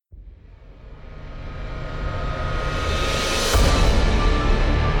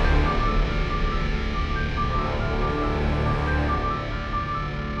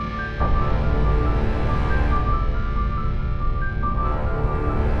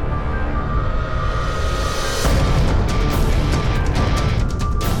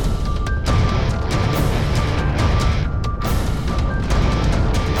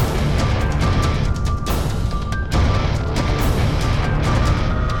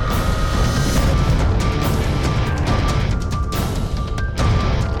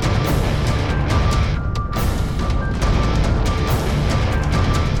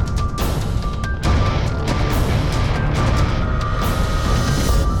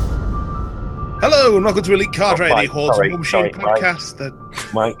Hello and welcome to Elite Cadre, the Hordes sorry, War Machine sorry,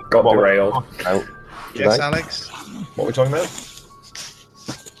 podcast. Mike got derailed. Yes, Alex. What are we talking about?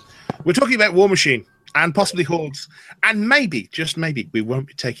 We're talking about War Machine and possibly Hordes, and maybe, just maybe, we won't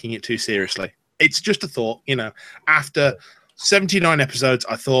be taking it too seriously. It's just a thought, you know. After 79 episodes,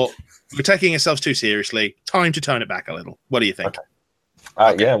 I thought we're taking ourselves too seriously. Time to tone it back a little. What do you think?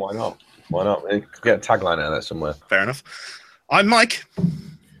 Okay. Yeah, why not? Why not? Get a tagline out of that somewhere. Fair enough. I'm Mike.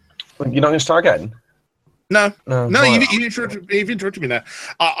 You're not going to start again? No, you've interrupted me now.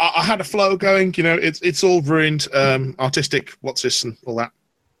 I had a flow going, you know, it's all ruined, artistic, what's this and all that.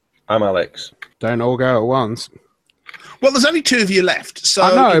 I'm Alex. Don't all go at once. Well, there's only two of you left, so...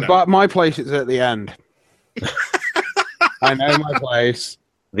 I know, you know. but my place is at the end. I know my place.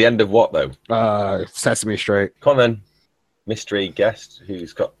 The end of what, though? Sesame Street. Come on, then. Mystery guest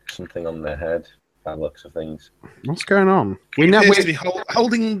who's got something on their head. By the looks of things. What's going on? We appears to be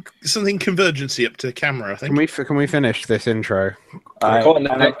holding something convergency up to camera, I think. Can we finish this intro? I'm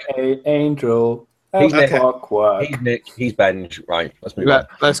an angel. He's Nick. Clockwork. He's Nick. He's Benj. Right, let's move on.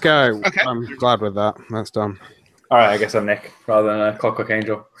 Let's go. Okay. I'm glad with that. That's done. All right, I guess I'm Nick rather than a Clockwork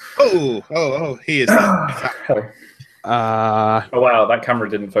Angel. Oh, he is. Oh wow, that camera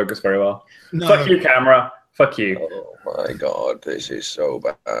didn't focus very well. No. Fuck you, camera. Fuck you. Oh my god, this is so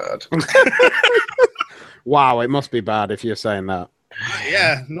bad. Wow, it must be bad if you're saying that.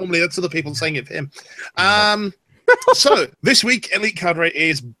 Yeah, normally that's other people saying it for him. So, this week, Elite Cadre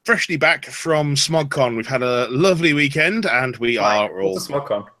is freshly back from SmogCon. We've had a lovely weekend, and we are all... What's a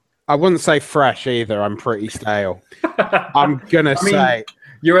SmogCon? I wouldn't say fresh either. I'm pretty stale. I'm gonna say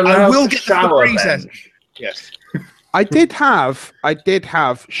you're allowed I will to get shower, the Benj. Yes. I did have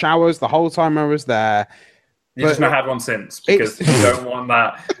showers the whole time I was there. You just not had one since because you don't want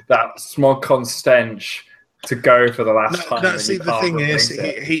that SmogCon stench to go for the last time. No, see, the thing is,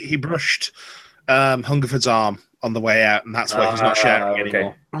 he brushed Hungerford's arm on the way out, and that's why he's not shouting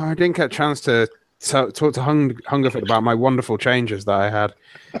anymore. Oh, I didn't get a chance to talk to Hungerford about my wonderful changes that I had.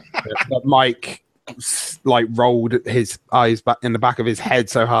 That Mike rolled his eyes back in the back of his head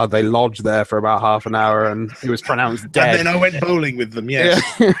so hard they lodged there for about half an hour, and he was pronounced dead. And then I went bowling with them. Yes.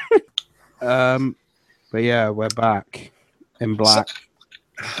 Yeah. But yeah, we're back in black.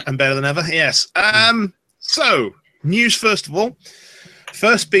 And better than ever, yes. So, news first of all.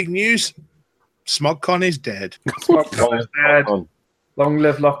 First big news, SmogCon is dead. SmogCon is dead. Long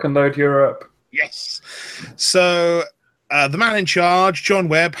live Lock and Load Europe. Yes. So, the man in charge, John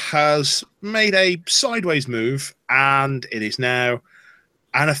Webb, has made a sideways move, and it is now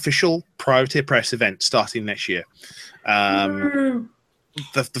an official Privateer Press event starting next year. The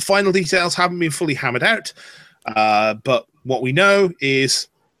final details haven't been fully hammered out, but what we know is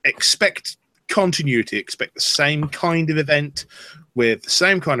expect continuity, expect the same kind of event with the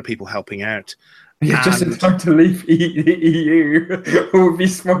same kind of people helping out. You're just in time to leave the EU. It will be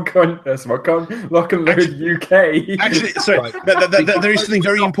SmogCon, Lock and Load UK. Actually, sorry, there is something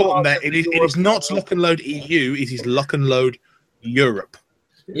very important there. It is not Lock and Load EU, it is Lock and Load Europe.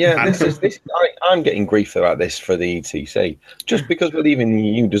 Yeah, I'm getting grief about this for the ETC. Just because we're leaving the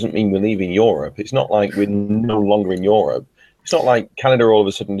EU doesn't mean we're leaving Europe. It's not like we're no longer in Europe. It's not like Canada all of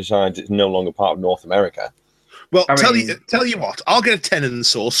a sudden decides it's no longer part of North America. Well, tell you what, I'll get a tenon and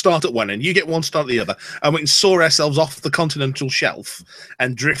saw, start at one end, you get one, start at the other, and we can saw ourselves off the continental shelf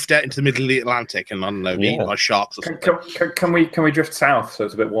and drift out into the middle of the Atlantic and, I don't know, be eaten by sharks or something. Can we drift south so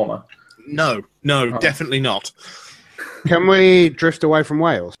it's a bit warmer? No, definitely not. Can we drift away from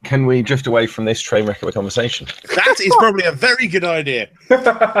Wales? Can we drift away from this train wreck of a conversation? That is probably a very good idea.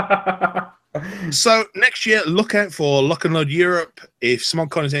 So next year, look out for Lock and Load Europe. If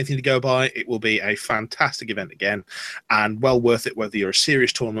SmogCon is anything to go by, it will be a fantastic event again, and well worth it, whether you're a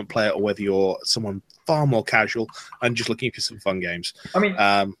serious tournament player or whether you're someone far more casual and just looking for some fun games. I mean,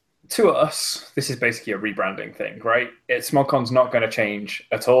 to us, this is basically a rebranding thing, right? SmogCon's not going to change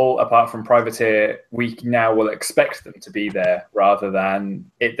at all, apart from Privateer. We now will expect them to be there rather than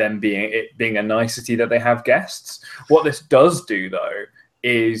it being a nicety that they have guests. What this does do, though,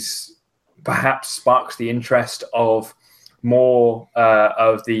 is perhaps sparks the interest of more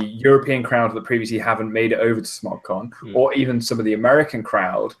of the European crowd that previously haven't made it over to SmogCon, or even some of the American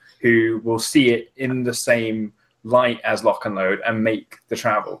crowd who will see it in the same light as Lock and Load and make the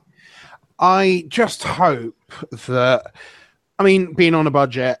travel. I just hope that, being on a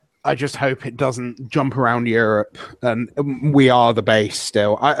budget, I just hope it doesn't jump around Europe, and we are the base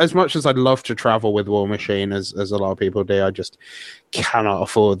still. As much as I'd love to travel with War Machine, as a lot of people do, I just cannot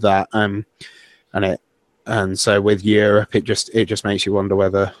afford that. And so with Europe, it just makes you wonder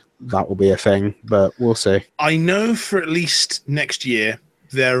whether that will be a thing, but we'll see. I know for at least next year,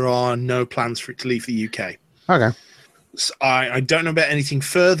 there are no plans for it to leave the UK. Okay. So I don't know about anything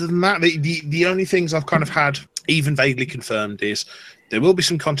further than that. The only things I've kind of had even vaguely confirmed is there will be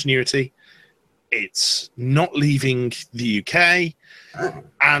some continuity. It's not leaving the UK,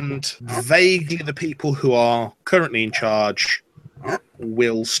 and vaguely the people who are currently in charge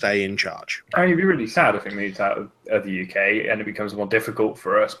will stay in charge. I mean, it'd be really sad if it moves out of the UK and it becomes more difficult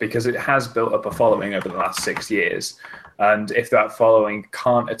for us, because it has built up a following over the last 6 years. And if that following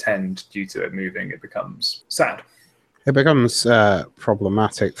can't attend due to it moving, it becomes sad. It becomes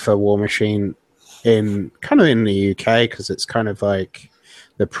problematic for War Machine in the UK, because it's kind of like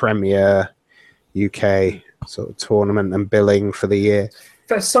the premier UK sort of tournament and billing for the year.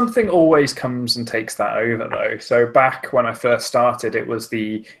 There's something always comes and takes that over, though. So back when I first started, it was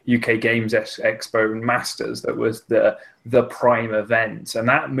the UK Games Expo Masters that was the prime event, and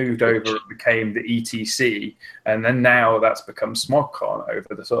that moved over and became the ETC, and then now that's become SmogCon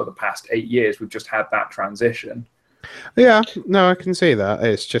over the sort of the past 8 years. We've just had that transition. Yeah, no, I can see that.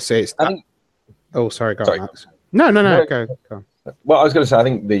 It's just oh, sorry, go on, Max. No, go on. Well, I was going to say, I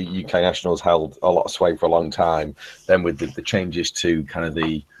think the UK Nationals held a lot of sway for a long time. Then with the changes to kind of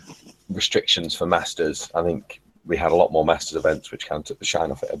the restrictions for Masters, I think we had a lot more Masters events, which kind of took the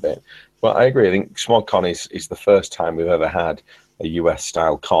shine off it a bit. But I agree. I think SmogCon is the first time we've ever had a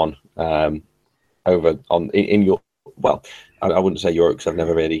US-style con over in Europe. Well, I wouldn't say Europe, because I've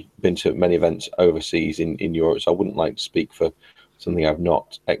never really been to many events overseas in Europe, so I wouldn't like to speak for something I've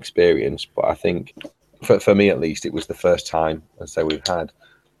not experienced. But I think, for me at least, it was the first time, let's say, we've had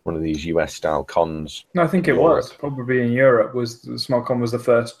one of these US-style cons. No, I think it was probably in Europe. SmogCon was the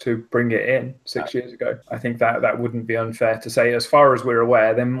first to bring it in 6 years ago. I think that wouldn't be unfair to say. As far as we're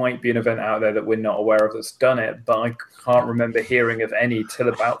aware, there might be an event out there that we're not aware of that's done it, but I can't remember hearing of any till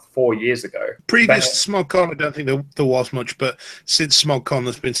about 4 years ago. Previous to SmogCon, I don't think there was much, but since SmogCon,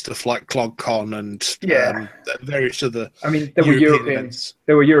 there's been stuff like ClogCon and various other. I mean, there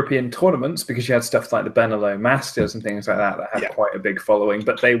were European tournaments, because you had stuff like the Benelux Masters and things like that had quite a big following,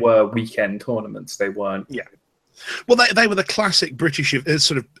 but they were weekend tournaments. They weren't. Yeah. Well, they were the classic British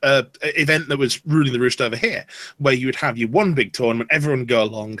sort of event that was ruling the roost over here, where you would have your one big tournament, everyone would go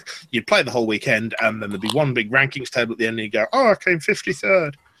along, you'd play the whole weekend, and then there'd be one big rankings table at the end, and you go, "Oh, I came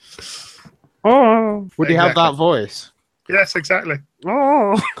 53rd." Oh, would he have that voice? Yes, exactly.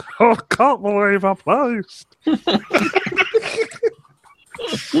 Oh, I can't believe I placed.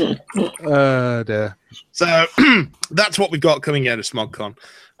 Dear. So that's what we've got coming out of SmogCon.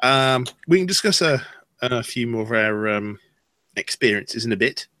 We can discuss a few more of our experiences in a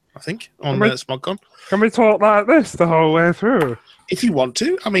bit, I think, on SmogCon. Can we talk like this the whole way through? If you want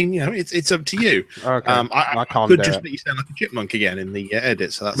to. I mean, it's up to you. Okay. I can't could do just it. make you sound like a chipmunk again in the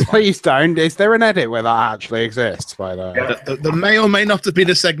edit, so that's fine. Please don't. Is there an edit where that actually exists, by the way? There may or may not have been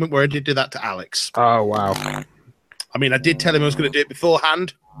a segment where I did do that to Alex. Oh, wow. I mean, I did tell him I was going to do it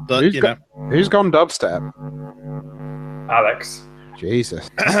beforehand, but, Who's gone dubstep? Alex. Jesus.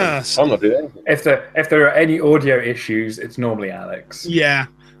 I'm not doing anything. If there are any audio issues, it's normally Alex. Yeah.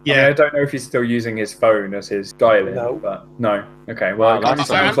 I mean, I don't know if he's still using his phone as his dial-in. No. But no. Okay. Well, I'm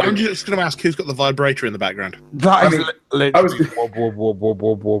just going to ask who's got the vibrator in the background. That is literally. I was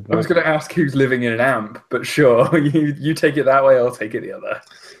going to ask who's living in an amp, but sure, you take it that way, I'll take it the other.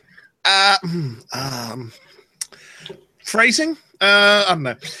 Phrasing? I don't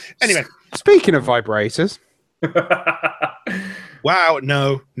know. Anyway. Speaking of vibrators. Wow,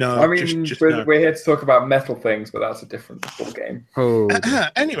 no. I mean, we're here to talk about metal things, but that's a different ball game. Oh.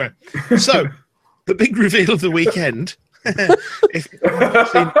 Anyway, so the big reveal of the weekend. That's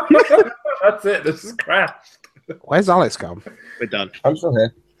it. This is crashed. Where's Alex gone? We're done. I'm still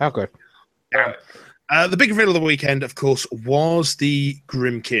here. How good. The big reveal of the weekend, of course, was the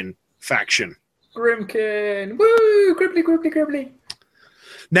Grimkin faction. Grimkin! Woo! Gribbly.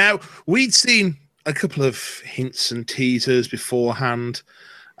 Now, we'd seen a couple of hints and teasers beforehand.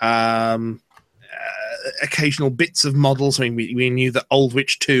 Occasional bits of models. I mean, we knew that Old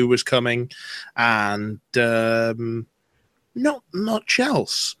Witch 2 was coming, and not much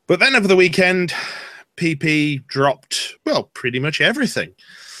else. But then over the weekend, PP dropped, well, pretty much everything.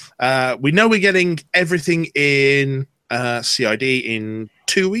 We know we're getting everything in CID in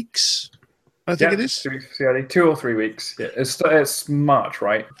 2 weeks. I think it is. 2 weeks for CID, 2 or 3 weeks. Yeah, it's March,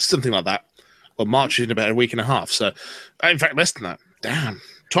 right? Something like that. Well, March is in about a week and a half. So, in fact, less than that. Damn,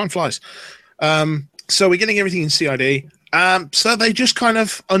 time flies. So we're getting everything in CID. So they just kind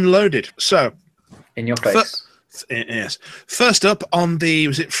of unloaded. So in your face. Yes. First up on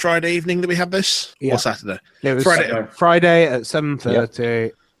was it Friday evening that we had this? Yeah. Or Saturday? It was Friday. Friday at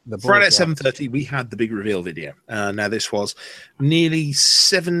 7:30. Friday at 7:30, we had the big reveal video. Now, this was nearly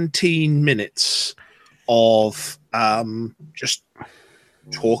 17 minutes of just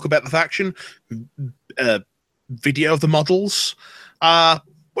talk about the faction, video of the models. What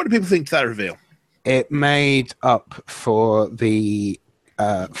do people think of that reveal? It made up for the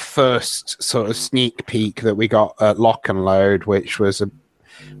first sort of sneak peek that we got at Lock and Load, which was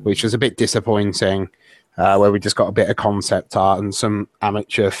a bit disappointing, where we just got a bit of concept art and some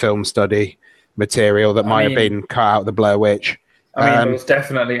amateur film study material that might have been cut out of the Blair Witch. There was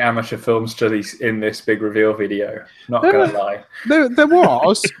definitely amateur film studies in this big reveal video. Not gonna lie, there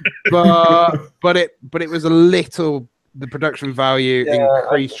was, but it was a little. The production value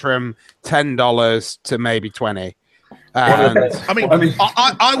increased from $10 to maybe $20.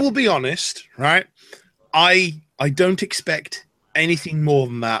 I will be honest, right? I don't expect anything more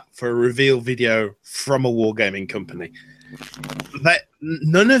than that for a reveal video from a wargaming company. That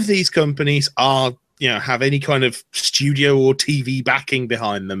none of these companies are, have any kind of studio or TV backing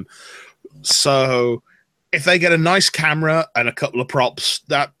behind them. So if they get a nice camera and a couple of props,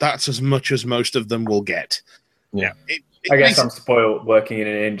 that's as much as most of them will get. Yeah. I guess I'm spoiled working in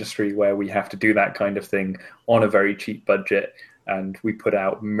an industry where we have to do that kind of thing on a very cheap budget, and we put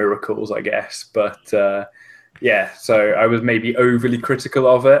out miracles, I guess. But so I was maybe overly critical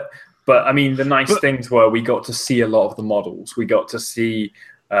of it. But I mean, the nice things were we got to see a lot of the models. We got to see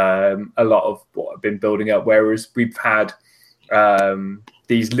a lot of what I've been building up, whereas we've had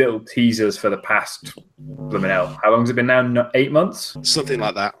these little teasers for the past, how long has it been now? 8 months? Something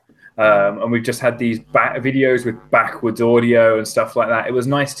like that. And we've just had these videos with backwards audio and stuff like that. It was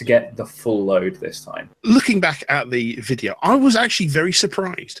nice to get the full load this time. Looking back at the video, I was actually very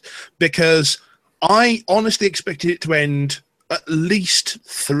surprised because I honestly expected it to end at least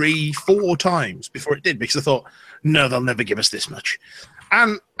 3-4 times before it did, because I thought, no, they'll never give us this much.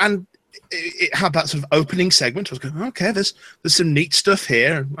 And it had that sort of opening segment. I was going, okay, there's some neat stuff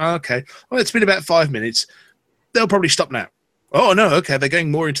here. Okay, well, it's been about 5 minutes. They'll probably stop now. Oh, no, okay, they're going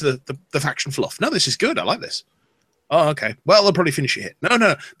more into the faction fluff. No, this is good. I like this. Oh, okay. Well, they'll probably finish it here.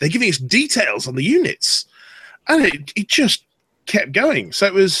 No, they're giving us details on the units. And it just kept going. So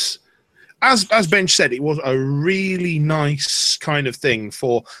it was, as Benj said, it was a really nice kind of thing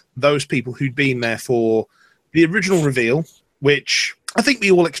for those people who'd been there for the original reveal, which I think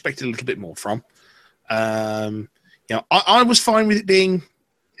we all expected a little bit more from. I was fine with it being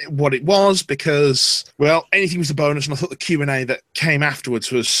what it was because, well, anything was a bonus, and I thought the Q&A that came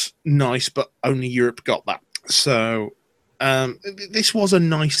afterwards was nice, but only Europe got that. So this was a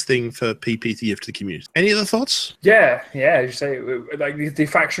nice thing for PP to give to the community. Any other thoughts? Yeah, you say, like the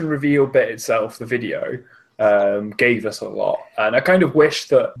faction reveal bit itself, the video, gave us a lot. And I kind of wish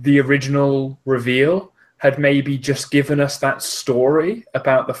that the original reveal had maybe just given us that story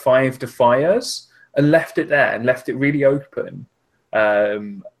about the 5 Defiers and left it there and left it really open.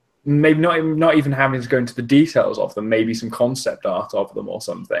 Maybe not even having to go into the details of them, maybe some concept art of them or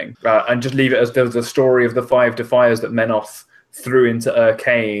something, and just leave it as the story of the 5 Defiers that Menoth threw into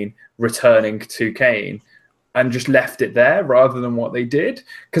Urkane, returning to Kane, and just left it there rather than what they did.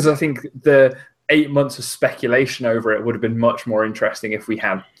 Because I think the 8 months of speculation over it would have been much more interesting if we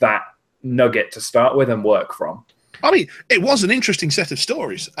had that nugget to start with and work from. I mean, it was an interesting set of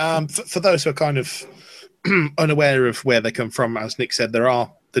stories. For those who are kind of unaware of where they come from, as Nick said, there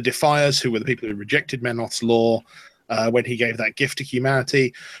are the Defiers, who were the people who rejected Menoth's law when he gave that gift to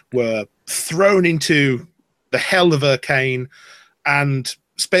humanity, were thrown into the hell of Urkane and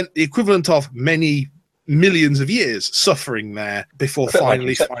spent the equivalent of many millions of years suffering there before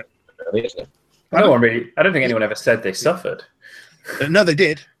finally... I don't think anyone ever said they suffered. No, they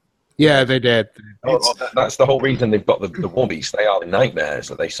did. Yeah, they did. That's the whole reason they've got the Warbeasts. They are the nightmares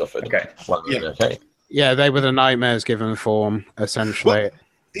that they suffered. Okay. Yeah, they were the nightmares given form, essentially. Well,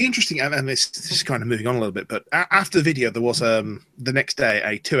 the interesting, and this is kind of moving on a little bit, but after the video, there was the next day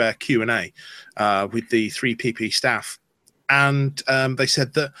a 2-hour Q&A with the 3 PP staff, and they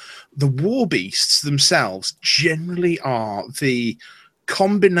said that the Warbeasts themselves generally are the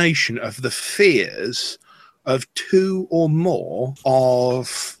combination of the fears of 2 or more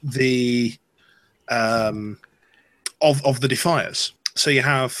of the of the Defiers. So you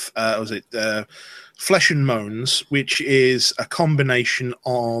have Flesh and Moans, which is a combination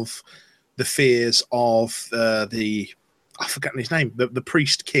of the fears of I've forgotten his name, the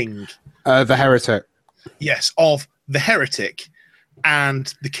priest king. The heretic. Yes, of the heretic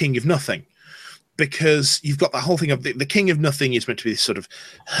and the king of nothing. Because you've got that whole thing of the king of nothing is meant to be this sort of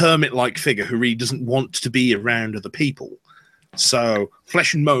hermit-like figure who really doesn't want to be around other people. So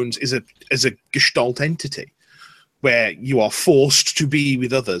Flesh and Moans is a gestalt entity. where you are forced to be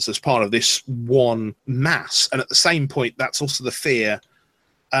with others as part of this one mass. And at the same point, that's also the fear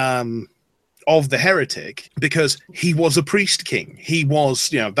of the heretic, because he was a priest king. He was,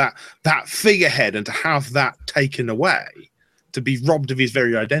 that figurehead, and to have that taken away, to be robbed of his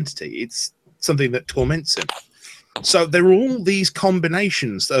very identity, it's something that torments him. So there are all these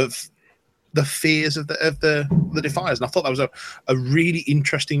combinations of the fears of the Defiers, and I thought that was a really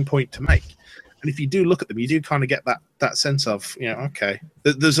interesting point to make. And if you do look at them, you do kind of get that sense of, okay,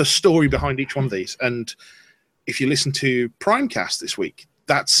 there's a story behind each one of these. And if you listen to Primecast this week,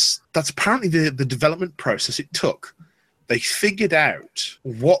 that's apparently the development process it took. They figured out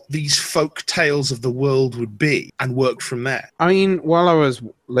what these folk tales of the world would be and worked from there. I mean, while I was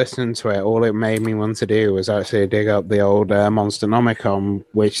listening to it, all it made me want to do was actually dig up the old Monsternomicon,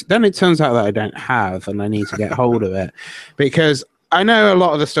 which then it turns out that I don't have, and I need to get hold of it. Because I know a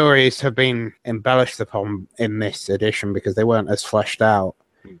lot of the stories have been embellished upon in this edition because they weren't as fleshed out.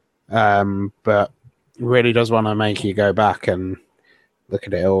 But really does want to make you go back and look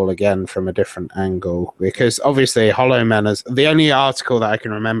at it all again from a different angle, because obviously Hollow Men is the only article that I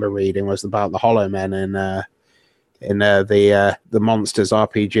can remember reading was about the Hollow Men in the Monsters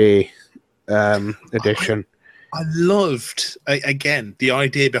RPG edition. I loved again the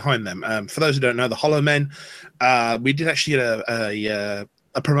idea behind them. For those who don't know, the Hollow Men, we did actually get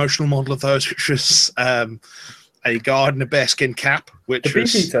a promotional model of those, which was a guard and a bearskin cap, which The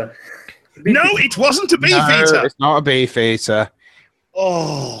was Beefeater. no, it wasn't a beefeater. No, it's not a beefeater.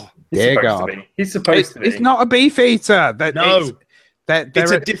 Oh, Dear God. He's supposed to be. It's not a beefeater. no, it's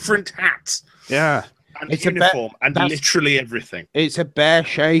It's a different hat yeah. and It's a uniform and that's- literally everything. It's a bear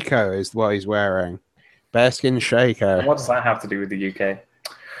shaker is what he's wearing. Bearskin shaker. What does that have to do with the UK?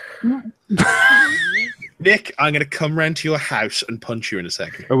 Nick, I'm going to come round to your house and punch you in a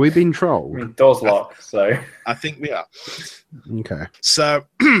second. Are we being I trolled? mean, doors locked, so I think we are. Okay. So,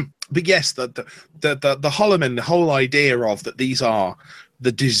 but yes, the Hollow Men, the whole idea of that these are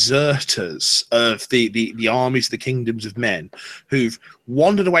the deserters of the armies, the kingdoms of men, who've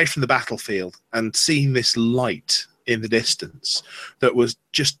wandered away from the battlefield and seen this light in the distance that was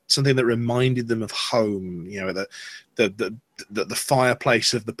just something that reminded them of home. The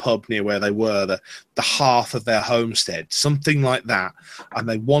fireplace of the pub near where they were, the hearth of their homestead, something like that. And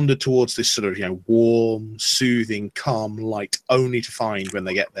they wandered towards this sort of warm, soothing, calm light, only to find when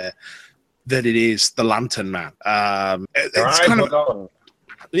they get there that it is the Lantern Man. It's kind of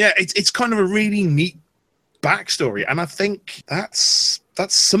it's kind of a really neat backstory, and I think that's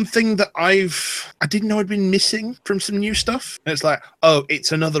something that I didn't know had been missing from some new stuff. And it's like, oh,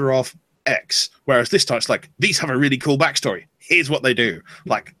 it's another of X, whereas this time it's like, these have a really cool backstory. Here's what they do.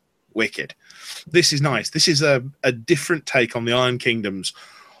 Like, wicked. This is nice. This is a different take on the Iron Kingdoms,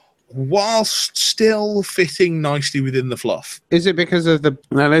 whilst still fitting nicely within the fluff. Is it because of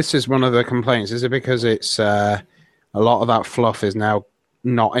now this is one of the complaints, is it because it's a lot of that fluff is now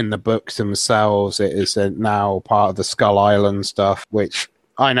not in the books themselves? It is now part of the Skull Island stuff, which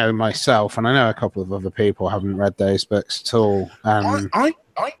I know myself, and I know a couple of other people haven't read those books at all. I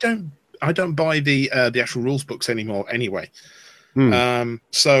don't buy the actual rules books anymore anyway.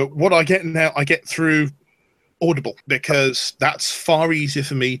 So what I get now, I get through Audible, because that's far easier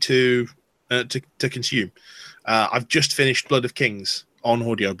for me to consume. I've just finished Blood of Kings on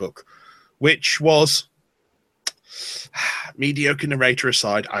audiobook, which was mediocre narrator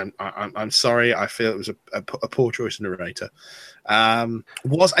aside. I'm sorry. I feel it was a poor choice of narrator.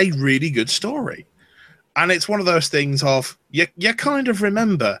 Was a really good story, and it's one of those things of you kind of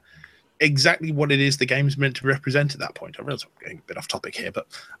remember exactly what it is the game's meant to represent at that point. I realize I'm getting a bit off topic here, but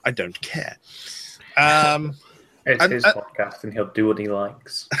I don't care. it's his podcast, and he'll do what he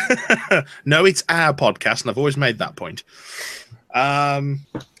likes. No, it's our podcast, and I've always made that point.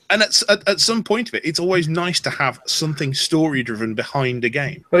 And at some point of it, it's always nice to have something story-driven behind a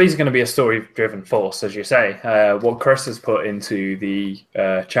game. Well, these are going to be a story-driven force, as you say. What Chris has put into the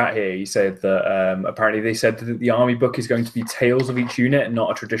chat here, he said that apparently they said that the army book is going to be tales of each unit and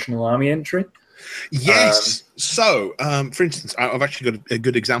not a traditional army entry. Yes. So, for instance, I've actually got a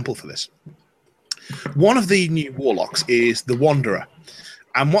good example for this. One of the new warlocks is the Wanderer.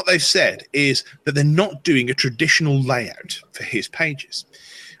 And what they've said is that they're not doing a traditional layout for his pages.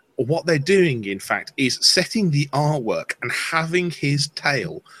 What they're doing, in fact, is setting the artwork and having his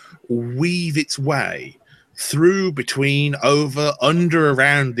tale weave its way through, between, over, under,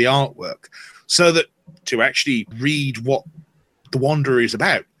 around the artwork, so that to actually read what the Wanderer is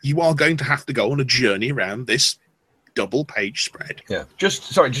about, you are going to have to go on a journey around this double page spread. Yeah.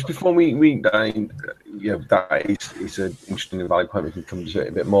 Just before we that is an interesting and valid point. We can come to it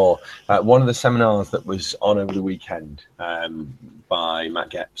a bit more. One of the seminars that was on over the weekend by Matt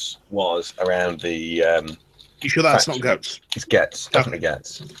Getz was around the. You sure that's not Goats? It's Getz, definitely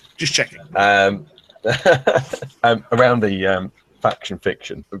Getz. Just checking. Around the faction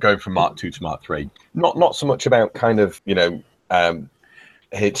fiction, we're going from Mark II to Mark III. Not so much about kind of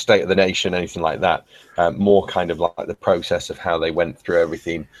hit State of the Nation, anything like that. More kind of like the process of how they went through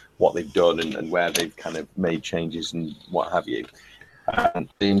everything, what they've done, and where they've kind of made changes and what have you. The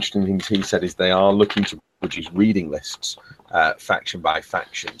interesting things he said is they are looking to produce reading lists, faction by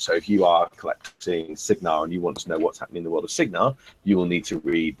faction. So if you are collecting Signar and you want to know what's happening in the world of Signar, you will need to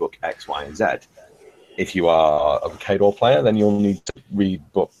read book X, Y, and Z. If you are a Khador player, then you'll need to read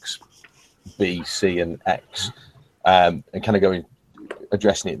books B, C, and X, and kind of going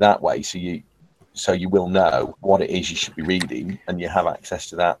addressing it that way. So you will know what it is you should be reading, and you have access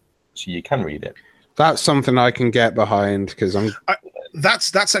to that, so you can read it. That's something I can get behind because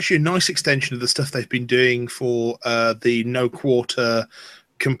that's actually a nice extension of the stuff they've been doing for the No Quarter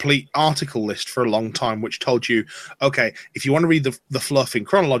complete article list for a long time, which told you, okay, if you want to read the fluff in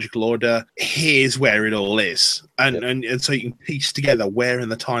chronological order, here's where it all is, and so you can piece together where in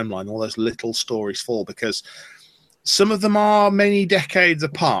the timeline all those little stories fall, because some of them are many decades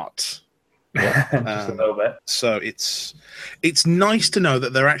apart. Just a little bit. So it's nice to know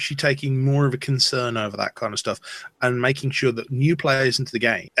that they're actually taking more of a concern over that kind of stuff and making sure that new players into the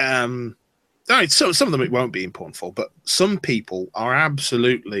game. So some of them it won't be important for, but some people are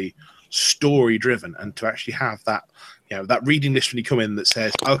absolutely story driven, and to actually have that, that reading list when you come in that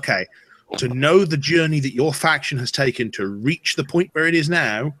says, okay, to know the journey that your faction has taken to reach the point where it is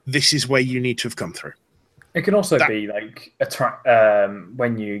now, this is where you need to have come through. It can also be like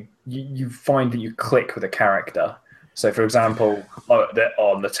when you find that you click with a character. So, for example,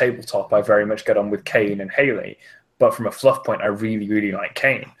 on the tabletop, I very much get on with Kane and Haley, but from a fluff point, I really, really like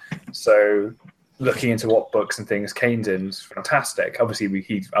Kane. So, looking into what books and things Kane's in is fantastic.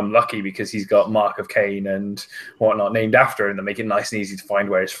 Obviously, I'm lucky because he's got Mark of Kane and whatnot named after him that make it nice and easy to find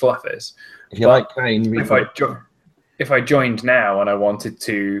where his fluff is. If you like Kane, if I joined now and I wanted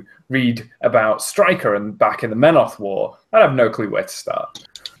to read about Stryker and back in the Menoth War, I'd have no clue where to start.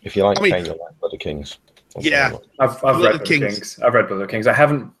 If you like Kane, you'll like Blood of Kings. Yeah, I've read Blood of Kings. I've read Blood of Kings. I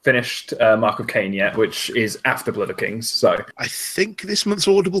haven't finished Mark of Kane yet, which is after Blood of Kings. So I think this month's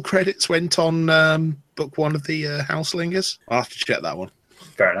Audible credits went on book one of the Houselingers. I'll have to check that one.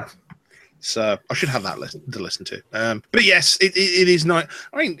 Fair enough. So I should have that to listen to. But yes, it is nice.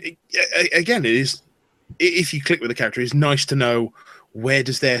 I mean, again, it is. If you click with the character, it's nice to know where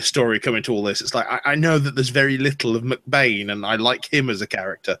does their story come into all this. It's like I know that there's very little of McBain, and I like him as a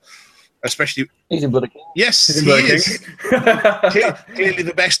character, especially. He's in Blood of Kings. Yes, he is. Clearly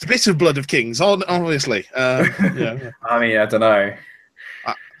the best bit of Blood of Kings, obviously. Yeah. I mean, I don't know.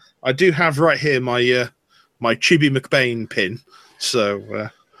 I do have right here my my Chibi McBain pin. So.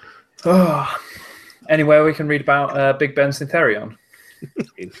 Anywhere we can read about Big Ben Syntherion.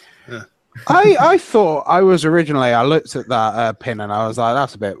 I thought I looked at that pin and I was like,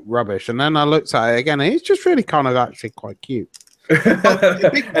 that's a bit rubbish. And then I looked at it again and it's just really kind of actually quite cute.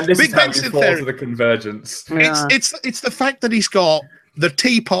 And this is how you fall to the convergence. Yeah. It's the fact that he's got the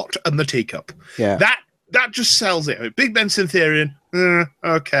teapot and the teacup. Yeah. That just sells it. Big Ben Syntherion,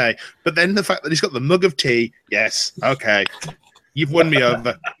 okay. But then the fact that he's got the mug of tea, yes, okay. You've won me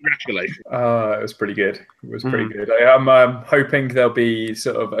over. Congratulations. It was pretty good. It was pretty good. I'm hoping there'll be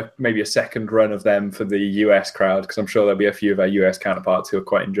sort of maybe a second run of them for the US crowd, because I'm sure there'll be a few of our US counterparts who will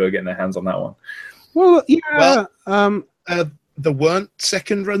quite enjoy getting their hands on that one. Well, yeah. There weren't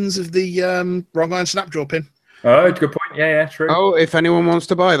second runs of the Wrong Iron Snapjaw pin. Oh, good point. Yeah, true. Oh, if anyone wants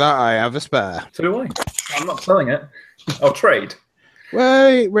to buy that, I have a spare. So do I. I'm not selling it. I'll trade.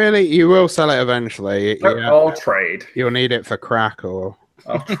 Well, really, you will sell it eventually. I'll trade. You'll need it for crack or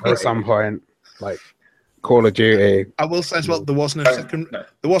at some point, like Call of Duty. I will say as well, there was no second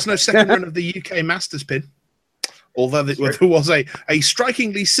run of the UK Masters pin. Although there was a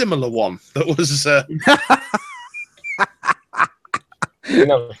strikingly similar one that was.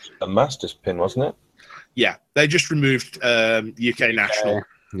 A Masters pin, wasn't it? Yeah, they just removed UK National.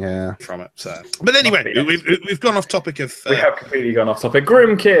 Yeah, from it. So, but anyway, we've gone off topic of. We have completely gone off topic.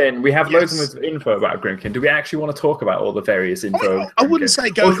 Grimkin. We have loads of info about Grimkin. Do we actually want to talk about all the various info? I wouldn't say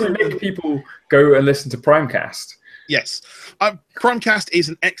go. Or should we make people go and listen to Primecast? Yes, Primecast is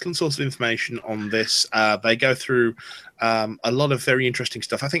an excellent source of information on this. They go through a lot of very interesting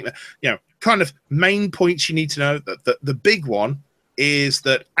stuff. I think that kind of main points you need to know. That the big one is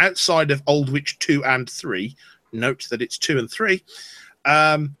that outside of Old Witch 2 and 3. note that it's 2 and 3.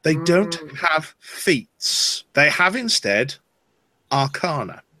 They don't have feats. They have instead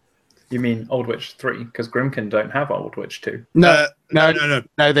Arcana. You mean Old Witch 3? Because Grimkin don't have Old Witch 2. No, Who they do. is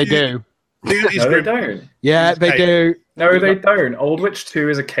No, they Grim- don't. Yeah, they do. No, they don't. Old Witch 2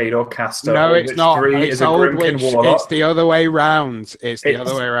 is a Kador caster. No, Old it's Witch not. 3 It's is a Old Grimkin Witch. warlock. It's the other way round. It's the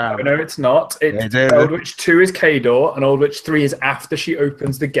other way round. No, it's not. They do. Old Witch 2 is Kador, and Old Witch 3 is after she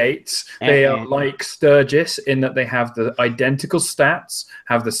opens the gates. They are like Sturgis in that they have the identical stats,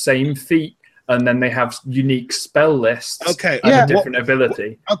 have the same feat, and then they have unique spell lists. Okay, and yeah. a different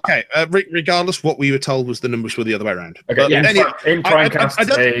ability. Okay, regardless, what we were told was the numbers were the other way around. Okay, But anyway, in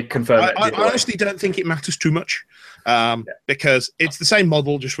Primecast, they confirm it. I honestly don't think it matters too much because it's the same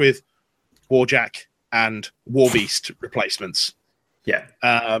model, just with Warjack and Warbeast replacements. Yeah.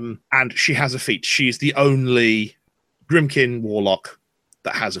 And she has a feat. She's the only Grimkin Warlock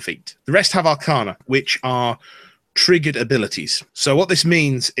that has a feat. The rest have Arcana, which are triggered abilities. So what this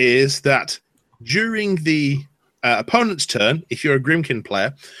means is that during the opponent's turn, if you're a Grimkin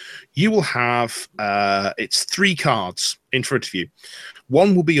player, you will have it's 3 cards in front of you.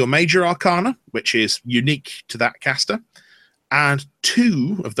 One will be your Major Arcana, which is unique to that caster, and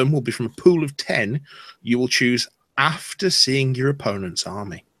 2 of them will be from a pool of 10 you will choose after seeing your opponent's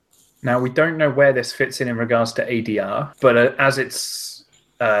army. Now, we don't know where this fits in regards to ADR, but as it's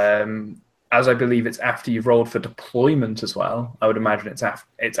as I believe it's after you've rolled for deployment as well, I would imagine it's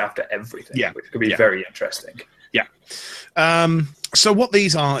after everything, which could be very interesting. Yeah. So what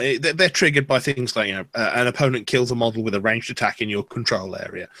these are, they're triggered by things like, an opponent kills a model with a ranged attack in your control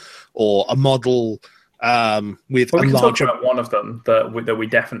area, or a model with we a can larger... talk about one of them that we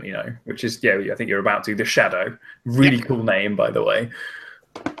definitely know, which is, I think you're about to, the Shadow. Really cool name, by the way.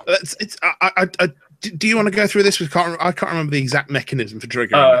 Do you want to go through this? I can't remember the exact mechanism for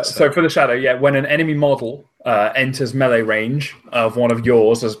triggering this. So for the Shadow, when an enemy model enters melee range of one of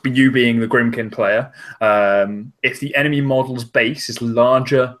yours, as you being the Grimkin player, if the enemy model's base is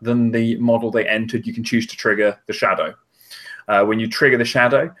larger than the model they entered, you can choose to trigger the Shadow. When you trigger the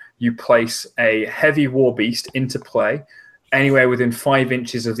Shadow, you place a heavy war beast into play anywhere within 5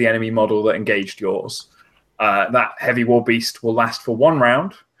 inches of the enemy model that engaged yours. That heavy war beast will last for 1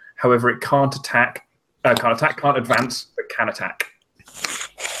 round. However, it can't advance, but can attack.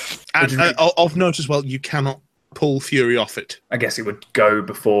 And of note as well, you cannot pull Fury off it. I guess it would go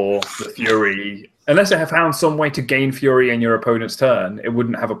before the Fury. Unless they have found some way to gain Fury in your opponent's turn, it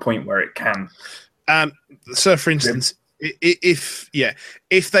wouldn't have a point where it can. So, for instance, if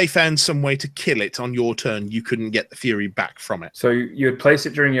they found some way to kill it on your turn, you couldn't get the Fury back from it. So you would place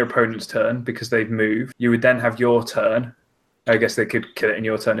it during your opponent's turn because they've moved. You would then have your turn. I guess they could kill it in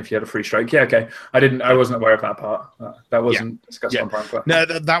your turn if you had a free strike. Yeah, okay. I wasn't aware of that part. That wasn't discussed on Prime Club. No,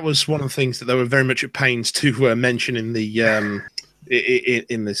 that was one of the things that they were very much at pains to mention in the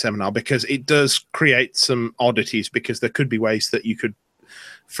in the seminar, because it does create some oddities, because there could be ways that you could,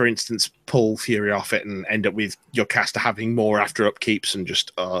 for instance, pull Fury off it and end up with your caster having more after upkeeps, and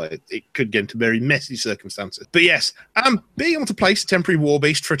just it could get into very messy circumstances. But yes, being able to place a temporary war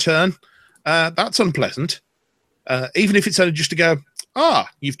beast for a turn, that's unpleasant. Even if it's only just to go,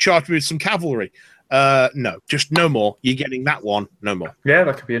 you've charged me with some cavalry. No, just no more. You're getting that one, no more. Yeah,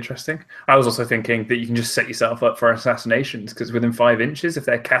 that could be interesting. I was also thinking that you can just set yourself up for assassinations, because within 5 inches, if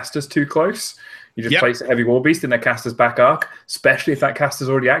their caster's too close, you just place a heavy war beast in their caster's back arc, especially if that caster's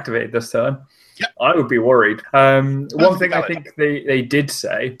already activated this turn. Yep. I would be worried. One thing I think they did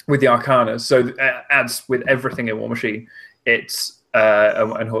say with the Arcanas, so as with everything in War Machine, it's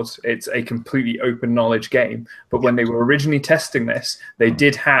it's a completely open knowledge game. But when they were originally testing this, they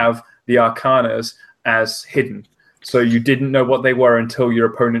did have the Arcanas as hidden. So you didn't know what they were until your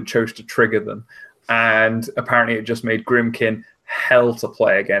opponent chose to trigger them. And apparently it just made Grimkin hell to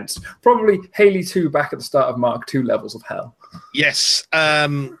play against. Probably Haley 2 back at the start of Mark 2 levels of hell. Yes,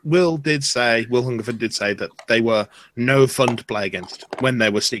 Will Hungerford did say that they were no fun to play against when they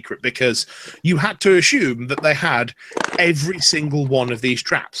were secret, because you had to assume that they had every single one of these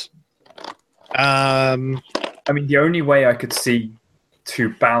traps. I mean, the only way I could see to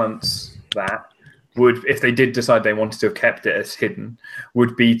balance that would, if they did decide they wanted to have kept it as hidden,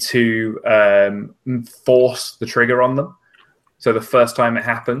 would be to force the trigger on them. So the first time it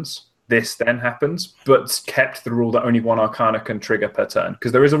happens, this then happens, but kept the rule that only 1 Arcana can trigger per turn.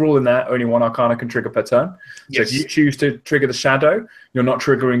 Because there is a rule in there, only 1 Arcana can trigger per turn. Yes. So if you choose to trigger the Shadow, you're not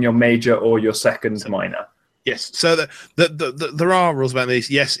triggering your Major or your second Minor. Yes, so there are rules about these.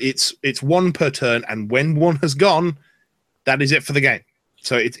 Yes, it's 1 per turn, and when 1 has gone, that is it for the game.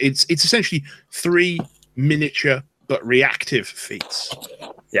 So it's essentially 3 miniature but reactive feats.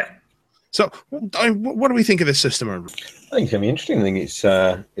 Yeah. So, what do we think of this system? I think it's going to be interesting. I think it's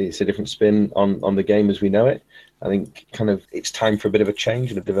a different spin on the game as we know it. I think kind of it's time for a bit of a change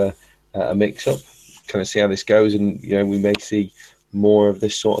and a bit of a mix-up. Kind of see how this goes, and we may see more of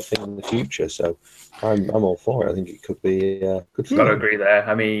this sort of thing in the future. So I'm all for it. I think it could be good. Got to agree there.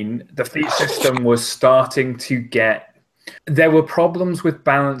 I mean, the feat system was starting to get. There were problems with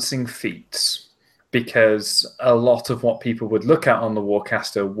balancing feats, because a lot of what people would look at on the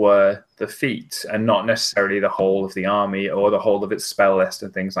Warcaster were the feat and not necessarily the whole of the army or the whole of its spell list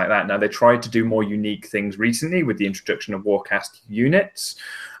and things like that. Now, they tried to do more unique things recently with the introduction of Warcast units,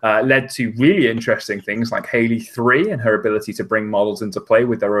 led to really interesting things like Haley 3 and her ability to bring models into play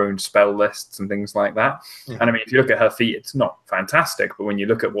with their own spell lists and things like that. Mm-hmm. And I mean, if you look at her feat, it's not fantastic, but when you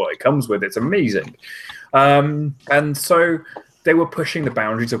look at what it comes with, it's amazing. And so they were pushing the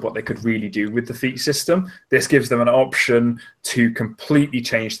boundaries of what they could really do with the feat system. This gives them an option to completely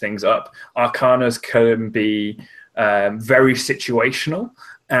change things up. Arcanas can be very situational,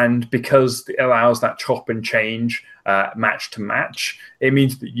 and because it allows that chop and change match to match, it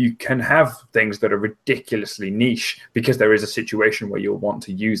means that you can have things that are ridiculously niche because there is a situation where you'll want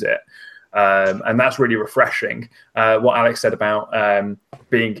to use it. And that's really refreshing. What Alex said about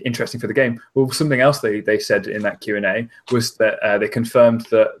being interesting for the game. Well, something else they said in that Q&A was that they confirmed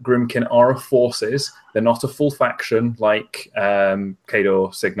that Grymkin are a forces. They're not a full faction like Khador,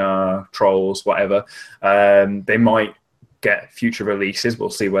 Signar, Trolls, whatever. They might get future releases. We'll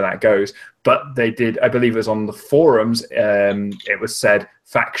see where that goes. But they did, I believe it was on the forums, it was said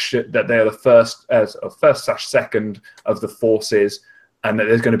faction that they're the first/second of the forces, and that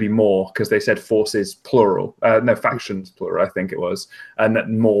there's going to be more, because they said forces plural, factions plural, I think it was, and that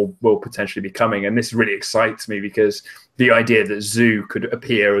more will potentially be coming. And this really excites me, because the idea that Zoo could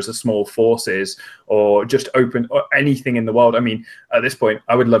appear as a small forces or just open or anything in the world. I mean, at this point,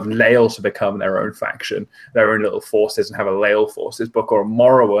 I would love Lael to become their own faction, their own little forces, and have a Lael forces book, or a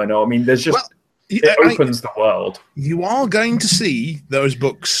Morrowind. Or I mean, there's just it opens the world. You are going to see those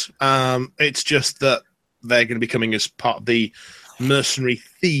books. It's just that they're going to be coming as part of the mercenary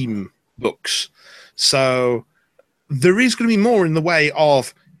theme books. So there is going to be more in the way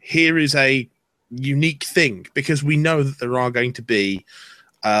of, here is a unique thing, because we know that there are going to be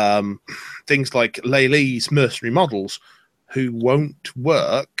things like Laylee's mercenary models who won't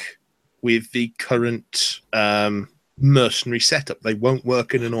work with the current mercenary setup. They won't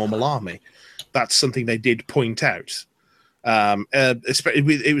work in a normal army. That's something they did point out.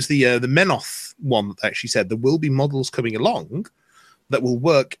 It was the Menoth one that actually said there will be models coming along that will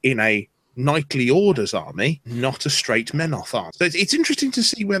work in a knightly orders army, not a straight Menoth army. So it's interesting to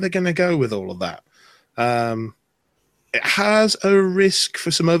see where they're going to go with all of that. It has a risk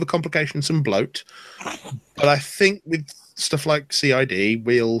for some overcomplication, some bloat, but I think with stuff like CID,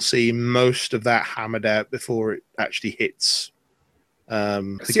 we'll see most of that hammered out before it actually hits.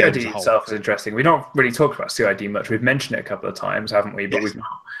 CID itself is interesting. We don't really talk about CID much. We've mentioned it a couple of times, haven't we? But We've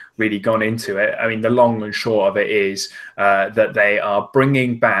not really gone into it. I mean, the long and short of it is that they are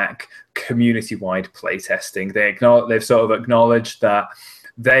bringing back community-wide playtesting. They've sort of acknowledged that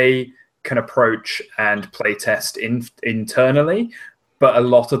they can approach and playtest internally, but a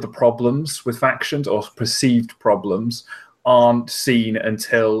lot of the problems with factions, or perceived problems, aren't seen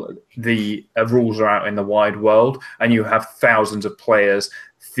until the rules are out in the wide world, and you have thousands of players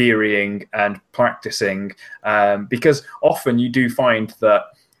theorying and practicing, because often you do find that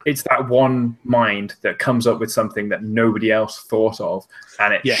it's that one mind that comes up with something that nobody else thought of,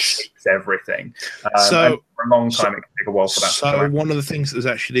 and it shapes everything. So for a long time, it can take a while for that. So one of the things that was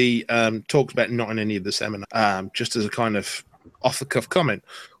actually talked about, not in any of the seminar, just as a kind of off-the-cuff comment,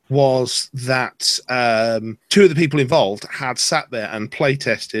 was that two of the people involved had sat there and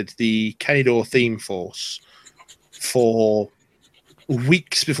play-tested the Khador theme force for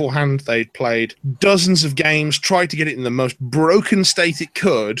weeks beforehand. They'd played dozens of games, tried to get it in the most broken state it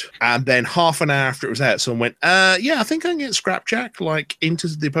could, and then half an hour after it was out, someone went, yeah, I think I can get Scrapjack into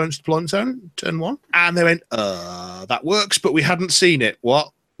the opponent's deployment zone, turn one. And they went, that works, but we hadn't seen it.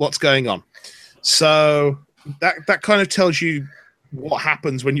 What's going on? So that kind of tells you what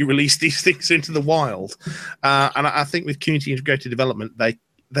happens when you release these things into the wild. And I think with community integrated development,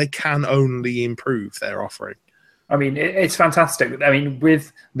 they can only improve their offering. I mean, it's fantastic. I mean,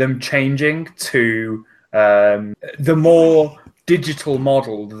 with them changing to the more digital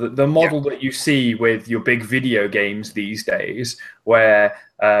model, the model that you see with your big video games these days, where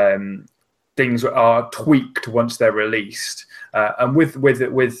things are tweaked once they're released. And with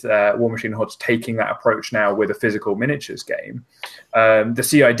War Machine Hordes taking that approach now with a physical miniatures game, the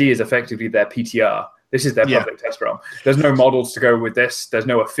CID is effectively their PTR. This is their Yeah. public test realm. There's no models to go with this. There's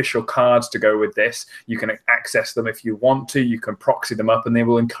no official cards to go with this. You can access them if you want to. You can proxy them up, and they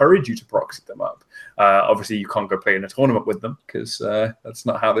will encourage you to proxy them up. Obviously, you can't go play in a tournament with them because that's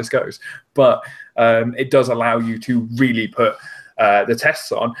not how this goes. But it does allow you to really put the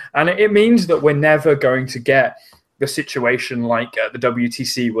tests on. And it means that we're never going to get the situation like the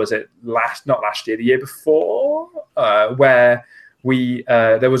WTC was it not last year, the year before, where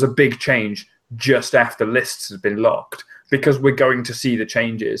there was a big change just after lists had been locked, because we're going to see the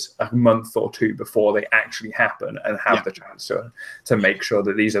changes a month or two before they actually happen and have the chance to make sure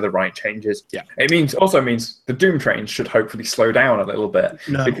that these are the right changes. Yeah. It also means the Doom trains should hopefully slow down a little bit.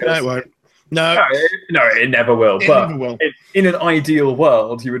 No, it won't. No, it never will. It But never will. in an ideal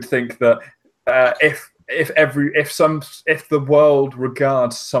world, you would think that if the world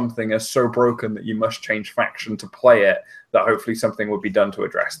regards something as so broken that you must change faction to play it, that hopefully something would be done to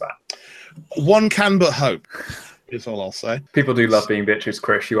address that. One can but hope, is all I'll say. People do love being bitches,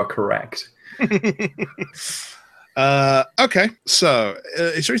 Chris. You are correct. Okay, so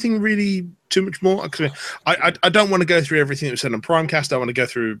is there anything really too much more? I don't want to go through everything that was said on Primecast. I want to go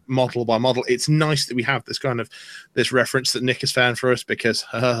through model by model. It's nice that we have this reference that Nick has found for us, because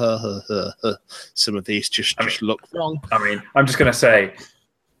some of these just look wrong. I mean, I'm just gonna say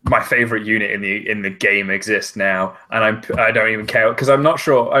my favorite unit in the game exists now, and I don't even care because I'm not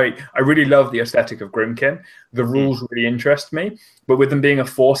sure. I really love the aesthetic of Grimkin. The rules really interest me, but with them being a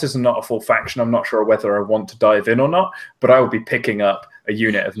forces and not a full faction, I'm not sure whether I want to dive in or not. But I will be picking up a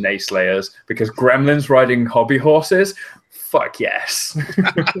unit of Nayslayers because Gremlins riding hobby horses. Fuck yes.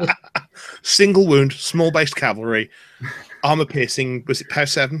 Single wound, small based cavalry, armor piercing. Was it POW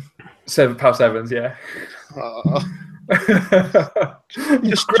 7? POW 7s, yeah.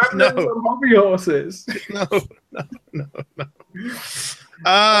 Just Gremlins on hobby horses. No.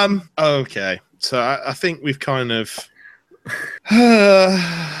 Okay, so I think we've kind of,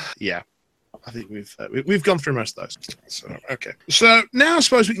 yeah. I think we've gone through most of those. So okay. So now I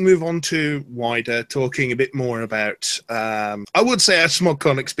suppose we can move on to wider talking a bit more about. I would say our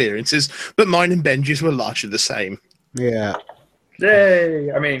SmogCon experiences, but mine and Benji's were largely the same. Yeah.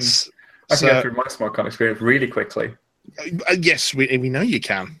 Yay! I mean, I can So- go through my SmogCon experience really quickly. Yes, we know you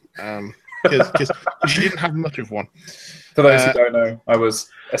can, because you didn't have much of one. For those who don't know, I was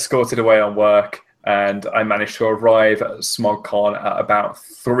escorted away on work, and I managed to arrive at SmogCon at about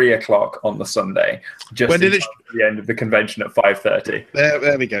 3:00 on the Sunday, just When did in time for the end of the convention at 5:30.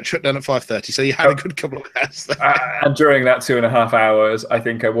 There we go. Shut down at 5:30. So you had a good couple of hours there. And during that 2.5 hours, I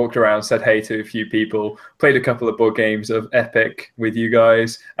think I walked around, said hey to a few people, played a couple of board games of Epic with you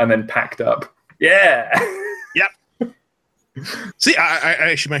guys, and then packed up. Yeah. See, I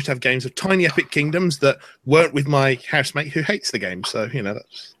actually managed to have games of Tiny Epic Kingdoms that weren't with my housemate who hates the game. So, that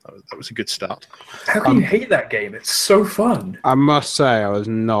was a good start. How can you hate that game? It's so fun. I must say, I was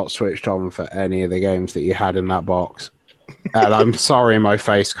not switched on for any of the games that you had in that box. And I'm sorry, my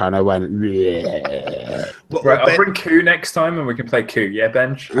face kind of went. Yeah, Right, I'll bring Coup next time and we can play Coup. Yeah,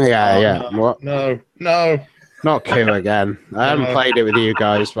 Benj? yeah. What? No. Not Q again. I haven't played it with you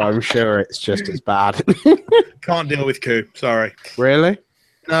guys, but I'm sure it's just as bad. Can't deal with coup. Sorry. Really?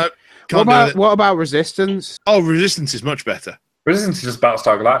 No. Can't do it. What about Resistance? Oh, Resistance is much better. Resistance is just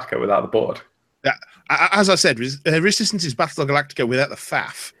Battlestar Galactica without the board. Yeah. As I said, Resistance is Battlestar Galactica without the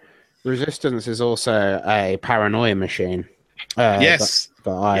faff. Resistance is also a paranoia machine. Yes.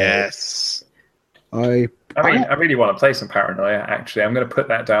 Yes. I really want to play some Paranoia, actually. I'm going to put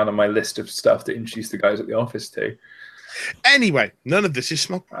that down on my list of stuff to introduce the guys at the office to. Anyway, none of this is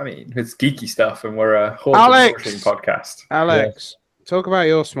small. I mean, it's geeky stuff, and we're a Alex! podcast. Alex, talk about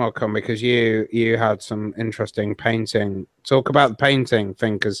your SmogCon, because you had some interesting painting. Talk about the painting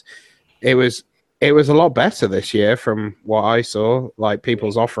thing, because it was a lot better this year from what I saw, like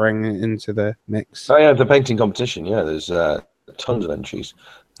people's offering into the mix. Oh yeah, the painting competition. Yeah, there's tons of entries.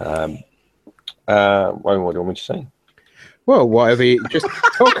 What do you want me to say? Well, whatever. Just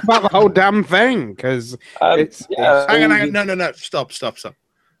talk about the whole damn thing, because it's. Hang on. No. Stop.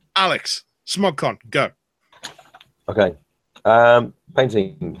 Alex, SmogCon, go. Okay.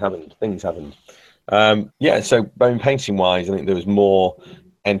 Painting happened. Things happened. So painting wise, I think there was more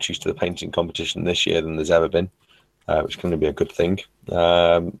entries to the painting competition this year than there's ever been, which is going to be a good thing.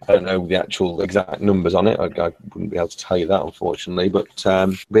 I don't know the actual exact numbers on it. I wouldn't be able to tell you that, unfortunately. But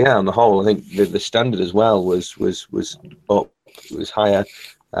yeah, on the whole, I think the standard as well was up, was higher,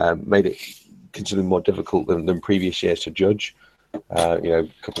 made it considerably more difficult than previous years to judge. A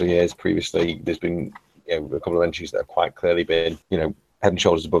couple of years previously, there's been a couple of entries that have quite clearly been head and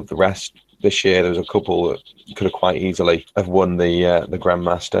shoulders above the rest. this year there was a couple that could have quite easily have won the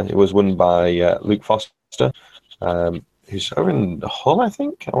Grandmaster. It was won by Luke Foster, who's over in Hull, I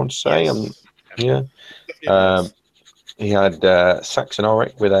think. I want to say, Yes. He had Saxon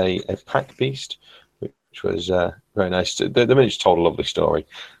Oric with a Pack Beast, which was very nice. The miniature told a lovely story,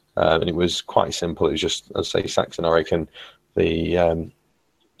 and it was quite simple. It was just, I'd say, Saxon Oric and the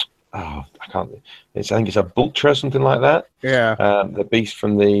I think it's a Bultra or something like that. Yeah. The beast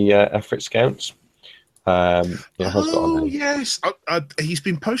from the Efrit Scouts. Yes. He's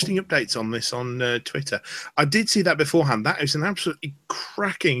been posting updates on this on Twitter. I did see that beforehand. That is an absolutely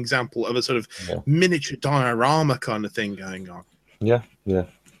cracking example of a sort of miniature diorama kind of thing going on. Yeah. I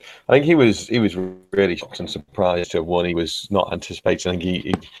think he was really shocked and surprised to have won. He was not anticipating. I think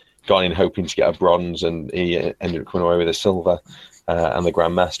he got in hoping to get a bronze, and he ended up coming away with a silver and the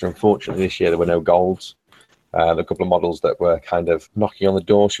Grandmaster. Unfortunately, this year there were no golds. There were a couple of models that were kind of knocking on the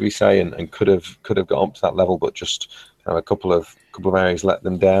door, should we say, and could have got up to that level, but just kind of a couple of areas let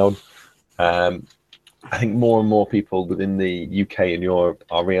them down. I think more and more people within the UK and Europe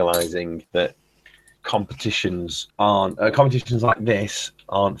are realising that competitions like this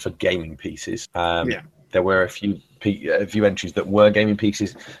aren't for gaming pieces. There were a few entries that were gaming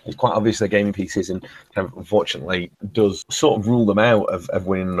pieces. It's quite obvious they're gaming pieces, and kind of unfortunately does sort of rule them out of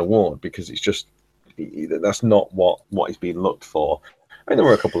winning an award, because it's just that's not what is being looked for. I mean, there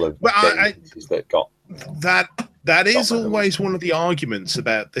were a couple of pieces that got that is always one of the arguments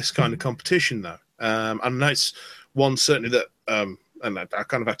about this kind of competition, though. I know it's one certainly that and I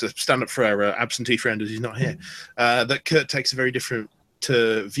kind of have to stand up for our absentee friend as he's not here, that Kurt takes a very different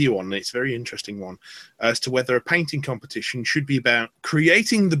view on. It's a very interesting one as to whether a painting competition should be about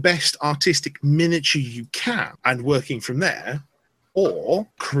creating the best artistic miniature you can and working from there, or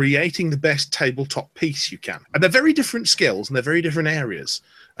creating the best tabletop piece you can. And they're very different skills, and they're very different areas.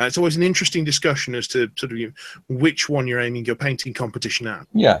 It's always an interesting discussion as to sort of which one you're aiming your painting competition at.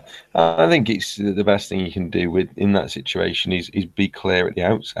 Yeah, I think it's the best thing you can do in that situation is be clear at the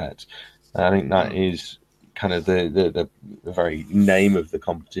outset. I think that is kind of the very name of the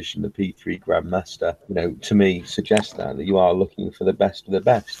competition, the P3 Grandmaster. To me, suggests that you are looking for the best of the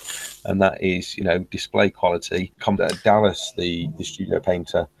best, and that is display quality. Dallas, the studio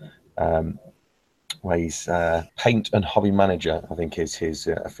painter, where he's paint and hobby manager, I think is his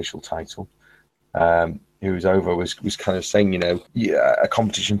official title. Who was over was kind of saying, a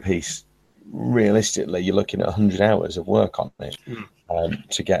competition piece, realistically, you're looking at 100 hours of work on it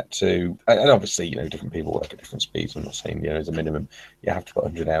to get to. And obviously, different people work at different speeds. I'm not saying, as a minimum, you have to put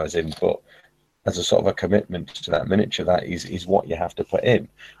 100 hours in, but as a sort of a commitment to that miniature, that is what you have to put in.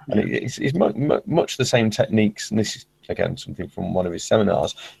 And it's much the same techniques, and this is, again, something from one of his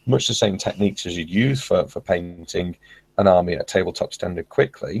seminars, much the same techniques as you'd use for painting an army at tabletop standard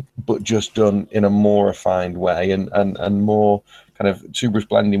quickly, but just done in a more refined way and more kind of two-brush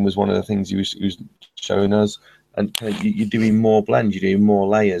blending was one of the things he was showing us. And you're doing more blends, you're doing more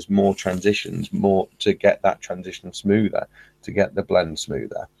layers, more transitions, more to get that transition smoother, to get the blend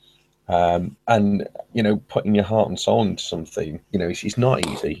smoother. And putting your heart and soul into something, it's not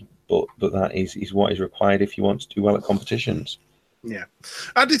easy, but that is what is required if you want to do well at competitions. Yeah,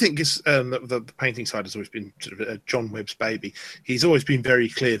 I do think the painting side has always been sort of John Webb's baby. He's always been very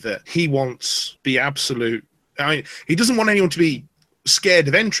clear that he wants the absolute. He doesn't want anyone to be scared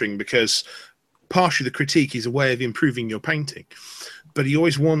of entering, because partially the critique is a way of improving your painting. But he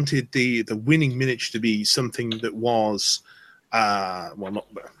always wanted the winning miniature to be something that was, not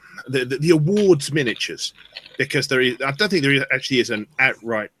the awards miniatures, because I don't think there actually is an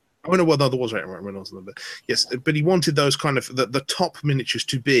outright. I don't know what the other was, right? But yes, but he wanted those kind of the top miniatures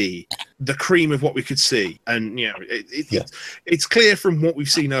to be the cream of what we could see, and it's clear from what we've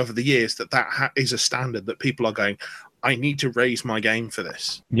seen over the years that is a standard that people are going, I need to raise my game for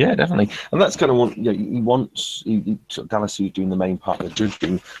this. Yeah, definitely, and that's kind of what he wants. Dallas, who's doing the main part of the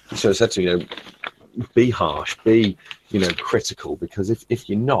judging, he sort of said to be harsh, be critical, because if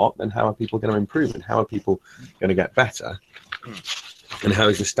you're not, then how are people going to improve, and how are people going to get better? And how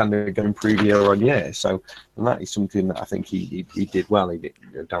is the standard going to improve year on year? So, and that is something that I think he did well.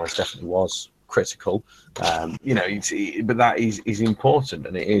 Dallas definitely was critical, but that is important,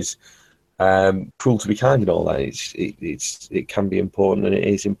 and it is cruel to be kind and all that. It can be important, and it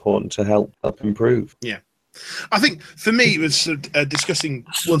is important to help improve. Yeah, I think for me it was discussing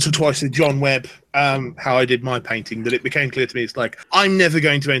once or twice with John Webb how I did my painting, that it became clear to me it's like I'm never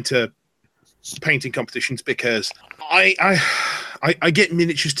going to enter painting competitions, because I get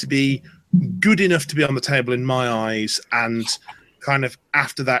miniatures to be good enough to be on the table in my eyes, and kind of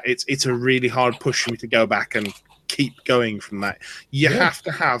after that it's a really hard push for me to go back and keep going from that. You have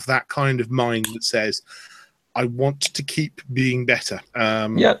to have that kind of mind that says, I want to keep being better.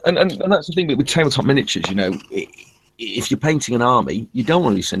 And that's the thing with tabletop miniatures, you know, if you're painting an army, you don't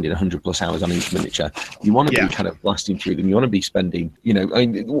want to be spending 100 plus hours on each miniature. You want to be kind of blasting through them. You want to be spending, you know, I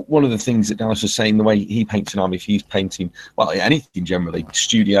mean, one of the things that Dallas was saying, the way he paints an army, if he's painting, well, anything generally,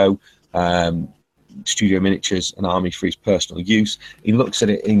 studio miniatures, an army for his personal use, he looks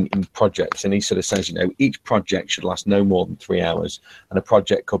at it in projects, and he sort of says, you know, each project should last no more than 3 hours, and a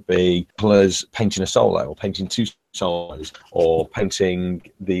project could be plus painting a solo or painting 2 solos, or painting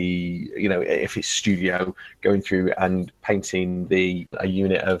the, you know, if it's studio, going through and painting a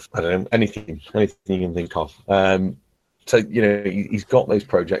unit of, I don't know, anything you can think of. So, you know, he's got those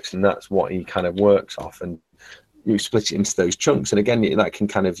projects, and that's what he kind of works off, and you split it into those chunks. And again, that can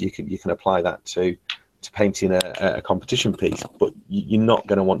kind of, you can apply that to painting a competition piece, but you're not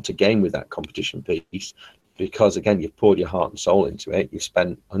going to want to game with that competition piece, because again, you've poured your heart and soul into it. You've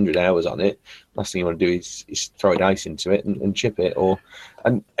spent 100 hours on it. Last thing you want to do is throw dice into it and chip it.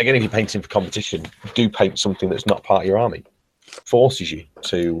 And again, if you're painting for competition, do paint something that's not part of your army. Forces you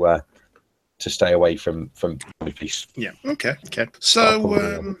to stay away from the piece. Yeah. Okay.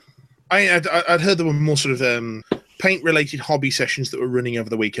 So I'd heard there were more sort of paint-related hobby sessions that were running over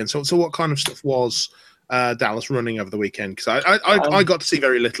the weekend. So what kind of stuff was Dallas running over the weekend? Because I got to see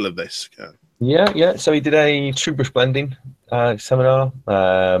very little of this. Yeah. So he did a true brush blending seminar.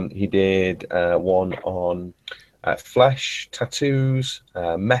 He did one on flesh, tattoos,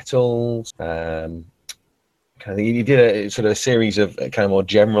 metals. He did a sort of a series of kind of more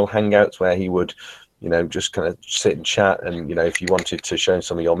general hangouts where he would, you know, just kind of sit and chat, and, you know, if you wanted to show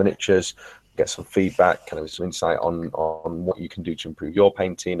some of your miniatures, get some feedback, kind of some insight on what you can do to improve your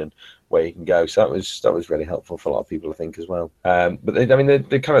painting and where you can go. So that was really helpful for a lot of people, I think, as well. But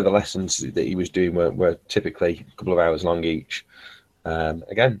the kind of the lessons that he was doing were typically a couple of hours long each.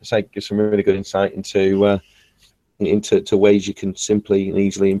 Again, say, give some really good insight into ways you can simply and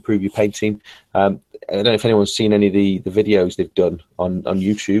easily improve your painting. I don't know if anyone's seen any of the videos they've done on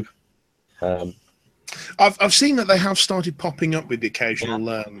YouTube. I've seen that they have started popping up with the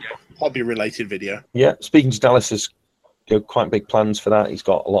occasional hobby-related video. Yeah, speaking to Dallas, has quite big plans for that. He's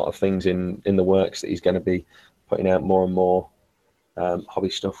got a lot of things in the works that he's going to be putting out more and more hobby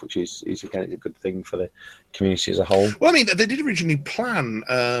stuff, which is again a good thing for the community as a whole. Well, I mean, they did originally plan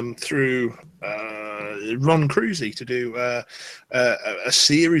through Ron Cruzy to do a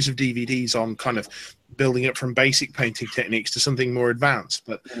series of DVDs on kind of building up from basic painting techniques to something more advanced,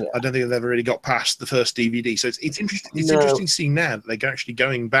 but I don't think they've ever really got past the first DVD. So it's interesting. It's interesting to see now that they're actually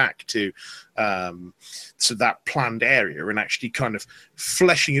going back to that planned area and actually kind of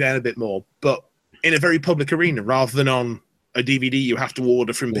fleshing it out a bit more, but in a very public arena rather than on a DVD you have to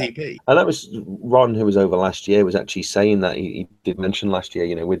order from PP. And that was Ron, who was over last year, was actually saying that he did mention last year,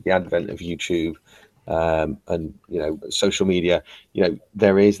 you know, with the advent of YouTube and, you know, social media, you know,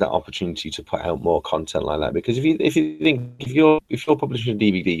 there is that opportunity to put out more content like that. Because if you're publishing a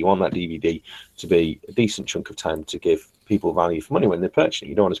DVD, you want that DVD to be a decent chunk of time to give people value for money when they're purchasing.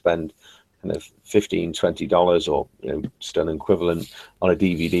 You don't want to spend kind of $15-20 or, you know, sterling equivalent on a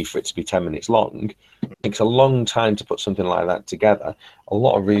DVD for it to be 10 minutes long. It takes a long time to put something like that together. A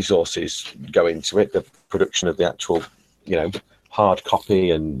lot of resources go into it, the production of the actual, you know, hard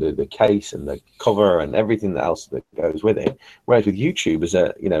copy and the case and the cover and everything else that goes with it. Whereas with YouTube, as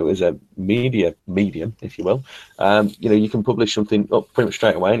a media medium, if you will, you know, you can publish something up pretty much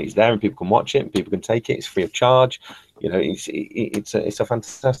straight away, and it's there, and people can watch it, and people can take it. It's free of charge. You know, it's a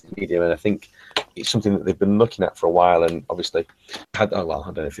fantastic medium, and I think it's something that they've been looking at for a while, and obviously I don't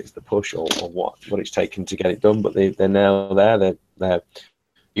know if it's the push or what it's taken to get it done, but they're now there, they're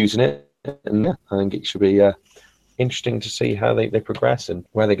using it, and yeah, I think it should be interesting to see how they progress and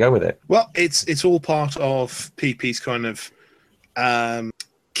where they go with it. Well, it's all part of PP's kind of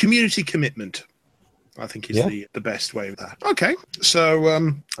community commitment, I think is the best way of that. Okay,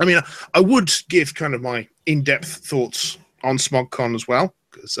 so I mean, I would give kind of my in-depth thoughts on SmogCon as well,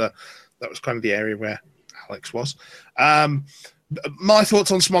 because that was kind of the area where Alex was. My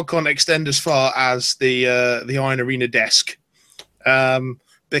thoughts on SmogCon extend as far as the Iron Arena desk,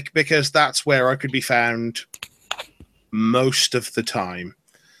 because that's where I could be found most of the time.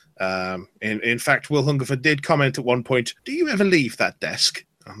 In fact, Will Hungerford did comment at one point, "Do you ever leave that desk?"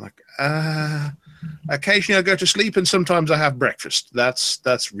 I'm like, occasionally I go to sleep, and sometimes I have breakfast.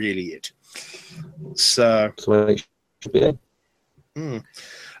 That's really it. So it should be.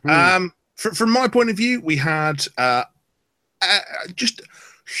 From my point of view, we had just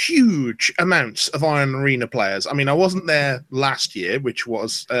huge amounts of Iron Arena players. I mean, I wasn't there last year, which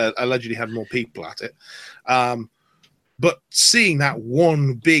was allegedly had more people at it. But seeing that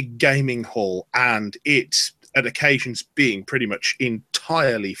one big gaming hall and it at occasions being pretty much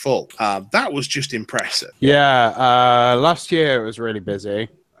entirely full, that was just impressive. Yeah, last year it was really busy.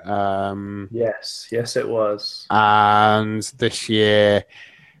 Yes, it was. And this year,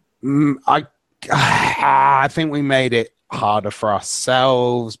 I think we made it harder for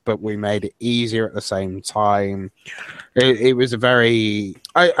ourselves, but we made it easier at the same time. It was a very.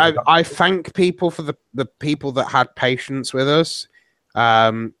 I thank people for the people that had patience with us,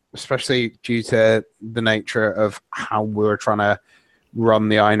 especially due to the nature of how we were trying to run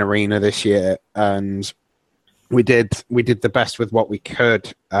the Iron Arena this year, and we did the best with what we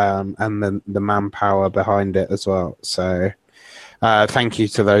could, and the manpower behind it as well. So, thank you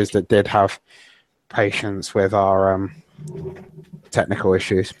to those that did have patience with our technical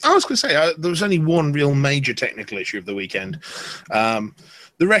issues. I was going to say there was only one real major technical issue of the weekend.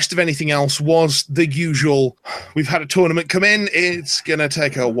 The rest of anything else was the usual. We've had a tournament come in. It's going to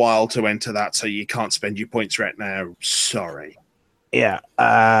take a while to enter that, so you can't spend your points right now. Sorry. Yeah,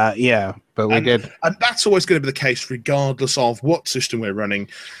 but we did. And that's always going to be the case regardless of what system we're running,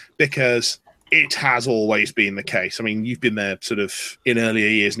 because it has always been the case. I mean, you've been there sort of in earlier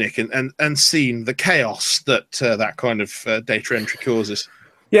years, Nick, and seen the chaos that that kind of data entry causes.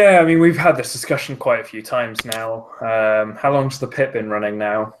 Yeah, I mean, we've had this discussion quite a few times now. How long's the pit been running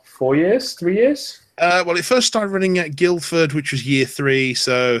now? 4 years? 3 years? Well, it first started running at Guildford, which was year 3,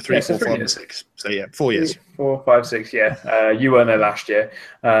 so 3, 4, 5, and 6. So yeah, 4 years. 4, 5, 6. Yeah, you weren't there last year,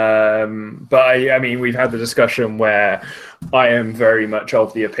 but I mean, we've had the discussion where I am very much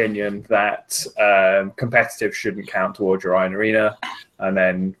of the opinion that competitive shouldn't count towards your Iron Arena, and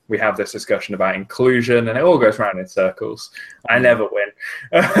then we have this discussion about inclusion, and it all goes round in circles. I never win.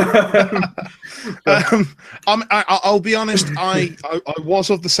 I'll be honest. I was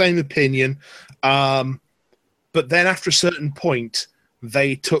of the same opinion. But then after a certain point,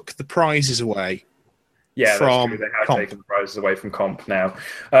 they took the prizes away. Yeah, from that's true. They have comp. taken the prizes away from comp now.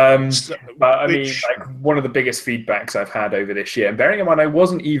 But I mean, Which- like, one of the biggest feedbacks I've had over this year, and bearing in mind I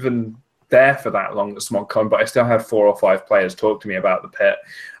wasn't even there for that long at SmogCon, but I still had 4 or 5 players talk to me about the pit,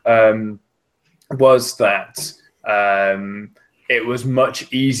 was that it was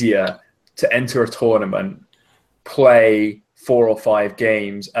much easier to enter a tournament, play 4 or 5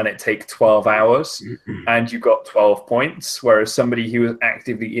 games, and it take 12 hours, and you got 12 points, whereas somebody who was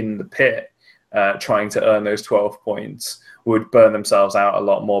actively in the pit trying to earn those 12 points would burn themselves out a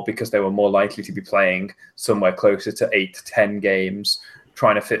lot more because they were more likely to be playing somewhere closer to 8 to 10 games,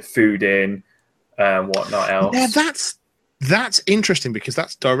 trying to fit food in and whatnot else. Yeah, that's interesting, because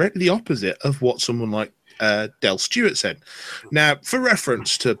that's directly the opposite of what someone like Del Stewart said. Now, for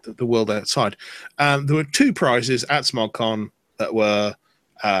reference to the world outside, there were 2 prizes at SmogCon that were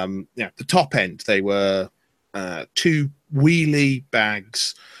the top end. They were 2 wheelie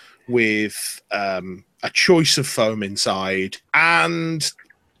bags with a choice of foam inside, and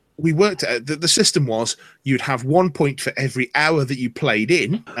we worked out that the system was you'd have 1 point for every hour that you played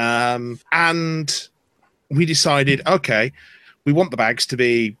in, and we decided, okay, we want the bags to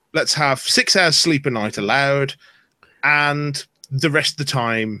be, let's have 6 hours sleep a night allowed, and the rest of the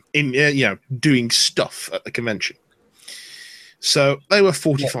time in doing stuff at the convention. So they were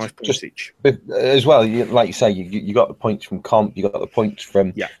 45 points each. But as well, like you say, you got the points from comp, you got the points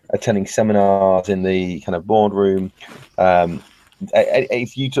from attending seminars in the kind of boardroom.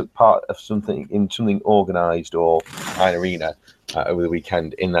 If you took part of something organised or Iron Arena over the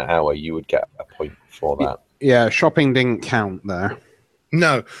weekend in that hour, you would get a point for that. Yeah, shopping didn't count there.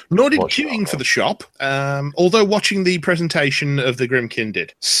 No, nor did queuing for the shop, although watching the presentation of the Grimkin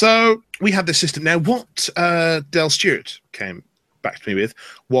did. So we had this system. Now, what Del Stewart came back to me with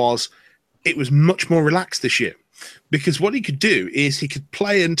was it was much more relaxed this year, because what he could do is he could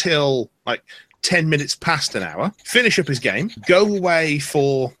play until like 10 minutes past an hour, finish up his game, go away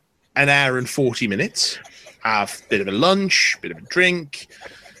for an hour and 40 minutes, have a bit of a lunch, bit of a drink,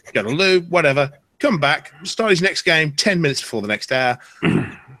 go to the loo, whatever, come back, start his next game 10 minutes before the next hour,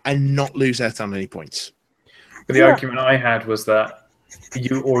 and not lose out on any points. But the argument I had was that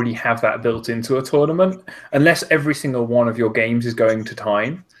you already have that built into a tournament, unless every single one of your games is going to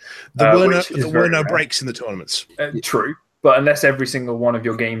time. There were no breaks in the tournaments. True, but unless every single one of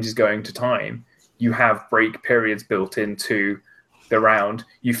your games is going to time, you have break periods built into the round.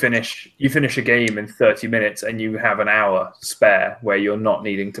 You finish a game in 30 minutes and you have an hour spare where you're not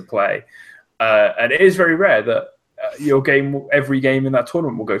needing to play. And it is very rare that every game in that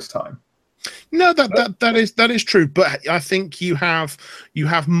tournament will go to time. No, that is true, but I think you have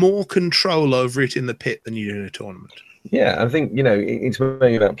more control over it in the pit than you do in a tournament. Yeah, I think it's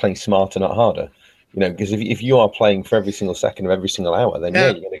maybe about playing smarter, not harder. Because if you are playing for every single second of every single hour, then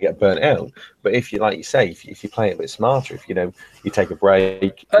you're going to get burnt out. But if you, like you say, if you play it a bit smarter, if you take a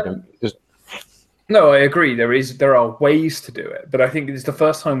break, just. No, I agree. There are ways to do it, but I think it's the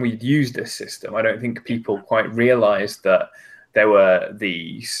first time we'd used this system. I don't think people quite realised that there were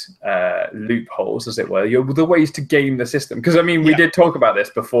these loopholes, as it were, the ways to game the system. Because we did talk about this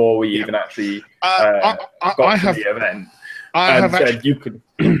before we even actually got to the event. I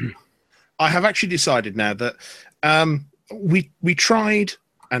have actually decided now that we tried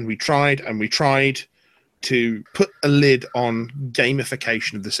and we tried and we tried to put a lid on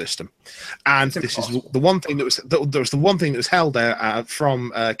gamification of the system, and this is the one thing that was held out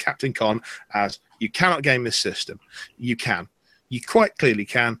from Captain Con as you cannot game this system. You can, you quite clearly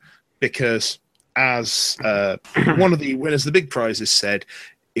can, because as one of the winners of the big prizes said,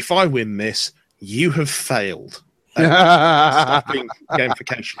 if I win this, you have failed. Stopping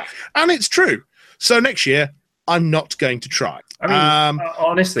gamification, and it's true. So next year, I'm not going to try.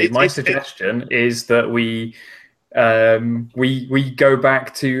 Honestly, my suggestion is that we go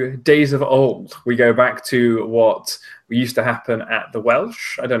back to days of old. We go back to what used to happen at the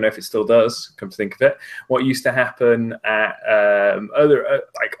Welsh. I don't know if it still does. Come to think of it, what used to happen at other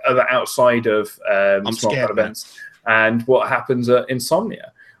outside of small events, and what happens at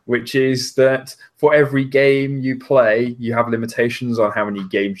Insomnia, which is that for every game you play, you have limitations on how many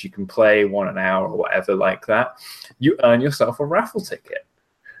games you can play, 1 hour or whatever like that. You earn yourself a raffle ticket.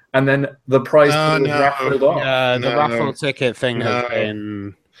 And then the prize pool is raffled off. Yeah, the raffle ticket thing has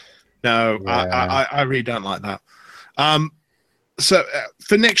been... No, yeah. I really don't like that. So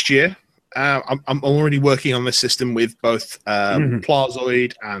for next year, I'm already working on this system with both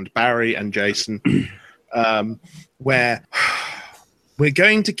Plazoid and Barry and Jason, where... We're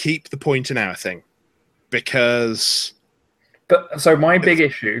going to keep the point an hour thing because... So my big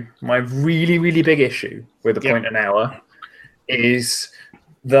issue, my really, really big issue with the point an hour is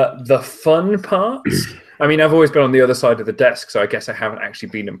the fun parts. I've always been on the other side of the desk, so I guess I haven't actually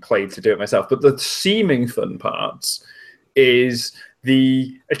been and played to do it myself. But the seeming fun parts is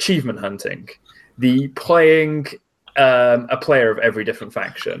the achievement hunting, the playing a player of every different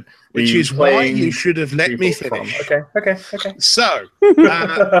faction. Which is why you should have let me finish. Okay. So,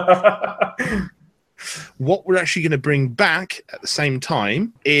 what we're actually going to bring back at the same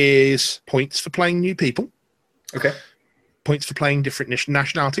time is points for playing new people. Okay. Points for playing different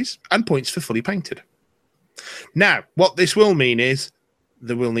nationalities, and points for fully painted. Now, what this will mean is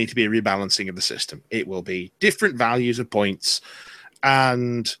there will need to be a rebalancing of the system. It will be different values of points,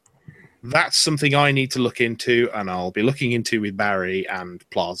 and that's something I need to look into, and I'll be looking into with Barry and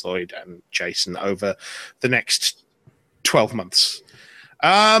Plazoid and Jason over the next 12 months.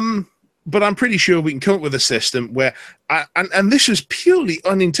 But I'm pretty sure we can come up with a system where, and this was purely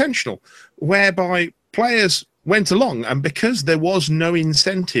unintentional, whereby players went along, and because there was no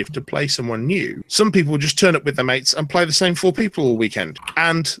incentive to play someone new, some people would just turn up with their mates and play the same 4 people all weekend.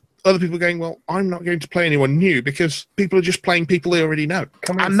 And other people going, well, I'm not going to play anyone new because people are just playing people they already know.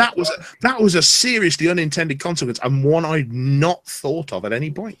 And that was a seriously unintended consequence, and one I'd not thought of at any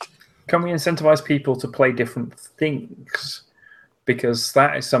point. Can we incentivize people to play different things? Because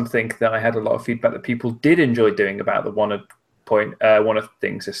that is something that I had a lot of feedback that people did enjoy doing about the one of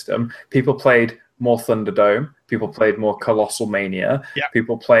thing system. People played more Thunderdome. People played more Colossal Mania. Yep.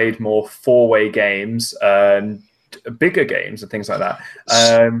 People played more 4-way games and bigger games and things like that.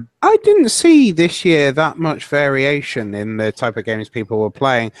 I didn't see this year that much variation in the type of games people were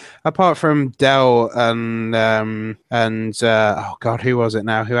playing, apart from Dell and oh god, who was it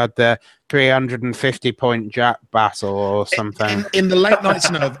now? Who had the 350-point Jack battle or something? In the late nights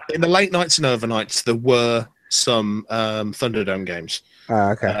and overnights, there were some Thunderdome games.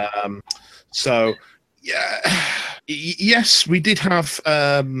 Okay. So, yeah, yes, we did have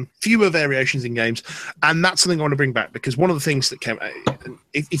fewer variations in games, and that's something I want to bring back, because one of the things that came,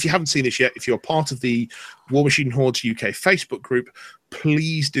 if you haven't seen this yet, if you're part of the War Machine Hordes UK Facebook group,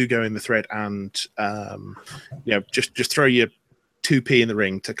 please do go in the thread and just throw your 2p in the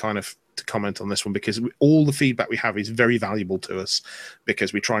ring to comment on this one, because all the feedback we have is very valuable to us,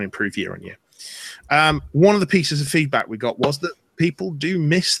 because we try and improve year on year. One of the pieces of feedback we got was that people do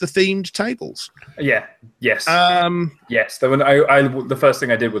miss the themed tables. Yes. Yes. The first thing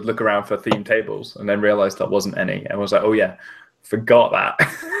I did was look around for themed tables, and then realized there wasn't any, and was like, oh yeah, forgot that.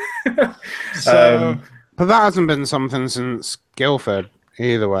 But that hasn't been something since Guildford,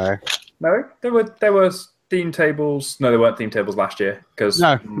 either way. No, there was themed tables. No, there weren't themed tables last year, because it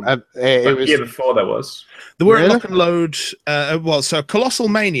was the year before there was. There were Lock and Load. So Colossal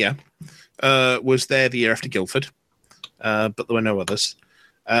Mania was there the year after Guildford. But there were no others.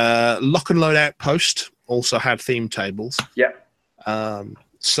 Lock and Load Outpost also had theme tables. Yeah.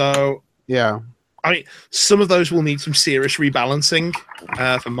 So Yeah. I mean, some of those will need some serious rebalancing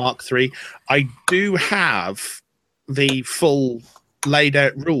for Mark III. I do have the full laid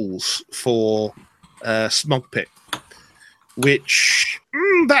out rules for Smog Pit, which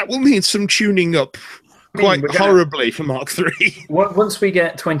that will need some tuning up quite horribly for Mark III. Once we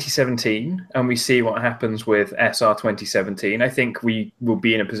get 2017 and we see what happens with SR 2017, I think we will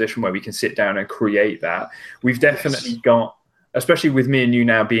be in a position where we can sit down and create that. We've definitely got, especially with me and you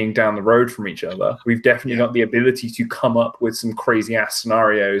now being down the road from each other, we've definitely got the ability to come up with some crazy ass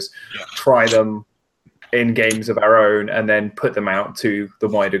scenarios, try them in games of our own, and then put them out to the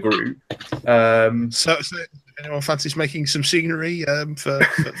wider group. So anyone fancies making some scenery for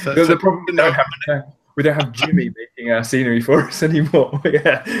the problem we don't have Jimmy making our scenery for us anymore.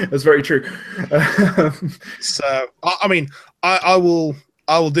 Yeah, that's very true. So I mean, I will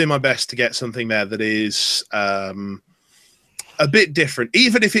do my best to get something there that is a bit different,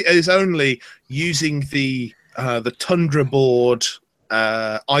 even if it is only using the Tundra board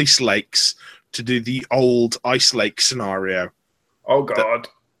ice lakes to do the old ice lake scenario. Oh God!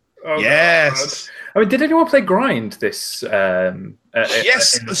 Yes. God. I mean, did anyone play Grind this?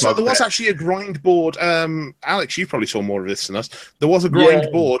 Yes. So there was actually a grind board. Alex, you probably saw more of this than us. There was a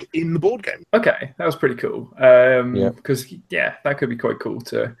grind board in the board game. Okay, that was pretty cool. Because that could be quite cool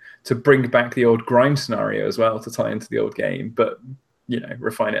to bring back the old grind scenario as well, to tie into the old game, but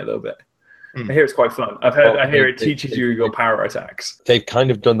refine it a little bit. I hear it's quite fun. I hear it teaches you your power attacks. They've kind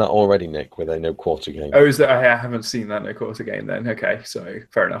of done that already, Nick, with a no quarter game. Oh, is that? I haven't seen that no quarter game then. Okay, so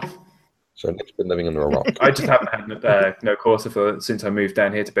fair enough. So Nick's been living under a rock. I just haven't had no quarter since I moved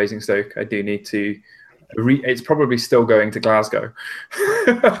down here to Basingstoke. I do need to. It's probably still going to Glasgow.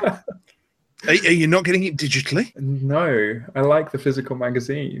 Are you not getting it digitally? No, I like the physical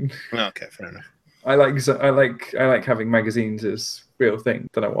magazine. Okay, fair enough. I like having magazines as real thing.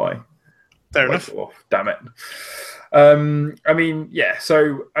 Don't know why. Fair enough. Oh, damn it.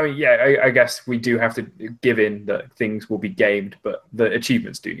 I guess we do have to give in that things will be gamed, but the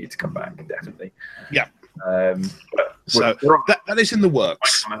achievements do need to come back, definitely. Yeah. So that is in the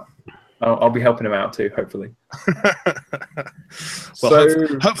works. I'll be helping him out too, hopefully.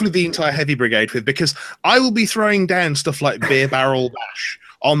 Hopefully the entire heavy brigade because I will be throwing down stuff like beer barrel bash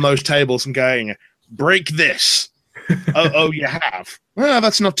on those tables and going, break this. oh, you have? Well,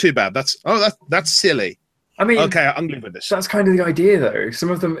 that's not too bad. That's silly. I mean, okay, I'm good with this. That's kind of the idea, though. Some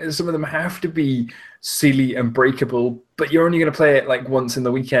of them have to be silly and breakable, but you're only going to play it like once in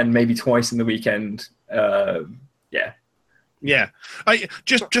the weekend, maybe twice in the weekend. Yeah.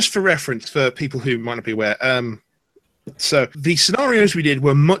 Just for reference for people who might not be aware. So the scenarios we did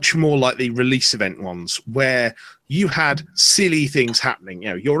were much more like the release event ones, where you had silly things happening.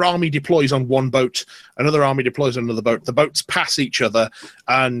 Your army deploys on one boat, another army deploys on another boat. The boats pass each other,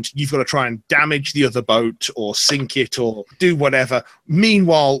 and you've got to try and damage the other boat or sink it or do whatever.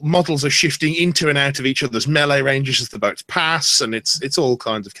 Meanwhile, models are shifting into and out of each other's melee ranges as the boats pass, and it's all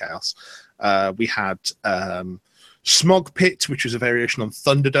kinds of chaos. We had Smog Pit, which was a variation on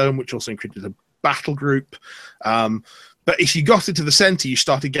Thunderdome, which also included a battle group. But if you got into the center, you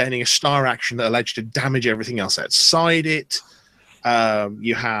started gaining a star action that allowed you to damage everything else outside it.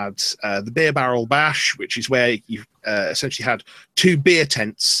 You had the beer barrel bash, which is where you essentially had two beer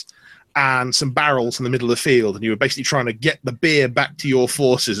tents and some barrels in the middle of the field, and you were basically trying to get the beer back to your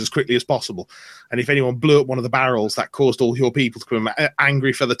forces as quickly as possible. And if anyone blew up one of the barrels, that caused all your people to become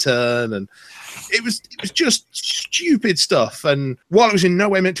angry for the turn, and it was just stupid stuff. And while it was in no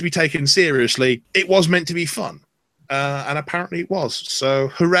way meant to be taken seriously, it was meant to be fun, and apparently it was. So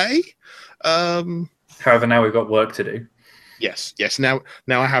hooray! However, now we've got work to do. Yes. Now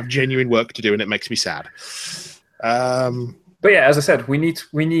I have genuine work to do, and it makes me sad. But yeah, as I said, we need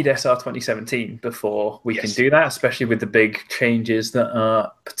SR 2017 before we can do that, especially with the big changes that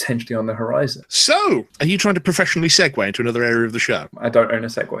are potentially on the horizon. So, are you trying to professionally segue into another area of the show? I don't own a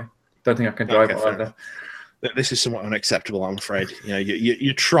Segway. Don't think I can drive it either. This is somewhat unacceptable, I'm afraid.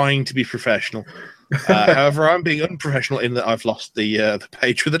 You're trying to be professional. However, I'm being unprofessional in that I've lost the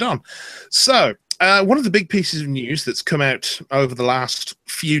page with it on. So, one of the big pieces of news that's come out over the last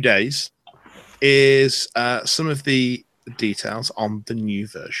few days is some of the details on the new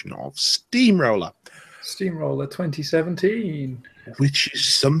version of Steamroller. Steamroller 2017. Which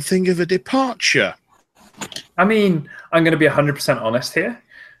is something of a departure. I mean, I'm going to be 100% honest here.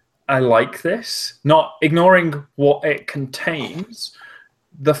 I like this. Not ignoring what it contains,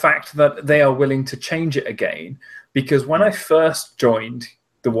 the fact that they are willing to change it again. Because when I first joined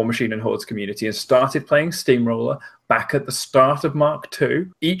the War Machine and Hordes community and started playing Steamroller back at the start of Mark II.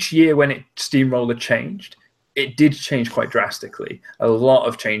 Each year when Steamroller changed, it did change quite drastically. A lot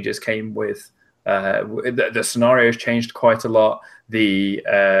of changes came with the scenarios changed quite a lot.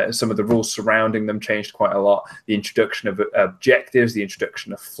 Some of the rules surrounding them changed quite a lot. The introduction of objectives, the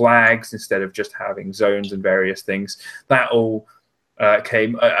introduction of flags instead of just having zones and various things, that all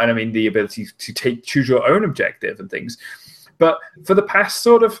came. And I mean, the ability to choose your own objective and things. But for the past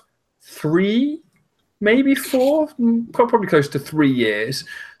sort of 3, maybe 4, probably close to 3 years,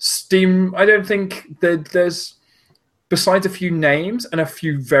 Steam, I don't think that there's, besides a few names and a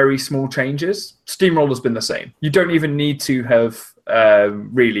few very small changes, Steamroller's been the same. You don't even need to have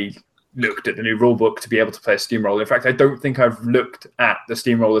really looked at the new rulebook to be able to play a Steamroller. In fact, I don't think I've looked at the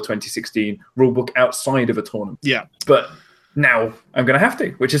Steamroller 2016 rulebook outside of a tournament. Yeah. But now I'm going to have to,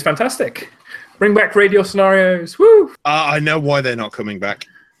 which is fantastic. Bring back radial scenarios. Woo! I know why they're not coming back.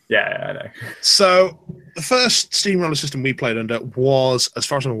 Yeah, I know. So the first Steamroller system we played under was, as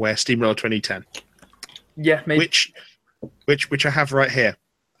far as I'm aware, Steamroller 2010. Yeah, maybe. Which I have right here.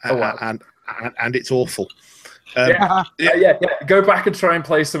 Oh, wow. And it's awful. Yeah. Go back and try and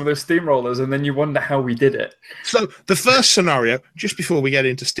play some of those Steamrollers, and then you wonder how we did it. So the first scenario, just before we get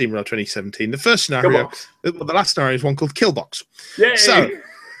into Steamroller 2017, the first scenario, the last scenario is one called Killbox. Yay! So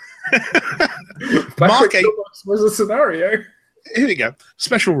Mark Killbox was a scenario. Here we go.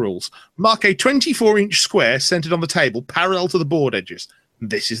 Special rules. Mark a 24-inch square centered on the table, parallel to the board edges.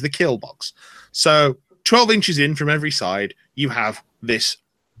 This is the kill box. So 12 inches in from every side, you have this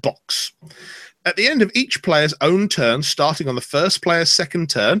box. At the end of each player's own turn, starting on the first player's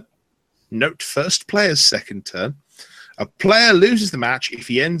second turn, note first player's second turn, a player loses the match if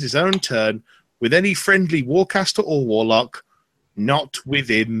he ends his own turn with any friendly Warcaster or Warlock not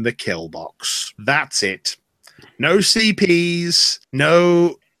within the kill box. That's it. No CPs,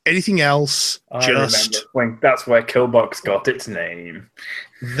 no anything else. Just when that's where Killbox got its name.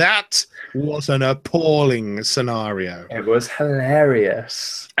 That was an appalling scenario. It was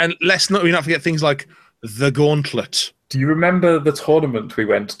hilarious. And let's not forget things like the Gauntlet. Do you remember the tournament we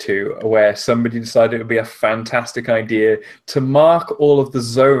went to where somebody decided it would be a fantastic idea to mark all of the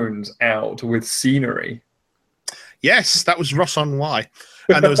zones out with scenery? Yes, that was Ross on Y.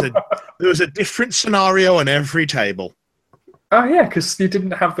 And there was a different scenario on every table. Oh yeah, because you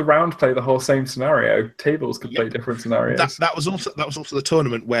didn't have the round play the whole same scenario. Tables could play different scenarios. That was also the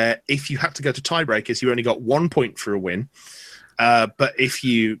tournament where if you had to go to tiebreakers, you only got 1 point for a win. But if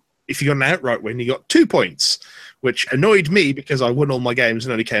you got an outright win, you got 2 points, which annoyed me because I won all my games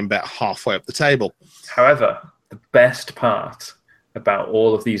and only came about halfway up the table. However, the best part about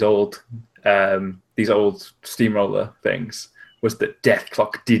all of these old Steamroller things was that Death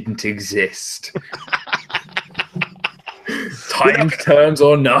Clock didn't exist. Time turns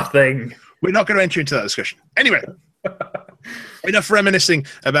or nothing. We're not going to enter into that discussion. Anyway, enough reminiscing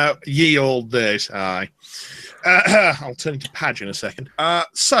about ye old days. Aye. I'll turn into Padge in a second.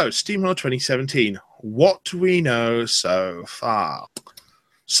 So, Steamroller 2017. What do we know so far?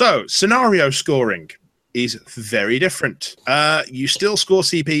 So, scenario scoring is very different. You still score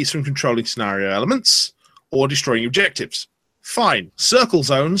CPs from controlling scenario elements or destroying objectives. Fine. Circle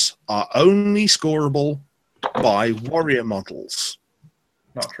zones are only scorable by warrior models.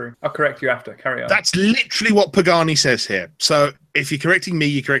 Not true. I'll correct you after. Carry on. That's literally what Pagani says here. So if you're correcting me,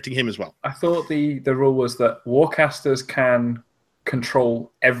 you're correcting him as well. I thought the rule was that Warcasters can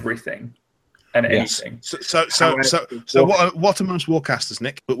control everything and anything. So what are most Warcasters,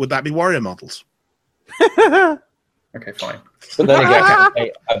 Nick? But would that be warrior models? Okay, fine. But then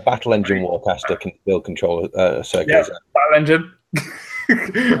again, a battle engine Warcaster can still control a circular. Yeah, battle engine.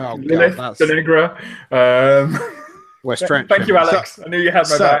 Oh, Lilith, God, Denegra. we're stretching. Thank you, Alex. I knew you had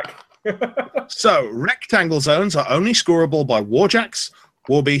my back. So, rectangle zones are only scorable by Warjacks,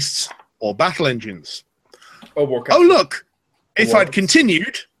 Warbeasts, or battle engines. Oh, Warcasters. Oh, look! If I'd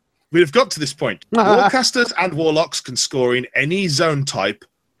continued, we'd have got to this point. Warcasters and Warlocks can score in any zone type,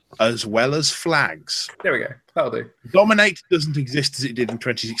 as well as flags. There we go. That'll do. Dominate doesn't exist as it did in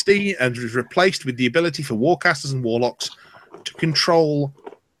 2016 and was replaced with the ability for Warcasters and Warlocks to control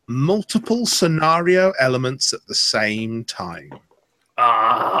multiple scenario elements at the same time.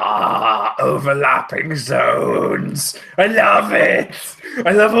 Overlapping zones. I love it.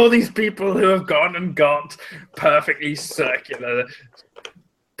 I love all these people who have gone and got perfectly circular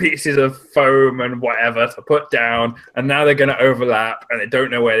pieces of foam and whatever to put down, and now they're going to overlap and they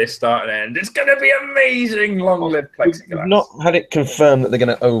don't know where they start and end. It's going to be amazing. Long-lived plexiglass. We've not had it confirmed that they're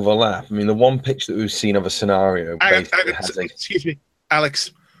going to overlap. I mean, the one pitch that we've seen of a scenario basically has a... Excuse me,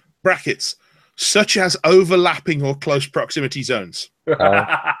 Alex. Brackets, such as overlapping or close proximity zones.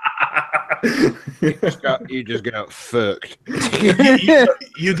 You just got fucked.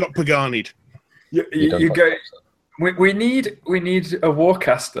 You got Pagani'd. You go. We need a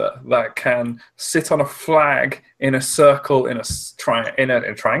warcaster that can sit on a flag in a circle in a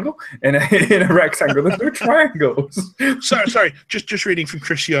triangle in a rectangle. There's no triangles. Sorry. Just reading from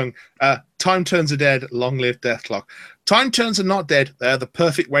Chris Young. Time turns are dead. Long live Deathclock. Time turns are not dead. They are the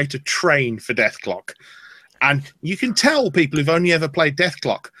perfect way to train for Deathclock. And you can tell people who've only ever played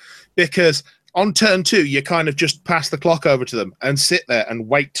Deathclock because on turn 2 you kind of just pass the clock over to them and sit there and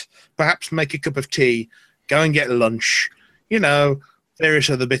wait. Perhaps make a cup of tea. Go and get lunch, various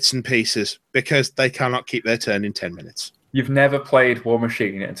other bits and pieces, because they cannot keep their turn in 10 minutes. You've never played War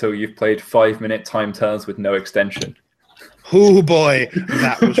Machine until you've played 5-minute time turns with no extension. Oh boy,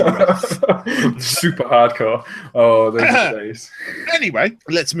 that was rough. Super hardcore. Oh, those are the days. Anyway,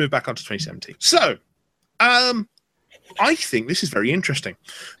 let's move back onto 2017. So, I think this is very interesting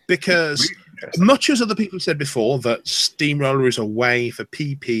because much as other people said before that Steamroller is a way for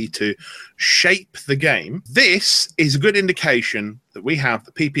PP to shape the game, this is a good indication that we have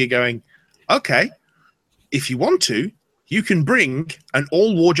the PP are going, okay, if you want to, you can bring an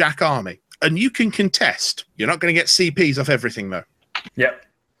all Warjack army and you can contest. You're not going to get CPs off everything though. Yep.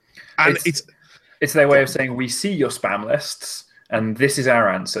 And it's their way of saying, we see your spam lists and this is our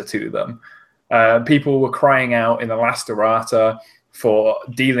answer to them. People were crying out in the last errata for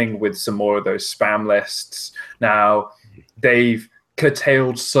dealing with some more of those spam lists. Now, they've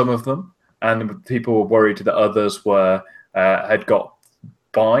curtailed some of them, and people were worried that others had got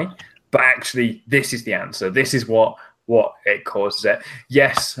by. But actually, this is the answer. This is what it causes it.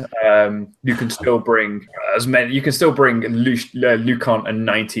 Yes, you can still bring as many. You can still bring Lucon and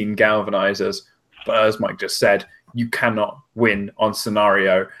 19 galvanizers, but as Mike just said, you cannot win on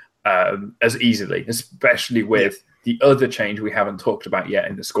scenario as easily, especially with the other change we haven't talked about yet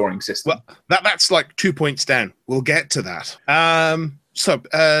in the scoring system. Well, that's like 2 points down. We'll get to that. So,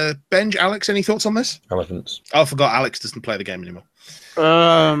 Benj, Alex, any thoughts on this? Elephants. Oh, I forgot Alex doesn't play the game anymore.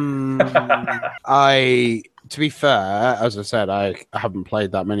 To be fair, as I said, I haven't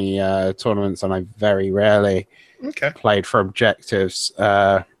played that many tournaments, and I very rarely played for objectives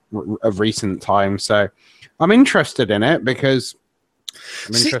of recent times. So I'm interested in it because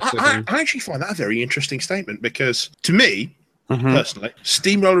I actually find that a very interesting statement because, to me, personally,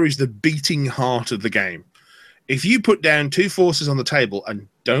 Steamroller is the beating heart of the game. If you put down 2 forces on the table and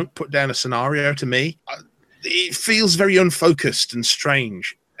don't put down a scenario, to me, it feels very unfocused and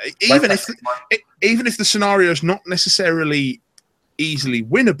strange. Even if the scenario is not necessarily easily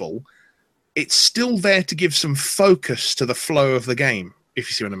winnable, it's still there to give some focus to the flow of the game, if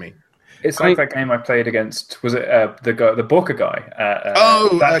you see what I mean. It's like that game I played against, was it the Booker guy?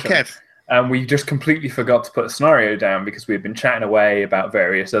 Kev. And we just completely forgot to put a scenario down because we'd been chatting away about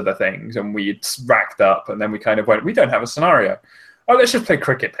various other things and we'd racked up, and then we kind of went, we don't have a scenario. Oh, let's just play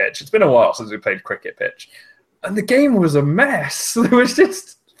Cricket Pitch. It's been a while since we played Cricket Pitch. And the game was a mess. There was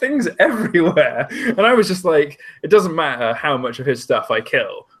just things everywhere. And I was just like, it doesn't matter how much of his stuff I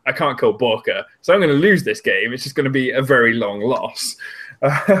kill. I can't kill Booker. So I'm going to lose this game. It's just going to be a very long loss.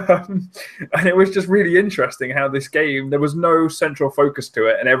 And it was just really interesting how this game, there was no central focus to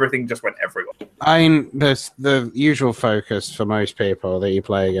it and everything just went everywhere. I mean, the usual focus for most people that you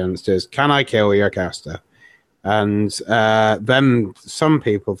play against is, can I kill your caster? And then some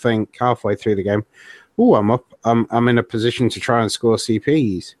people think halfway through the game, oh, I'm in a position to try and score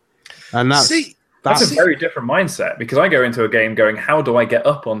CPs. And that's a very different mindset, because I go into a game going, how do I get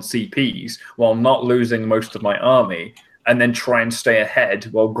up on CPs while not losing most of my army, and then try and stay ahead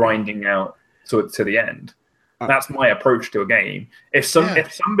while grinding out to the end. That's my approach to a game. If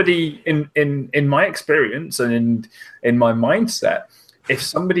somebody in my experience and in my mindset, if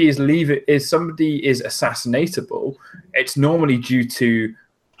somebody is assassinatable, it's normally due to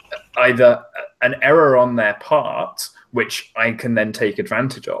either an error on their part, which I can then take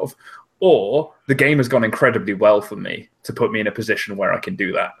advantage of, or the game has gone incredibly well for me to put me in a position where I can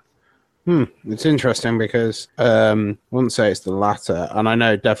do that. It's interesting because I wouldn't say it's the latter, and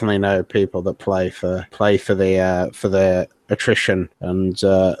I definitely know people that play for the attrition and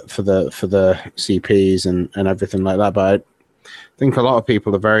for the CPs and everything like that. But I think a lot of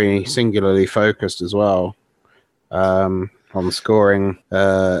people are very singularly focused as well on scoring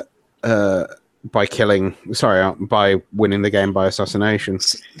by winning the game by assassination.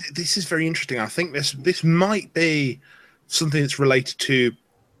 This is very interesting. I think this might be something that's related to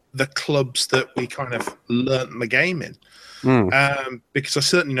the clubs that we kind of learnt the game in. Because I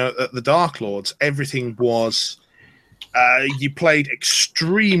certainly know that the Dark Lords, everything was you played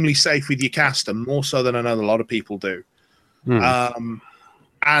extremely safe with your caster, more so than I know a lot of people do.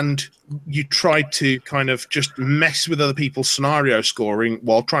 and you try to kind of just mess with other people's scenario scoring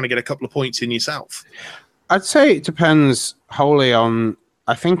while trying to get a couple of points in yourself? I'd say it depends wholly on.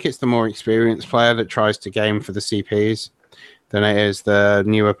 I think it's the more experienced player that tries to game for the CPs than it is the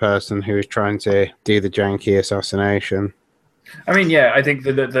newer person who is trying to do the janky assassination. I mean, yeah, I think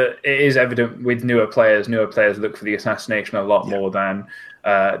that it is evident with newer players. Newer players look for the assassination a lot more than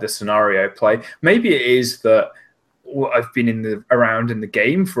the scenario play. Maybe it is that I've been around in the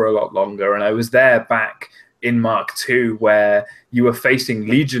game for a lot longer, and I was there back in Mark II where you were facing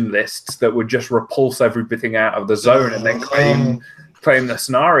Legion lists that would just repulse everything out of the zone and then claim the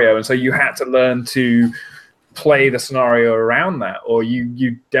scenario, and so you had to learn to play the scenario around that, or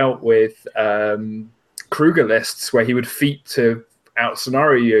you dealt with Kruger lists where he would feat to out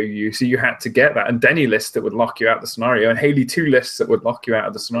scenario you, so you had to get that, and Denny lists that would lock you out of the scenario, and Haley 2 lists that would lock you out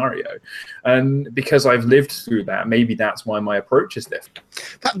of the scenario. And because I've lived through that, maybe that's why my approach is different.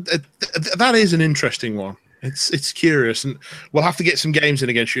 That is an interesting one. It's curious, and we'll have to get some games in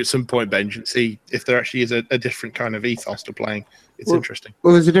against you at some point, Benj, and see if there actually is a different kind of ethos to playing. It's interesting.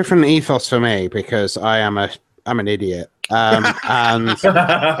 Well, there's a different ethos for me because I'm an idiot, and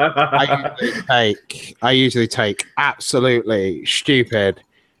I usually take absolutely stupid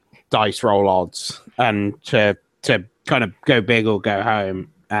dice roll odds and to kind of go big or go home,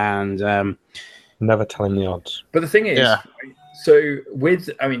 and never telling the odds. But the thing is, so we've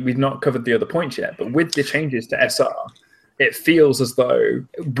not covered the other points yet, but with the changes to SR, it feels as though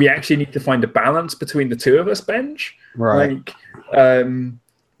we actually need to find a balance between the two of us, Benj. Right.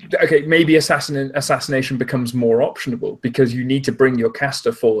 Okay, maybe assassination becomes more optionable because you need to bring your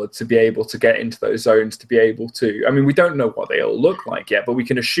caster forward to be able to get into those zones, to be able to... I mean, we don't know what they all look like yet, but we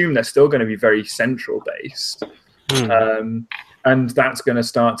can assume they're still going to be very central based. And that's going to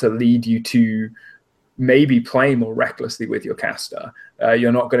start to lead you to maybe play more recklessly with your caster.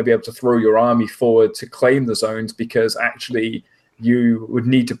 You're not going to be able to throw your army forward to claim the zones because actually you would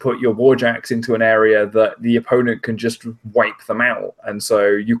need to put your warjacks into an area that the opponent can just wipe them out. And so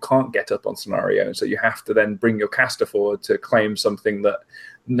you can't get up on scenario. So you have to then bring your caster forward to claim something that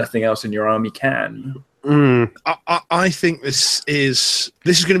nothing else in your army can. I think this is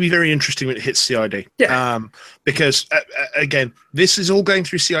going to be very interesting when it hits CID. Because again, this is all going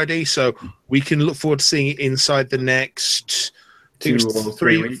through CID, so we can look forward to seeing it inside the next 2 or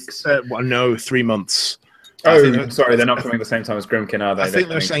 3 weeks. 3 months. Oh, sorry, they're not coming at the same time as Grimkin, are they? I think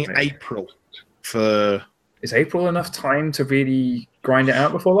they're saying April. Is April enough time to really grind it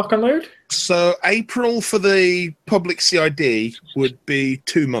out before lock and load? So April for the public CID would be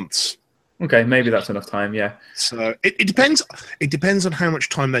 2 months. Okay, maybe that's enough time, yeah. So it depends. It depends on how much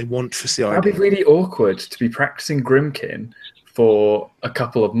time they want for CID. That'd be really awkward to be practicing Grimkin for a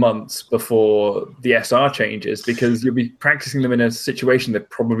couple of months before the SR changes, because you'll be practicing them in a situation they've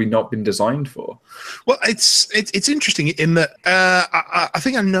probably not been designed for. Well, it's interesting in that I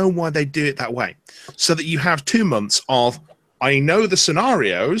think I know why they do it that way, so that you have 2 months of, I know the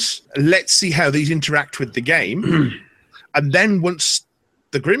scenarios, let's see how these interact with the game, and then once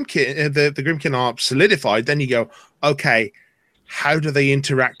the Grimkin are solidified, then you go, okay, how do they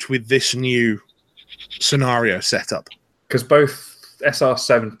interact with this new scenario setup? Because both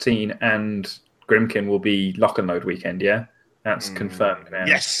SR17 and Grimkin will be lock and load weekend, yeah? That's confirmed now.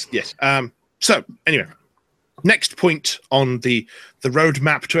 Yes. So, anyway, next point on the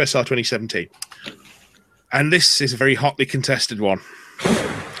roadmap to SR 2017. And this is a very hotly contested one.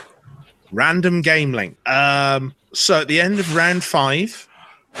 Random game length. So, at the end of round 5,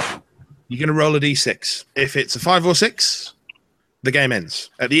 you're going to roll a d6. If it's a 5 or 6... the game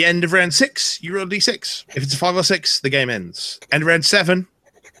ends. At the end of round 6, you roll a d6. If it's a 5 or 6, the game ends. End of round 7,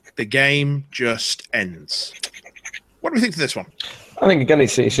 the game just ends. What do we think of this one? I think, again,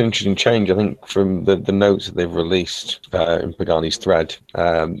 it's an interesting change. I think from the notes that they've released in Pagani's thread,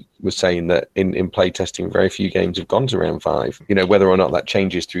 was saying that in play testing, very few games have gone to round 5. You know, whether or not that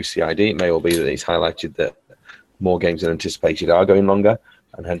changes through CID, it may well be that he's highlighted that more games than anticipated are going longer,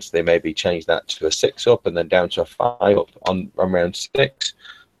 and hence they maybe change that to a 6 up and then down to a 5 up on round 6.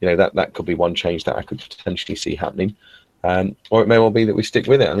 You know, that could be one change that I could potentially see happening. Or it may well be that we stick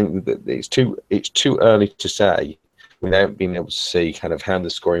with it. I think that it's too early to say without being able to see kind of how the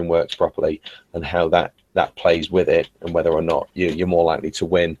scoring works properly and how that plays with it, and whether or not you're more likely to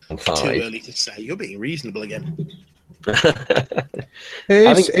win on 5. Too early to say. You're being reasonable again.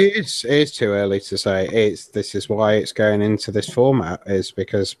 It is too early to say. This is why it's going into this format, is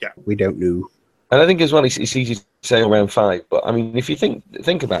because we don't know. And I think as well, it's easy to say around 5, but I mean, if you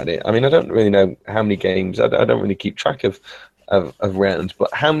think about it, I mean, I don't really know how many games. I don't really keep track of rounds,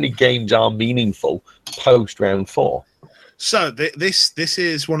 but how many games are meaningful post round 4? So this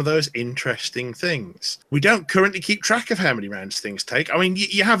is one of those interesting things. We don't currently keep track of how many rounds things take. I mean,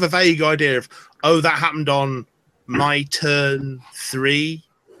 you have a vague idea of, oh, that happened on my turn 3,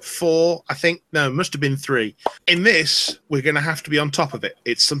 4, I think. No, it must have been 3. In this, we're going to have to be on top of it.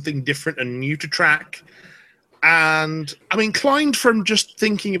 It's something different and new to track. And I'm inclined from just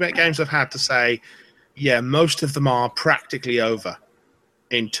thinking about games I've had to say, yeah, most of them are practically over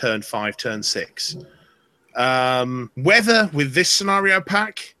in turn 5, turn 6. Whether with this scenario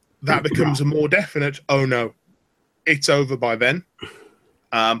pack that becomes a more definite, oh no, it's over by then.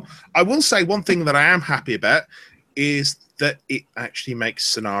 I will say one thing that I am happy about is that it actually makes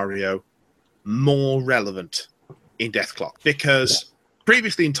scenario more relevant in Deathclock, because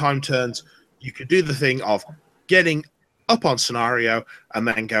previously in time turns you could do the thing of getting up on scenario and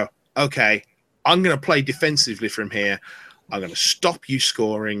then go, okay, I'm going to play defensively from here. I'm going to stop you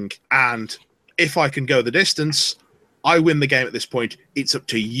scoring, and if I can go the distance, I win the game at this point. It's up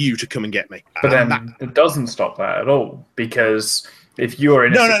to you to come and get me. But then it doesn't stop that at all, because if you're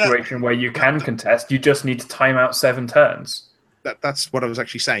in a situation where you can contest, you just need to time out 7 turns. That's what I was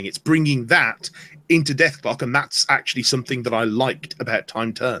actually saying. It's bringing that into Deathclock, and that's actually something that I liked about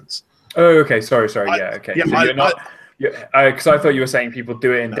time turns. Oh, okay. Sorry. Yeah, okay. Yeah, so you're not... Because I thought you were saying people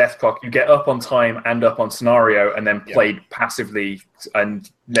do it in Deathclock. You get up on time and up on scenario, and then played passively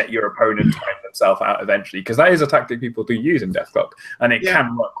and let your opponent time themselves out eventually. Because that is a tactic people do use in Deathclock, and it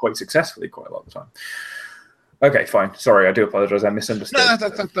can work quite successfully quite a lot of the time. Okay, fine. Sorry, I do apologize. I misunderstood.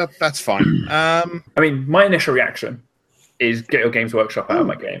 No, that's fine. I mean, my initial reaction is get your Games Workshop out of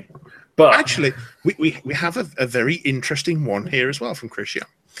my game. But actually, we have a very interesting one here as well from Chris Young.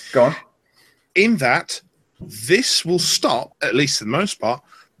 Go on. In that, this will stop, at least for the most part,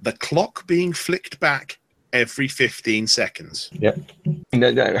 the clock being flicked back every 15 seconds. Yeah.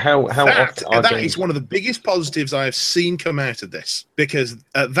 How that is one of the biggest positives I have seen come out of this, because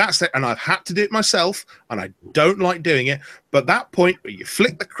that's it, and I've had to do it myself, and I don't like doing it. But that point where you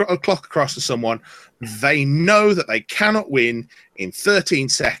flick the clock across to someone, they know that they cannot win in 13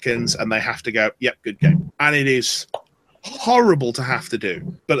 seconds, and they have to go, yep, good game. And it is horrible to have to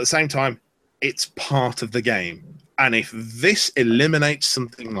do, but at the same time, it's part of the game. And if this eliminates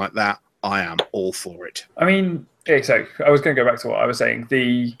something like that, I am all for it. I mean, so I was going to go back to what I was saying.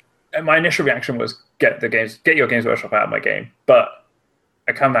 My initial reaction was get your Games Workshop out of my game, but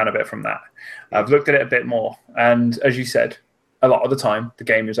I come down a bit from that. I've looked at it a bit more, and as you said, a lot of the time the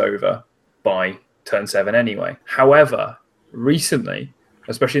game is over by turn 7 anyway. However, recently,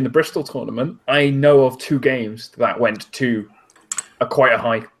 especially in the Bristol tournament, I know of 2 games that went to quite a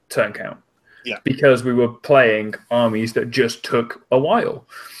high turn count. Yeah. Because we were playing armies that just took a while.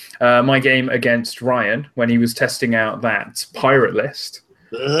 My game against Ryan, when he was testing out that pirate list,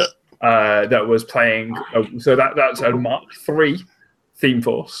 that was playing, that's a Mark III theme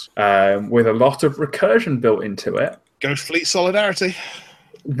force with a lot of recursion built into it. Ghost Fleet Solidarity.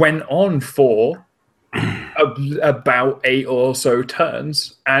 Went on for about 8 or so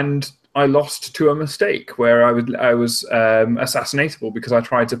turns, and I lost to a mistake where I was assassinatable because I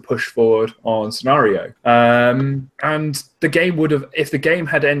tried to push forward on scenario. And the game would have, if the game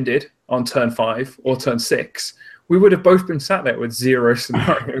had ended on turn 5 or turn 6, we would have both been sat there with 0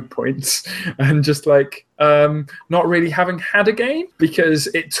 scenario points and just not really having had a game, because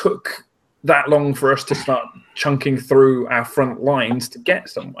it took that long for us to start chunking through our front lines to get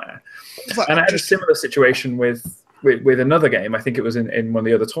somewhere. And I had a similar situation with another game. I think it was in one of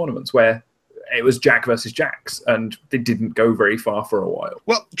the other tournaments where it was Jack versus Jacks, and they didn't go very far for a while.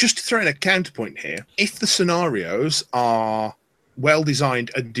 Well, just to throw in a counterpoint here, if the scenarios are well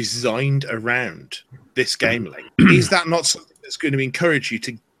designed and designed around this game link, is that not something that's going to encourage you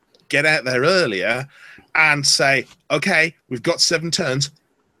to get out there earlier and say, okay, we've got 7 turns,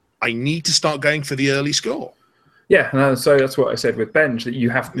 I need to start going for the early score? Yeah, so that's what I said with Benj, that you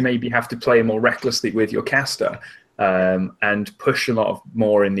have to play more recklessly with your caster. And push a lot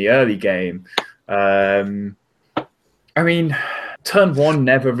more in the early game. I mean, turn 1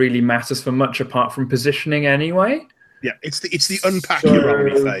 never really matters for much apart from positioning anyway. Yeah, it's the unpack your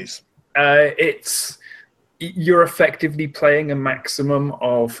army phase. You're effectively playing a maximum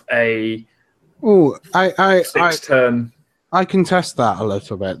of a 6 turn. I contest that a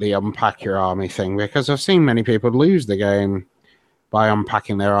little bit, the unpack your army thing, because I've seen many people lose the game by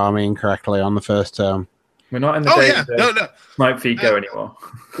unpacking their army incorrectly on the first turn. We're not in the days of Snipe Feet Go anymore.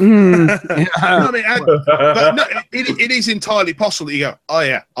 It is entirely possible that you go, oh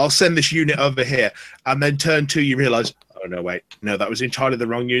yeah, I'll send this unit over here, and then turn 2 you realise, oh no, wait, no, that was entirely the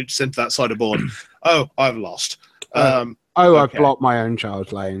wrong unit sent to that side of board. Oh, I've lost. Oh, Okay. I blocked my own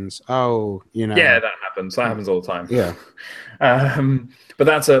child's lanes. Oh, you know. Yeah, that happens. That happens all the time. Yeah. But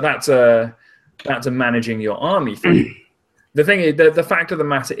that's a managing your army thing. The thing is, the fact of the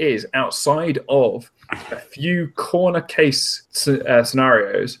matter is, outside of a few corner case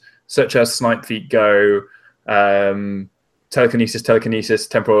scenarios, such as Snipe Feet Go, telekinesis,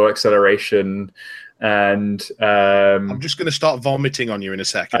 temporal acceleration, and I'm just going to start vomiting on you in a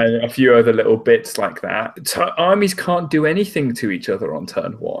second. and a few other little bits like that. Armies can't do anything to each other on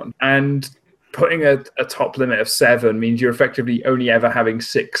turn one. And putting a top limit of 7 means you're effectively only ever having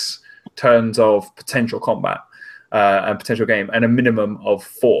 6 turns of potential combat and potential game, and a minimum of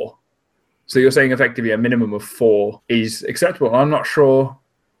 4. So you're saying effectively a minimum of 4 is acceptable. I'm not sure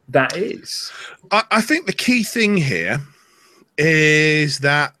that is. I think the key thing here is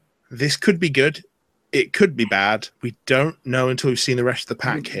that this could be good. It could be bad. We don't know until we've seen the rest of the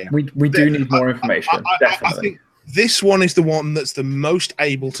pack here. We do need more information, definitely. I think this one is the one that's the most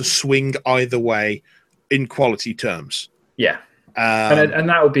able to swing either way in quality terms. Yeah. And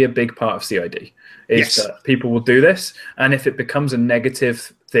that would be a big part of CID, is Yes. that people will do this. And if it becomes a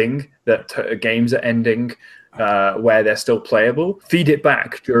negative thing that games are ending where they're still playable, feed it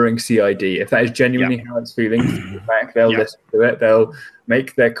back during CID. If that is genuinely how it's feeling, feed it back. They'll listen to it. They'll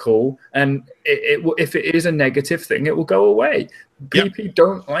make their call. And if it is a negative thing, it will go away. PP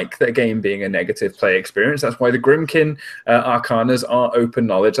don't like their game being a negative play experience. That's why the Grimkin Arcanas are open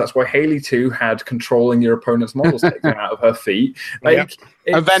knowledge. That's why Haley 2 had controlling your opponent's models taken out of her feet.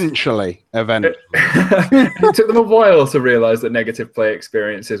 Eventually. It took them a while to realize that negative play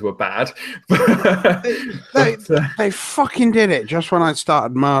experiences were bad. They fucking did it just when I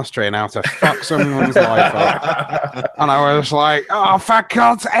started mastering how to fuck someone's life up. And I was like, oh, for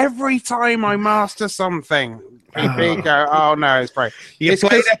God's, every time I master something, PP go, oh no, it's great. You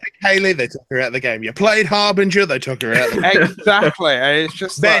played Epic Haley, they took her out of the game. You played Harbinger, they took her out of the game. Exactly. And it's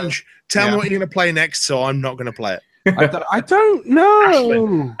just Benj, tell me what you're going to play next, so I'm not going to play it. I don't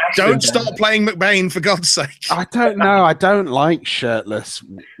know. Don't start playing McBain, for God's sake. I don't know. I don't like shirtless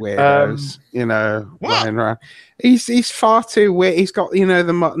weirdos. What? Lying around. He's far too weird. He's got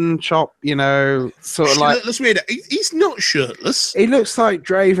the mutton chop. Sort of like Shirtless weirdo. He's not shirtless. he looks like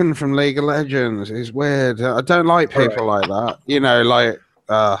Draven from League of Legends. He's weird. I don't like people like that.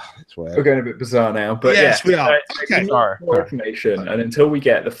 It's weird. We're going a bit bizarre now, but Yes, we are. We Okay. need more information, and until we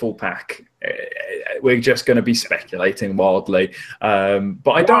get the full pack, we're just going to be speculating wildly.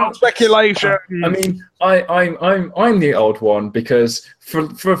 But I don't Speculation. I mean, I'm the old one because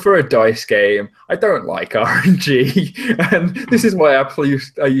for a dice game, I don't like RNG, and this is why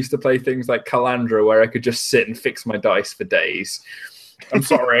I used to play things like Calandra, where I could just sit and fix my dice for days. I'm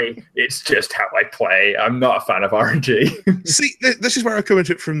sorry, it's just how I play. I'm not a fan of RNG. See, this is where I come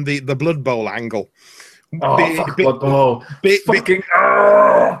into it from the Blood Bowl angle. Fuck Blood Bowl. Being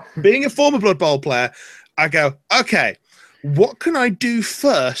a former Blood Bowl player, I go, okay, what can I do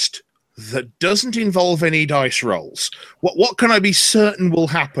first that doesn't involve any dice rolls? What can I be certain will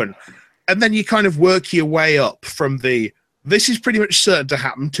happen? And then you kind of work your way up from this is pretty much certain to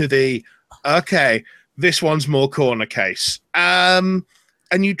happen to okay, this one's more corner case. And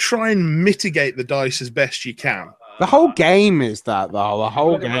you try and mitigate the dice as best you can. The whole game is that, though. The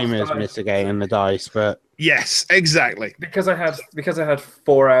whole game is mitigating the dice, but Yes, exactly. Because I had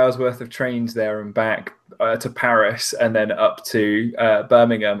 4 hours worth of trains there and back to Paris and then up to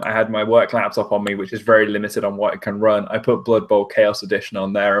Birmingham. I had my work laptop on me, which is very limited on what it can run. I put Blood Bowl Chaos Edition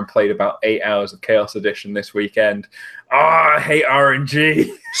on there and played about 8 hours of Chaos Edition this weekend. I hate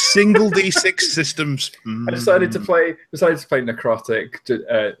RNG. Single D6 systems. I decided to play Necrotic.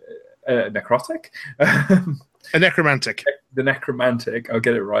 Necrotic? A necromantic. The Necromantic. I'll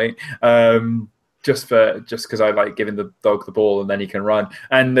get it right. Just because I like giving the dog the ball and then he can run.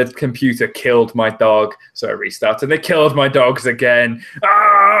 And the computer killed my dog, so I restarted. They killed my dogs again.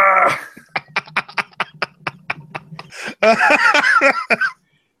 Ah!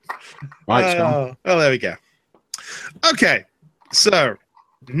 right, Scott. Well, there we go. Okay, so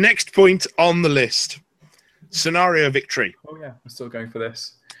next point on the list: scenario victory. Oh yeah, we're still going for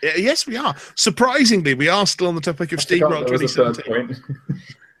this. Yes, we are. Surprisingly, we are still on the topic of Steamroll There was a third 2017. point.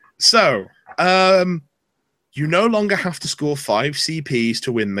 So, you no longer have to score 5 CPs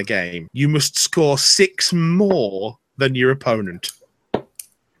to win the game. You must score 6 more than your opponent.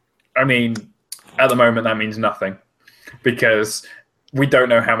 I mean, at the moment, that means nothing because we don't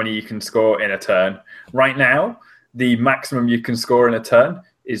know how many you can score in a turn. Right now, the maximum you can score in a turn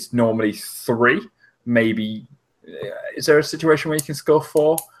is normally 3. Maybe, is there a situation where you can score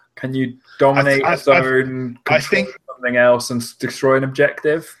 4? Can you dominate a zone? I think something else and destroy an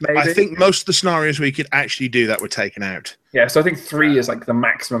objective, maybe? I think most of the scenarios where you could actually do that were taken out. Yeah, so I think 3 is like the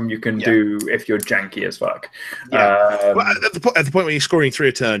maximum you can do if you're janky as fuck. Yeah. Well, at the point where you're scoring 3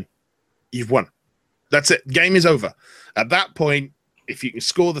 a turn, you've won. That's it. Game is over. At that point, if you can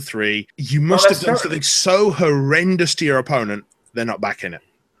score the 3, you must have done something so horrendous to your opponent, they're not back in it.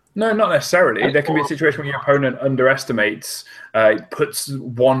 No, not necessarily. There can be a situation where your opponent underestimates, puts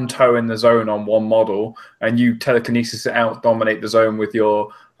one toe in the zone on one model, and you telekinesis it out, dominate the zone with your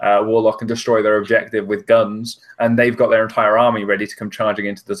warlock and destroy their objective with guns, and they've got their entire army ready to come charging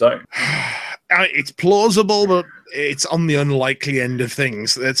into the zone. It's plausible, but it's on the unlikely end of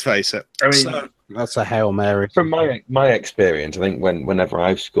things, let's face it. I mean, that's a Hail Mary. From my experience, I think whenever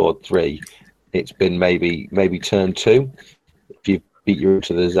I've scored 3, it's been maybe turn 2. If you beat you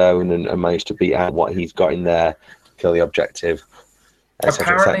into the zone and managed to beat out what he's got in there, kill the objective,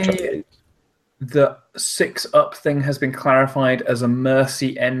 etc. Apparently, the 6-up thing has been clarified as a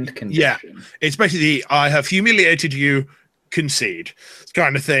mercy end condition. Yeah, it's basically, I have humiliated you, concede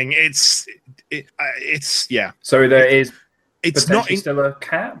kind of thing. It's yeah. So there is. It's not still a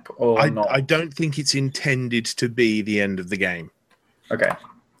cap, or not? I don't think it's intended to be the end of the game. Okay.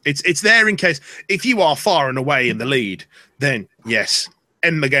 It's there in case if you are far and away in the lead, then yes,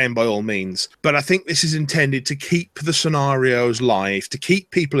 end the game by all means. But I think this is intended to keep the scenarios live, to keep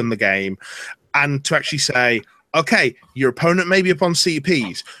people in the game, and to actually say, okay, your opponent may be up on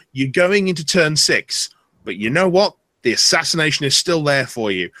CPs. You're going into turn 6, but you know what? The assassination is still there for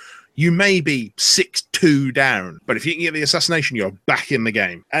you. You may be 6-2 down, but if you can get the assassination, you're back in the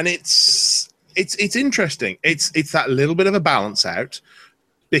game. And it's interesting. It's that little bit of a balance out,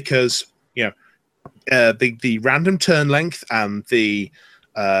 because the random turn length and the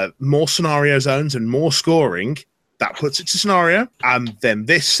more scenario zones and more scoring, that puts it to scenario. And then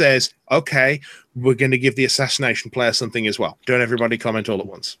this says, okay, we're going to give the assassination player something as well. Don't everybody comment all at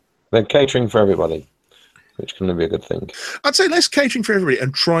once. They're catering for everybody, which can be a good thing. I'd say less catering for everybody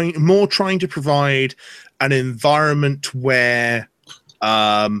and trying to provide an environment where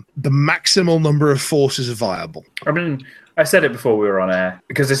the maximal number of forces are viable. I mean, I said it before we were on air,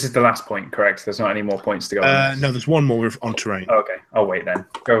 because this is the last point, correct? There's not any more points to go on. No, there's one more on terrain. Oh, okay, I'll wait then.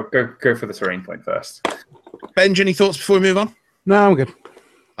 Go for the terrain point first. Benj, any thoughts before we move on? No, I'm good.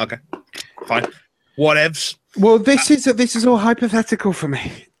 Okay, fine. Whatevs. Well, this is all hypothetical for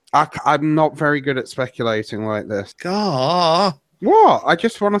me. I'm not very good at speculating like this. Ah. What? I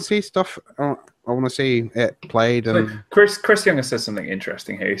just want to see stuff. I want to see it played. And So Chris Younger says something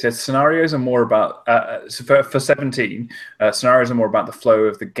interesting here. He says scenarios are more about for 17. Scenarios are more about the flow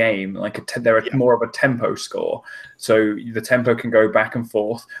of the game. Like they're more of a tempo score. So the tempo can go back and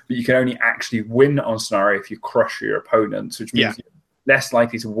forth, but you can only actually win on scenario if you crush your opponents, which means you're less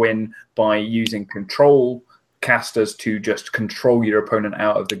likely to win by using control casters to just control your opponent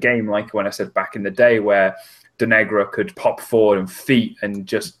out of the game, like when I said back in the day where Denegra could pop forward and feet and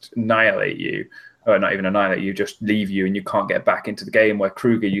just annihilate you, or not even annihilate you, just leave you and you can't get back into the game, where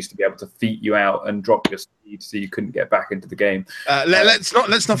Kruger used to be able to feet you out and drop your speed so you couldn't get back into the game. Let's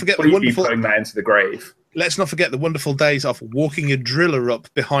not forget the wonderful putting that into the grave. Let's not forget the wonderful days of walking a driller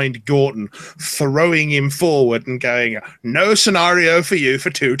up behind Gorton, throwing him forward and going, no scenario for you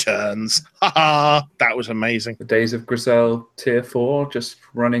for 2 turns. Ha ha! That was amazing. The days of Griselle tier 4, just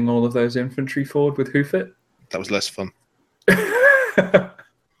running all of those infantry forward with Hoofit. That was less fun.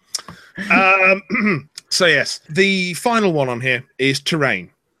 So yes, the final one on here is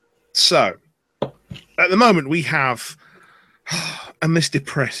terrain. So at the moment we have, and this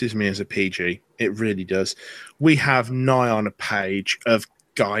depresses me as a PG, it really does, we have nigh on a page of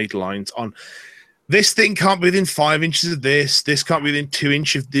guidelines on this thing can't be within 5 inches of this can't be within 2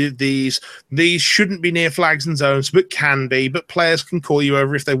 inches of these shouldn't be near flags and zones, but can be, but players can call you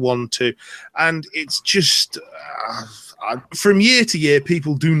over if they want to. And it's just from year to year,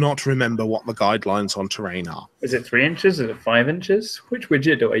 people do not remember what the guidelines on terrain are. Is it 3 inches? Is it 5 inches? Which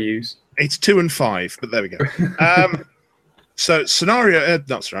widget do I use? It's 2 and 5, but there we go. So scenario,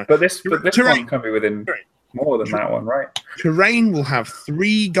 not scenario. But this terrain one can be within more than that one, right? Terrain will have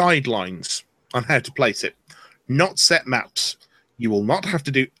 3 guidelines on how to place it, not set maps. You will not have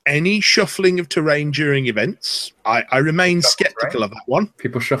to do any shuffling of terrain during events. I remain skeptical of that one.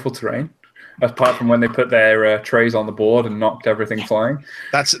 People shuffle terrain, apart from when they put their trays on the board and knocked everything flying.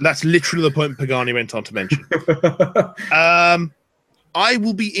 That's literally the point Pagani went on to mention. I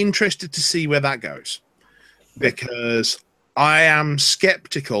will be interested to see where that goes, because I am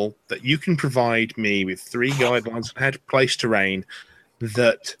skeptical that you can provide me with 3 guidelines on how to place terrain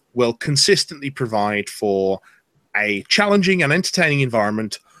that will consistently provide for a challenging and entertaining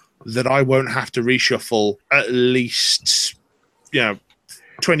environment that I won't have to reshuffle at least,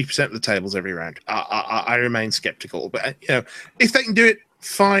 20% of the tables every round. I remain skeptical, but if they can do it,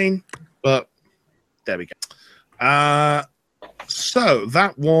 fine. But there we go. So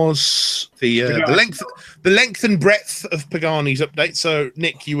that was the length and breadth of Pagani's update. So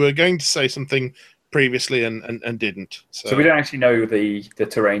Nick, you were going to say something previously and didn't. So we don't actually know the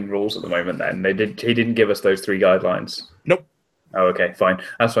terrain rules at the moment. Then he didn't give us those 3 guidelines. Nope. Oh, okay, fine.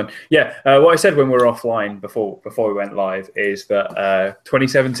 That's fine. Yeah, what I said when we were offline before we went live is that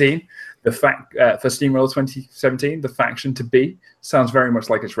 2017, for Steamroller 2017, the faction to be sounds very much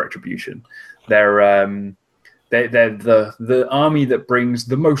like it's Retribution. They're the army that brings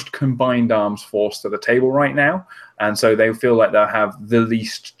the most combined arms force to the table right now, and so they feel like they'll have the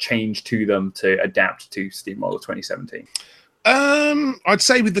least change to them to adapt to Steamroller 2017. I'd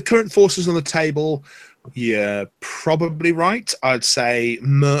say with the current forces on the table, you're probably right. I'd say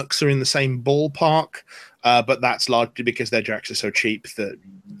Mercs are in the same ballpark, but that's largely because their Jacks are so cheap that,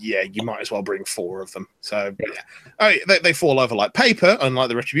 you might as well bring 4 of them. So, they fall over like paper, unlike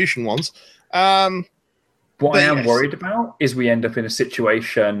the Retribution ones. What I am worried about is we end up in a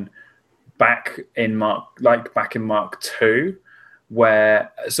situation back in Mark 2,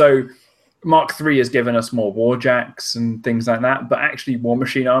 where Mark 3 has given us more Warjacks and things like that, but actually War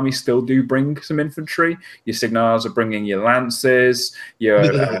Machine armies still do bring some infantry. Your Signals are bringing your Lances.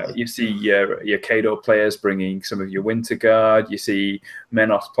 You see your Kador players bringing some of your Winter Guard. You see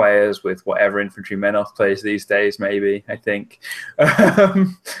Menoth players with whatever infantry Menoth plays these days, maybe, I think.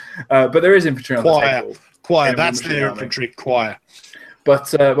 But there is infantry on the table. Choir, that's their infantry, choir.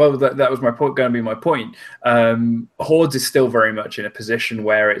 But that was my point. Going to be my point. Hordes is still very much in a position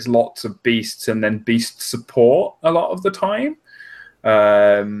where it's lots of beasts and then beast support a lot of the time.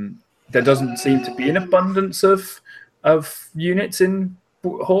 There doesn't seem to be an abundance of units in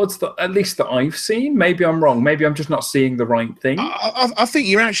Hordes, at least that I've seen. Maybe I'm wrong. Maybe I'm just not seeing the right thing. I think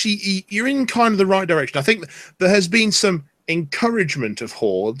you're in kind of the right direction. I think there has been some encouragement of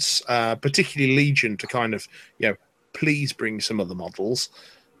Hordes, particularly Legion, to kind of please bring some other models.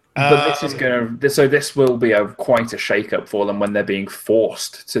 But this will be quite a shake-up for them when they're being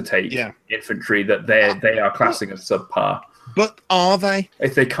forced to take infantry that they are classing as subpar. But are they?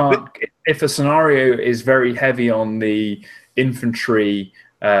 If they can't, if a scenario is very heavy on the infantry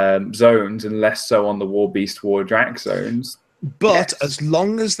zones and less so on the War Beast, War Jack zones. But as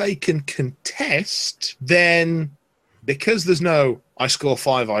long as they can contest, then because there's no I score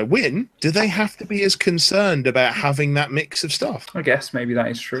 5, I win, do they have to be as concerned about having that mix of stuff? I guess maybe that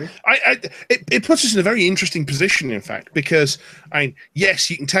is true. It puts us in a very interesting position, in fact, because, yes,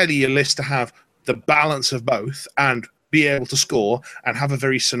 you can tailor your list to have the balance of both and be able to score and have a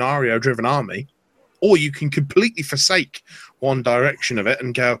very scenario-driven army, or you can completely forsake one direction of it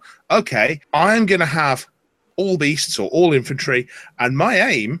and go, okay, I'm going to have all beasts or all infantry, and my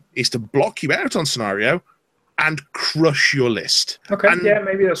aim is to block you out on scenario and crush your list. Okay,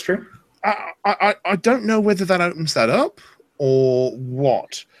 maybe that's true. I don't know whether that opens that up or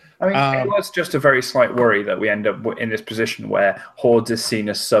what. I mean, it was just a very slight worry that we end up in this position where Hordes is seen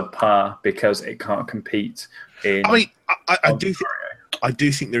as subpar because it can't compete in... I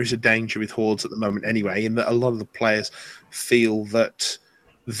do think there is a danger with Hordes at the moment anyway, in that a lot of the players feel that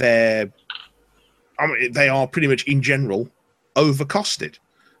they are pretty much, in general, overcosted.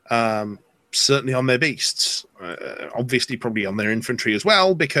 Certainly on their beasts, obviously probably on their infantry as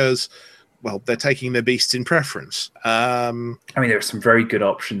well, because, well, they're taking their beasts in preference. There are some very good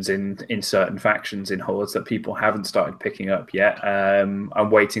options in certain factions in Hordes that people haven't started picking up yet. I'm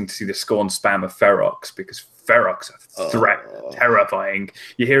waiting to see the Scorn spam of Ferox, because Ferox are terrifying.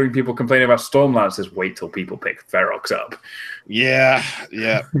 You're hearing people complaining about Stormlancers. Wait till people pick Ferox up. Yeah.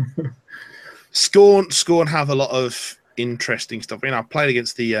 Scorn have a lot of interesting stuff. I played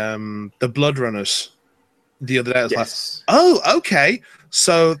against the Blood Runners the other day. I was like, oh, okay,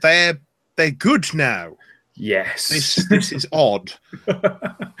 so they're good now. Yes, this is odd.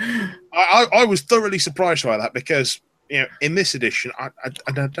 I was thoroughly surprised by that, because in this edition, I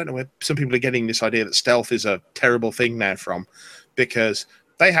don't know where some people are getting this idea that stealth is a terrible thing now from, because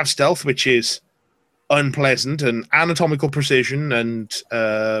they have stealth, which is unpleasant, and anatomical precision and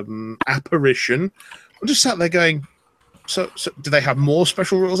apparition. I'm just sat there going, So do they have more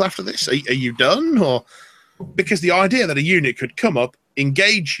special rules after this? Are you done? Or because the idea that a unit could come up,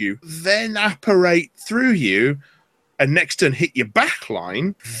 engage you, then apparate through you, and next turn hit your back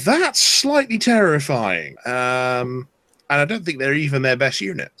line, that's slightly terrifying. And I don't think they're even their best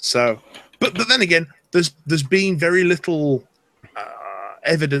unit. So, but then again, there's been very little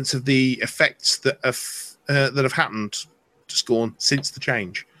evidence of the effects that have happened to Scorn since the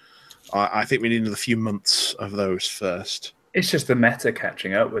change. I think we need another few months of those first. It's just the meta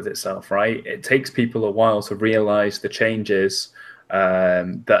catching up with itself, right? It takes people a while to realize the changes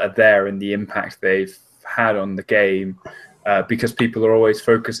that are there and the impact they've had on the game, because people are always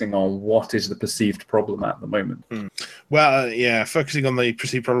focusing on what is the perceived problem at the moment. Well, yeah, focusing on the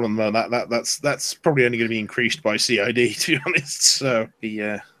perceived problem, though, that's probably only going to be increased by CID, to be honest. So,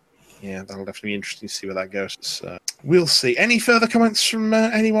 yeah, that'll definitely be interesting to see where that goes. So, we'll see. Any further comments from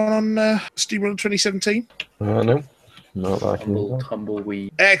anyone on SteamWorld 2017? No. Not that I can.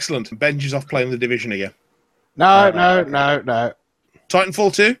 Tumbleweed. Excellent. Benji's off playing The Division again. No.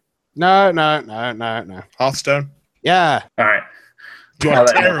 Titanfall 2? No. Hearthstone? Yeah. All right. You're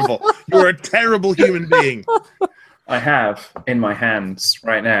terrible. You're a terrible human being. I have in my hands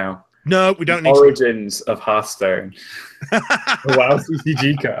right now No, we don't need Origins of Hearthstone. The WoW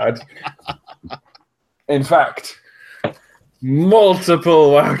CCG card. In fact,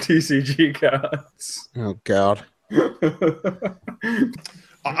 multiple WoW TCG cards. Oh God.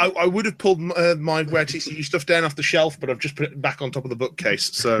 I would have pulled my WoW TCG stuff down off the shelf, but I've just put it back on top of the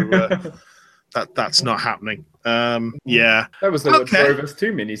bookcase, so that's not happening. Yeah. That was what drove us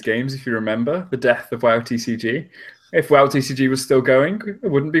to Minis games, if you remember. The death of WoW TCG. If WoW TCG was still going, there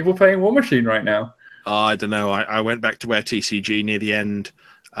wouldn't be people playing War Machine right now. I don't know. I went back to WoW TCG near the end.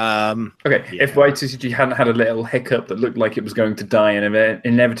 If WoW TCG hadn't had a little hiccup that looked like it was going to die and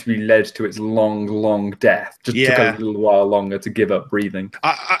inevitably led to its long death, just took a little while longer to give up breathing.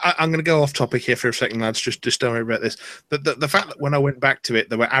 I'm going to go off topic here for a second, lads. Just don't worry about this. The fact that when I went back to it,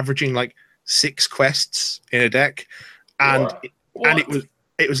 they were averaging like 6 quests in a deck, and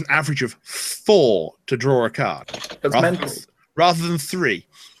it was an average of 4 to draw a card. That's mental. Rather than 3.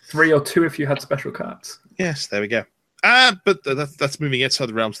 3 or 2 if you had special cards. Yes, there we go. But that's moving outside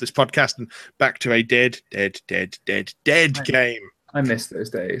the realms of this podcast and back to a dead game. I miss those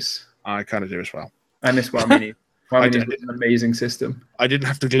days. I kind of do as well. I miss WoW Mini. WoW Mini is an amazing system. I didn't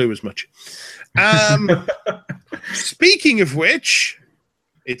have to glue as much. Speaking of which,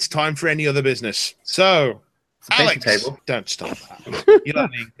 it's time for any other business. So, Alex, don't stop that. You'll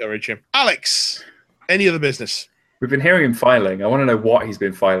only encourage him. Alex, any other business? We've been hearing him filing. I want to know what he's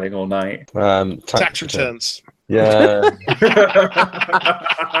been filing all night. Tax returns. Yeah.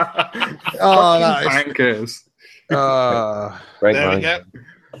 Oh, that is bankers. Great There we mind.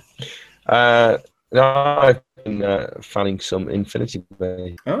 go. No, I've been fanning some Infinity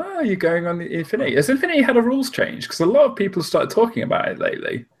Bay. Oh, you're going on the Infinity. Has Infinity had a rules change? Because a lot of people have started talking about it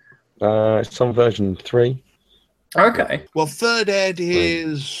lately. It's on version 3. Okay. Well, Third Ed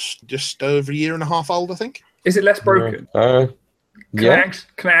is just over a year and a half old, I think. Is it less broken? Yeah.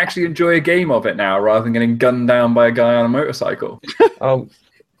 Can I actually enjoy a game of it now rather than getting gunned down by a guy on a motorcycle? Oh,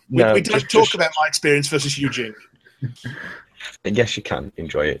 no. We don't talk about my experience versus Eugene. Yes, you can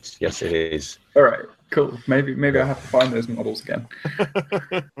enjoy it. Yes, it is. All right, cool. Maybe I have to find those models again.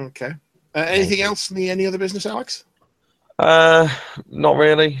 Okay. Anything else in any other business, Alex? Not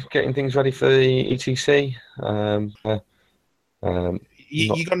really. Getting things ready for the ETC.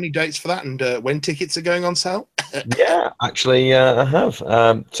 You got any dates for that, and when tickets are going on sale? Yeah, actually, I have.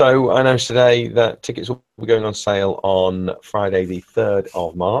 So I announced today that tickets will be going on sale on Friday, the 3rd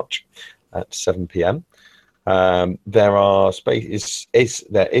of March at 7 p.m. There is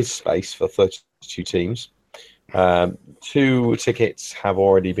space for 32 teams. 2 tickets have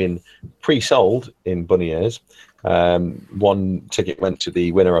already been pre-sold in Bunny Ears. 1 ticket went to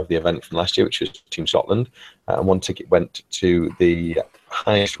the winner of the event from last year, which was Team Scotland, and 1 ticket went to the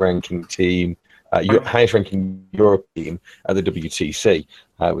highest ranking Europe team at the WTC,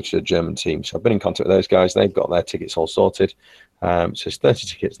 which is a German team. So I've been in contact with those guys. They've got their tickets all sorted. So there's 30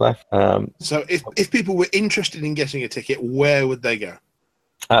 tickets left. So if people were interested in getting a ticket, where would they go?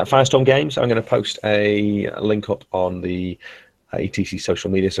 Firestorm Games. I'm going to post a link up on the ETC social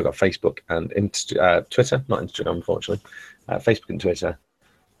media. So I've got Facebook and Twitter, not Instagram, unfortunately. Facebook and Twitter.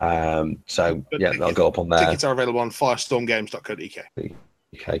 They'll go up on there. Tickets are available on firestormgames.co.uk.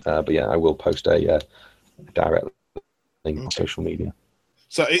 Okay, but yeah, I will post a direct link on social media.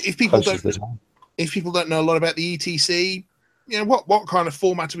 So if people don't know a lot about the ETC, what kind of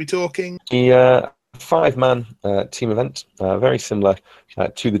format are we talking? The 5-man team event, very similar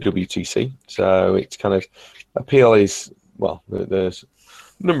to the WTC. So it's kind of appeal is, well, there's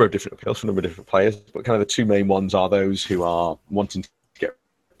a number of different appeals for a number of different players, but kind of the 2 main ones are those who are wanting to get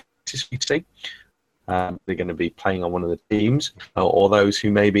to ETC. They're going to be playing on one of the teams, or those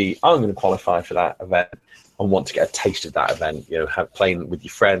who maybe aren't going to qualify for that event and want to get a taste of that event. Playing with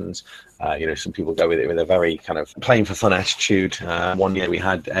your friends. Some people go with it with a very kind of playing for fun attitude. One year we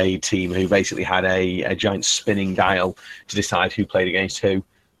had a team who basically had a giant spinning dial to decide who played against who.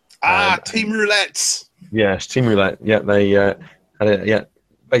 Team Roulette. Yes, Team Roulette. Yeah, they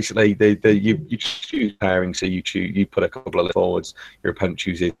basically you choose pairing, so you put a couple of forwards. Your opponent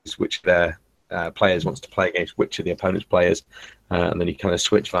chooses which of their players wants to play against which of the opponent's players, and then you kind of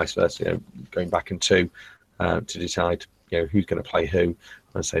switch vice versa, going back in two to decide who's going to play who.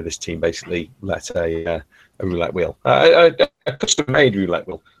 And say this team basically let a roulette wheel, a custom-made roulette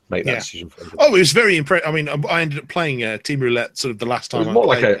wheel, make that decision for them. Oh, it was very impressive. I mean, I ended up playing Team Roulette sort of the last time. It was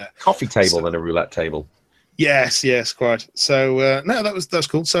more I played, like a coffee table than a roulette table. Yes, quite. So no, that's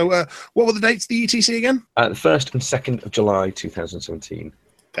cool. So what were the dates of the ETC again? The 1st and 2nd of July 2017.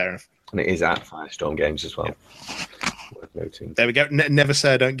 Fair enough. And it is at Firestorm Games as well. Yeah. Worth noting. There we go. Never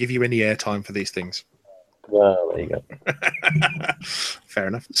say I don't give you any airtime for these things. Well, there you go. Fair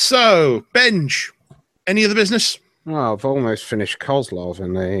enough. So, Benj, any other business? Well, I've almost finished Kozlov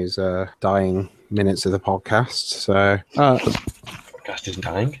in these dying minutes of the podcast. So, podcast isn't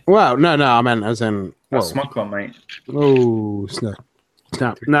dying. Well, no, I meant as in. Well, SmugCon, mate. Oh,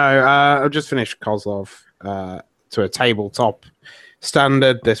 snap. No, I've just finished Kozlov to a tabletop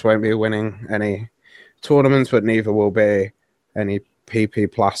standard. This won't be winning any tournaments, but neither will be any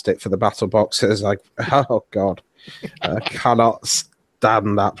PP plastic for the battle boxes. Like, oh god, I cannot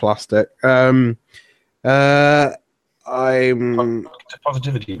stand that plastic. I'm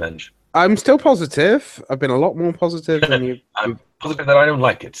Positivity bench. I'm still positive. I've been a lot more positive than you. I'm positive that I don't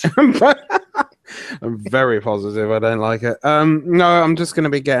like it. I'm very positive I don't like it. No, I'm just going to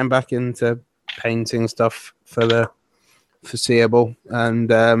be getting back into painting stuff for the foreseeable,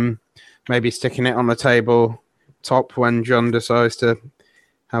 and maybe sticking it on the table top when John decides to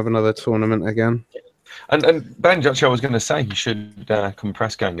have another tournament again. And Ben, actually, I was going to say you should come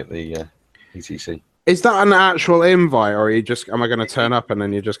press gang at the ETC. Is that an actual invite, or are you just? Am I going to turn up and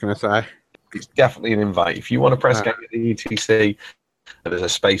then you're just going to say? It's definitely an invite. If you want to press gang at the ETC, there's a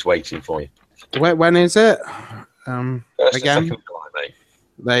space waiting for you. When is it? First Again? and 2nd of July, mate.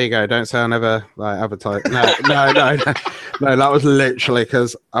 There you go. Don't say I never advertise. No. That was literally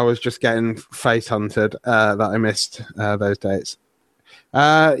because I was just getting face hunted that I missed those dates. Okay.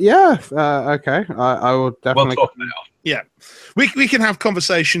 I will definitely. We'll talk about it. Yeah, we can have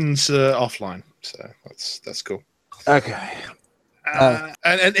conversations offline. So that's cool. Okay.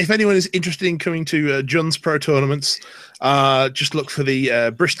 And if anyone is interested in coming to John's Pro tournaments, just look for the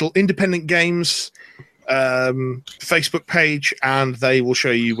Bristol Independent Games Facebook page, and they will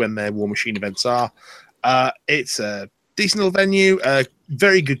show you when their War Machine events are. It's a decent little venue, a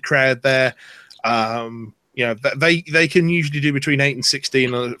very good crowd there. They can usually do between 8 and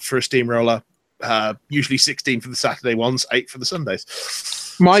 16 for a steamroller. Usually 16 for the Saturday ones, 8 for the Sundays.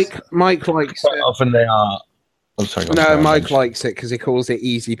 Mike likes Quite it. often they are. I'm sorry. No, Mike likes it because he calls it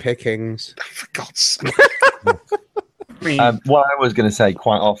easy pickings. For God's sake. What I was going to say,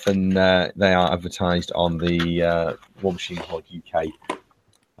 quite often they are advertised on the War Machine Pod UK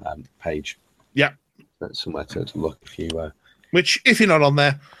page. Yeah. That's somewhere to look if you. Which, if you're not on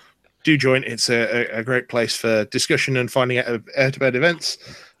there, do join. It's a great place for discussion and finding out about events,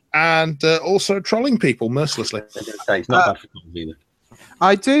 and also trolling people mercilessly. It's not bad for comms either.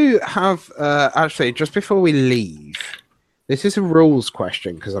 I do have actually just before we leave. This is a rules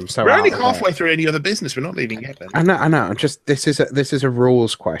question because I'm so. We're only out of halfway it. through any other business. We're not leaving yet. Ben. I know. Just this is a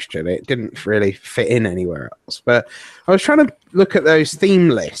rules question. It didn't really fit in anywhere else. But I was trying to look at those theme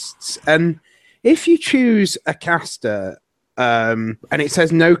lists, and if you choose a caster, and it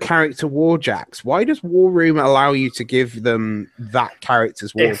says no character warjacks, why does War Room allow you to give them that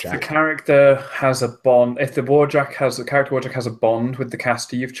character's If the warjack? character has a bond, if the character warjack has a bond with the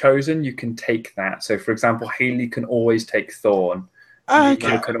caster you've chosen, you can take that. So, for example, Haley can always take Thorn.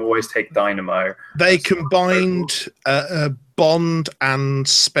 Okay. You can always take Dynamo. They combined bond and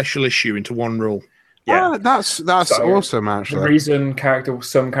special issue into one rule. Yeah. That's So, awesome. The Actually, reason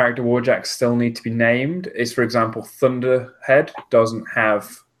some character warjacks still need to be named is, for example, Thunderhead doesn't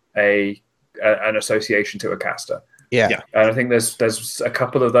have an association to a caster. yeah. And I think there's a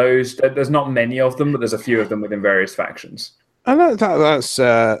couple of those. There's not many of them, but there's a few of them within various factions. And that's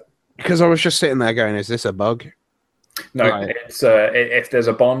because I was just sitting there going, "Is this a bug?" No, Right. it's if there's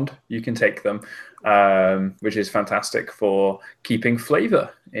a bond, you can take them, which is fantastic for keeping flavor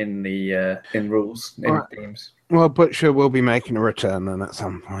in the in rules in Alright. themes. Well, Butcher will be making a return then at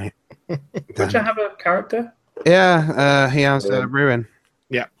some point. Would you have a character? Yeah, he has Ruin.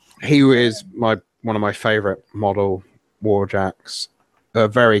 Yeah. He is one of my favourite model warjacks. A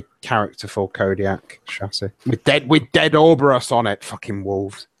very characterful Kodiak chassis with dead Ouroboros on it. Fucking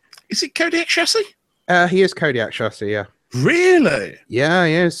wolves. Is it Kodiak chassis? He is Kodiak chassis. Yeah. Really? Yeah,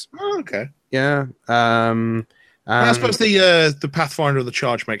 he is. Oh, okay. Yeah. I suppose the Pathfinder of the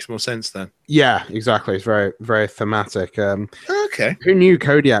Charge makes more sense then. Yeah, exactly. It's very, very thematic. Okay. Who knew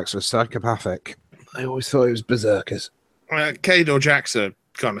Kodiaks was psychopathic? I always thought it was berserkers. Cade or Jax are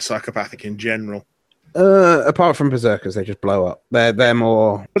kind of psychopathic in general. Apart from berserkers, they just blow up. They're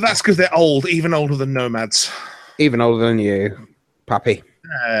more, But that's because they're old, even older than nomads. even older than you, Pappy.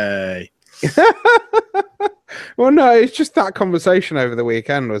 Hey. Well, no, it's just that conversation over the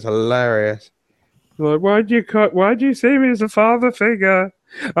weekend was hilarious. Like, why'd you see me as a father figure?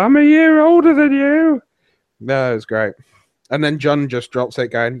 I'm a year older than you. No, it was great. And then John just drops it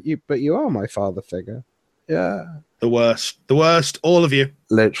going, but you are my father figure. Yeah. The worst, all of you.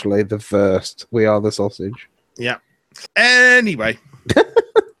 Literally the first. We are the sausage. Yeah. Anyway,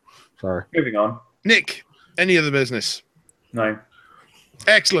 Sorry. Moving on. Nick, any other business? No.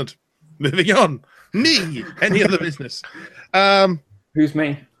 Excellent. Moving on. Me, any other business? Who's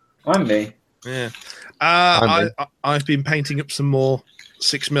me? I'm me. Yeah. I'm I've been painting up some more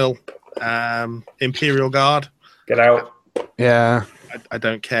 6mm Imperial Guard. Get out. Yeah. I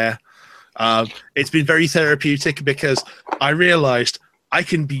don't care. It's been very therapeutic because I realized I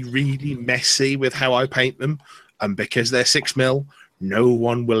can be really messy with how I paint them, and because they're 6mm, no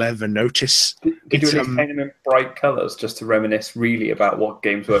one will ever notice. Did It's, you paint them in bright colours just to reminisce really about what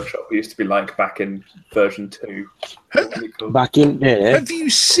Games Workshop used to be like back in version 2? Really cool. Back in there. Have you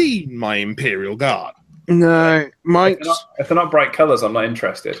seen my Imperial Guard? No, If they're not bright colours, I'm not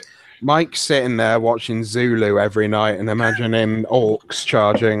interested. Mike's sitting there watching Zulu every night and imagining orcs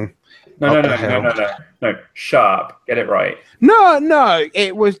charging. No. Sharp. Get it right. No,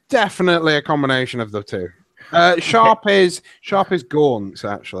 it was definitely a combination of the two. Sharp is Gaunts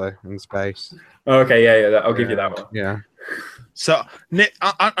actually in space. Okay, yeah. I'll give you that one. Yeah. So, Nick,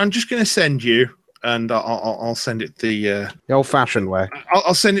 I'm just going to send you, and I'll send it the old-fashioned way.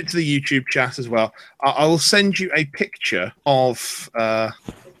 I'll send it to the YouTube chat as well. I will send you a picture of Not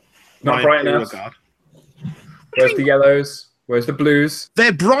my bright Imperial enough. Guard. Where's the yellows? Where's the blues?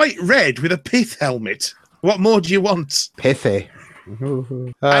 They're bright red with a pith helmet. What more do you want? Pithy. And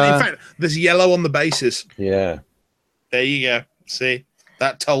in fact, there's yellow on the bases. Yeah. There you go. See,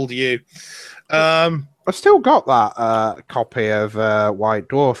 that told you. I've still got that copy of White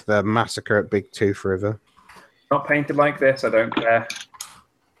Dwarf, the Massacre at Big Tooth River. Not painted like this. I don't care.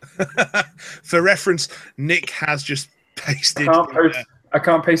 For reference, Nick has just pasted. I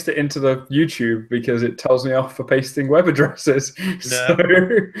can't paste it into the YouTube because it tells me off for pasting web addresses. So...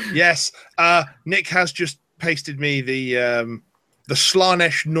 Yes, Nick has just pasted me the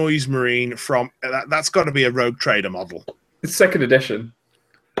Slanesh Noise Marine from. That's got to be a Rogue Trader model. It's 2nd edition.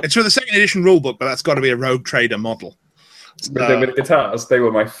 It's for the 2nd edition rulebook, but that's got to be a Rogue Trader model. With the guitars, they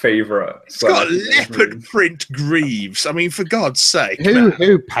were my favourite. It's got leopard print greaves. I mean, for God's sake.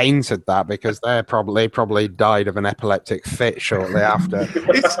 Who painted that? Because they probably died of an epileptic fit shortly after.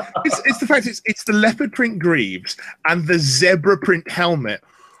 It's the fact it's the leopard print greaves and the zebra print helmet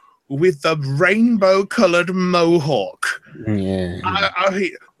with the rainbow coloured mohawk. Yeah.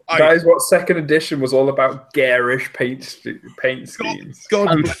 That is what 2nd edition was all about, garish paint schemes.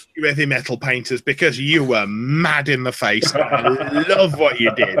 God bless you, heavy metal painters, because you were mad in the face. I love what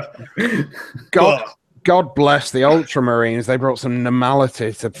you did. God bless the Ultramarines. They brought some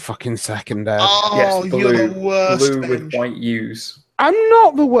normality to fucking Second Ed. Oh, yes, you're the worst. Blue with white U's. I'm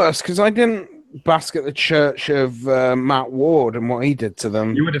not the worst because I didn't bask at the church of Matt Ward and what he did to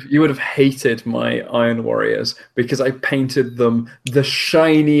them. You would have hated my Iron Warriors because I painted them the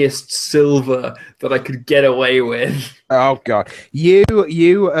shiniest silver that I could get away with. Oh God,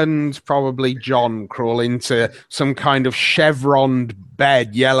 you and probably John crawl into some kind of chevroned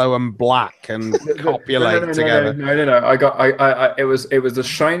bed, yellow and black, and copulate together. No. It was the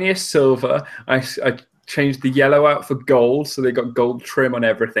shiniest silver. I changed the yellow out for gold, so they got gold trim on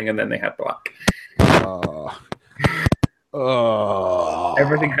everything, and then they had black.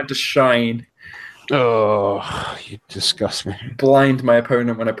 Everything had to shine. Oh, you disgust me. Blind my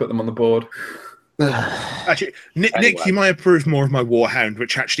opponent when I put them on the board. Actually, Nick, you might approve more of my Warhound,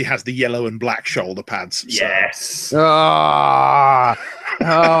 which actually has the yellow and black shoulder pads. So. Yes.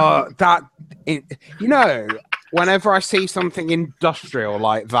 Whenever I see something industrial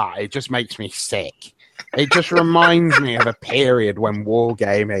like that, it just makes me sick. It just reminds me of a period when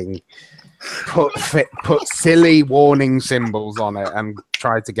wargaming put silly warning symbols on it and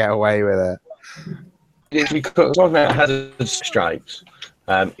tried to get away with it. If we talk about hazard stripes,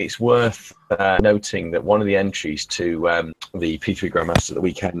 it's worth noting that one of the entries to the P3 Grandmaster of the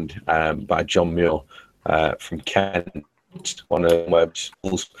Weekend by John Muir from Kent one of Webb's.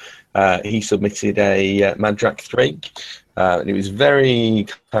 He submitted a Madrak 3. And it was very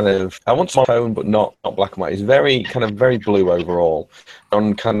kind of, I want tone, but not black and white. It's very blue overall.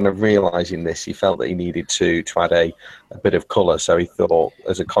 On kind of realizing this, he felt that he needed to add a bit of color. So he thought,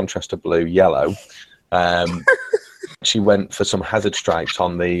 as a contrast to blue, yellow. She went for some hazard stripes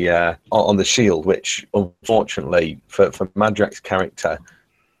on the shield, which unfortunately for Madrak's character,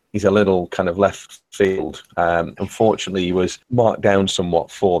 he's a little kind of left field. Unfortunately, he was marked down somewhat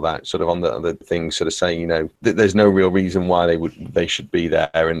for that, sort of on the thing, sort of saying, that there's no real reason why they should be there.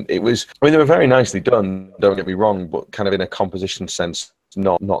 And it was, they were very nicely done, don't get me wrong, but kind of in a composition sense,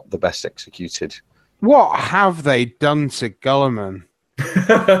 not the best executed. What have they done to Gulliman?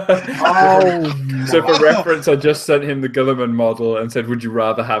 So for reference, I just sent him the Gulliman model and said, would you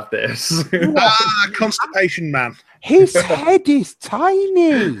rather have this? Constipation man. His head is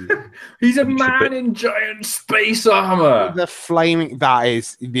tiny. He's a man in giant space armor. The flaming,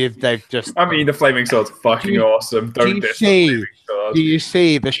 they've just... I mean, the flaming sword's fucking awesome. Don't diss the flaming sword. Do you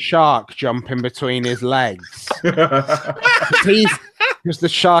see the shark jumping between his legs? Because the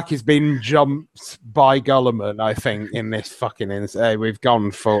shark has been jumped by Gulliman, I think, in this fucking... we've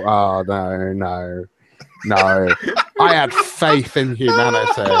gone for... Oh, no. I had faith in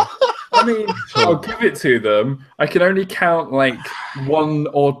humanity. I mean, I'll give it to them. I can only count, like, 1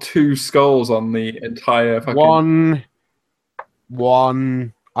 or 2 skulls on the entire fucking...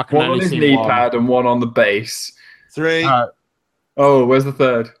 One. I can one only on his see knee one. pad and 1 on the base. 3, Oh, where's the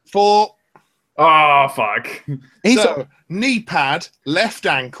 3rd? 4. Oh, fuck. So, knee pad, left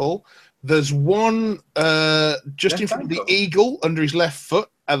ankle. There's one just Left in front of ankle? the eagle under his left foot.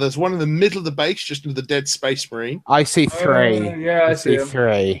 And there's one in the middle of the base, just under the dead space marine. I see 3. Yeah, I see them.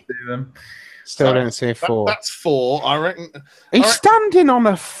 3. See them. Still don't see 4. That's 4, I reckon. He's standing on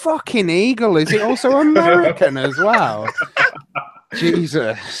a fucking eagle. Is he also American as well?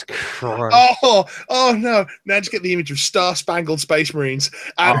 Jesus Christ. Oh no! Now just get the image of Star-Spangled Space Marines.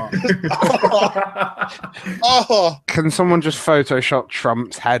 And Can someone just Photoshop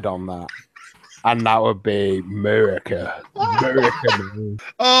Trump's head on that? And that would be America.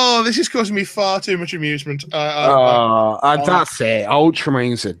 This is causing me far too much amusement. That's it.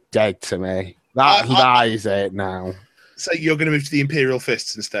 Ultramarines are dead to me. That is it now. So you're going to move to the Imperial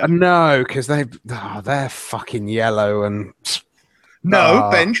Fists instead? No, because they're fucking yellow and... No,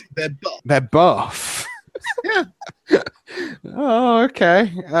 Benj, they're buff. They're buff. Yeah. Oh,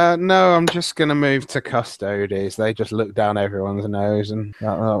 okay. No, I'm just going to move to Custodes. They just look down everyone's nose and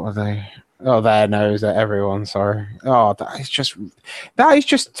that were they... Oh, their nose at everyone, sorry. Oh, that is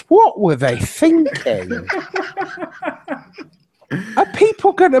just, what were they thinking? Are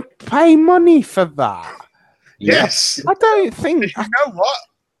people going to pay money for that? Yes. I don't think... You know what?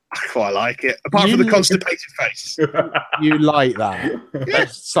 I quite like it. Apart from the constipated face. You like that?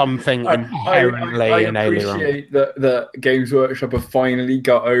 There's something inherently I innately wrong. appreciate that Games Workshop have finally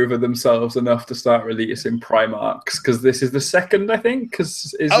got over themselves enough to start releasing Primarchs, because this is the second, I think,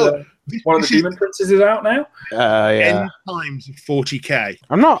 because one of the Demon Princes is out now. Yeah. 10 times 40k.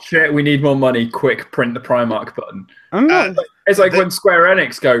 I'm not... Shit, we need more money. Quick, print the Primarch button. I'm not... It's like when Square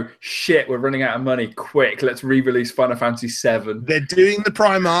Enix go, shit, we're running out of money. Quick, let's re-release Final Fantasy VII. They're doing the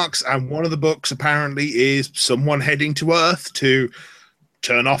Primarchs, and one of the books apparently is someone heading to Earth to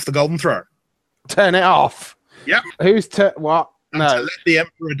turn off the Golden Throne. Turn it off. Yep. Who's what? And to let the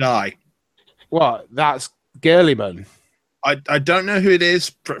Emperor die. What? That's Girlyman. I don't know who it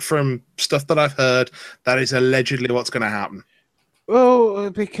is from stuff that I've heard. That is allegedly what's going to happen.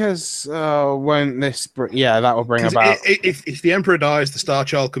 Well, because won't this... that will bring about... If the Emperor dies, the Star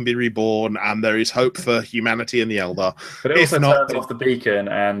Child can be reborn, and there is hope for humanity and the Eldar. But it also turns off the beacon,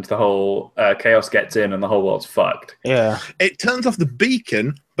 and the whole chaos gets in, and the whole world's fucked. Yeah. It turns off the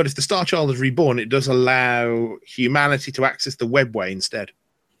beacon, but if the Star Child is reborn, it does allow humanity to access the webway instead.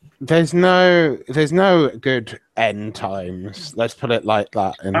 There's no good end times. Let's put it like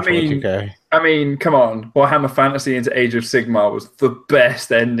that in 40k. I mean, come on. Warhammer Fantasy into Age of Sigmar was the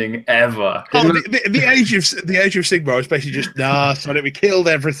best ending ever. The Age of Sigmar was basically just, sorry, we killed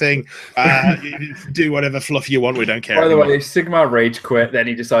everything. You do whatever fluff you want, we don't care. By the way, Sigmar rage quit, then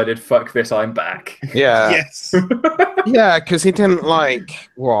he decided, fuck this, I'm back. Yeah. Yes. Yeah, because he didn't like...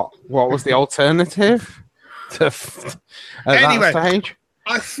 What was the alternative? Anyway. That stage?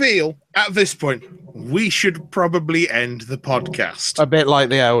 I feel at this point we should probably end the podcast. A bit like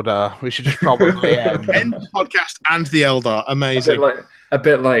the Eldar. We should just probably end the podcast and the Eldar. Amazing. A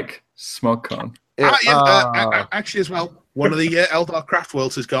bit like SmogCon. Actually, as well, one of the Eldar craft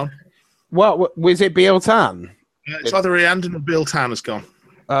worlds is gone. What was it? Biel-Tan? It's either Rhiannon or Biel-Tan has gone.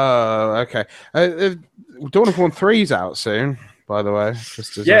 Oh, okay. Dawn of War 3's out soon, by the way.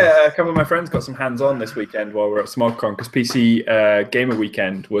 Just as Yeah, a couple of my friends got some hands-on this weekend while we we're at SmogCon because PC Gamer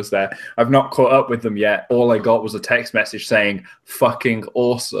Weekend was there. I've not caught up with them yet. All I got was a text message saying "fucking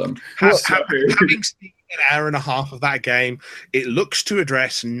awesome." Having seen an hour and a half of that game, it looks to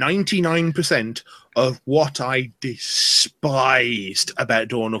address 99% of what I despised about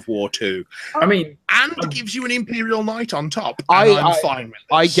Dawn of War 2. I mean, and gives you an Imperial Knight on top. And I'm fine with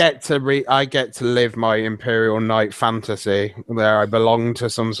this. I get to live my Imperial Knight fantasy where I belong to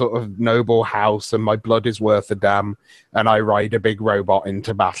some sort of noble house and my blood is worth a damn and I ride a big robot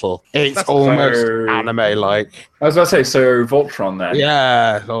into battle. It's almost anime-like. I was about to say, so Voltron then.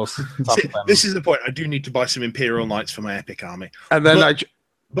 Yeah. This is the point. I do need to buy some Imperial Knights for my epic army. And then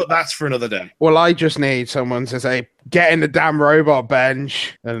But that's for another day. Well, I just need someone to say, get in the damn robot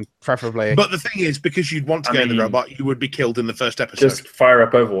bench, and preferably... But the thing is, because you'd want to get in the robot, you would be killed in the first episode. Just fire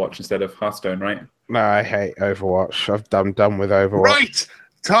up Overwatch instead of Hearthstone, right? No, I hate Overwatch. I'm done with Overwatch. Right!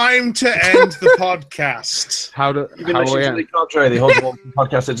 Time to end the podcast. You've been listening to Elite Cadre, the whole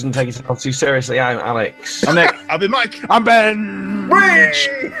podcast that doesn't take itself too seriously. I'm Alex. I'm Nick. I've been Mike. I'm Ben.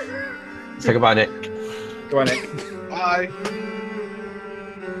 Say goodbye, Nick. Goodbye, Nick. Bye.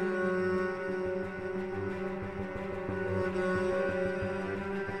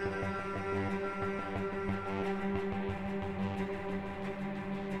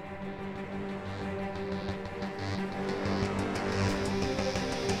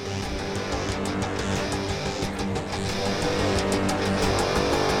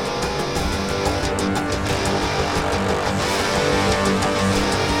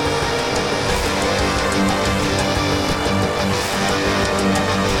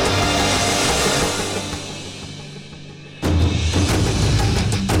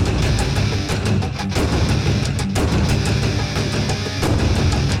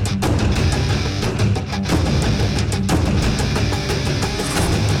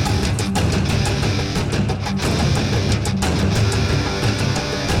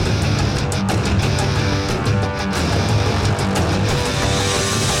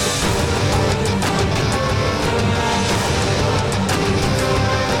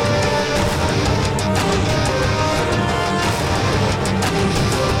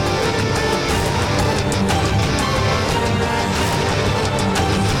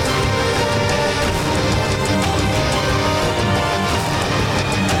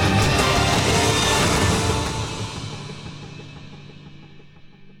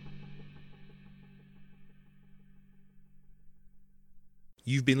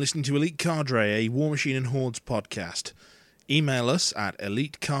 You've been listening to Elite Cadre, a War Machine and Hordes podcast. Email us at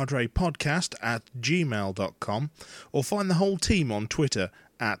elitecadrepodcast@gmail.com or find the whole team on Twitter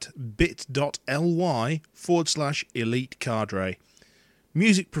at bit.ly/elitecadre.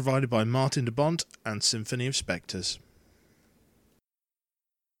 Music provided by Martin de Bont and Symphony of Spectres.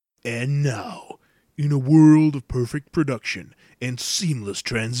 And now, in a world of perfect production and seamless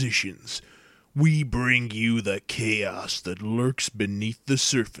transitions, we bring you the chaos that lurks beneath the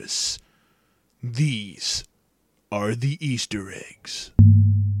surface. These are the Easter eggs.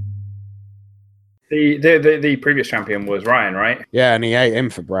 The previous champion was Ryan, right? Yeah, and he ate him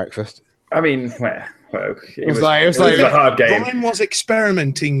for breakfast. I mean, it was a hard game. Ryan was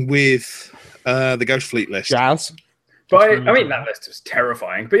experimenting with the Ghost Fleet list. Jazz. But I mean, that list was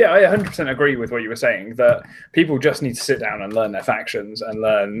terrifying. But yeah, I 100% agree with what you were saying, that people just need to sit down and learn their factions and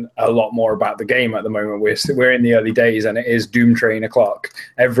learn a lot more about the game at the moment. We're in the early days and it is Doom Train o'clock.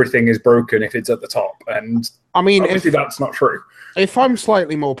 Everything is broken if it's at the top. And I mean, obviously that's not true. If I'm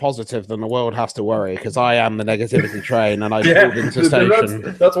slightly more positive, then the world has to worry, because I am the negativity train and I pulled into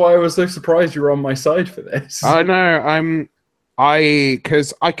station. That's why I was so surprised you were on my side for this. I know,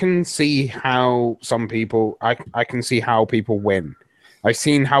 because I can see how some people, I can see how people win. I've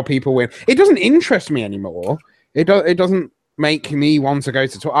seen how people win. It doesn't interest me anymore. It doesn't make me want to go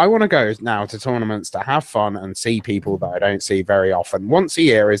to. I want to go now to tournaments to have fun and see people that I don't see very often. Once a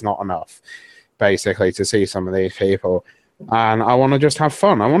year is not enough, basically, to see some of these people. And I want to just have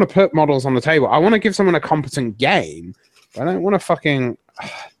fun. I want to put models on the table. I want to give someone a competent game. I don't want to fucking.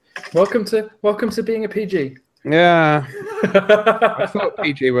 Welcome to being a PG. Yeah. I thought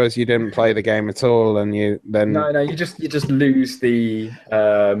PG was you didn't play the game at all, and you then you just lose the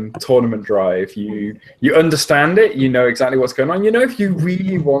tournament drive. You understand it, you know exactly what's going on. You know, if you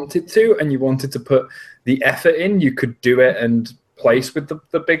really wanted to and you wanted to put the effort in, you could do it and place with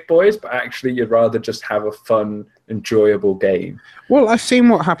the big boys, but actually you'd rather just have a fun, enjoyable game. Well, I've seen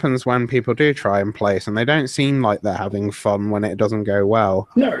what happens when people do try and place, and they don't seem like they're having fun when it doesn't go well.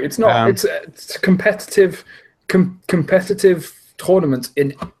 No, it's not. It's a competitive tournaments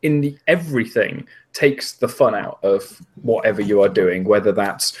in the everything takes the fun out of whatever you are doing, whether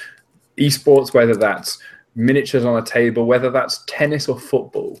that's esports, whether that's miniatures on a table, whether that's tennis or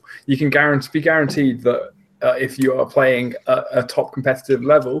football. You can be guaranteed that if you are playing a top competitive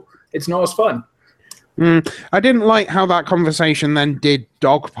level, it's not as fun. I didn't like how that conversation then did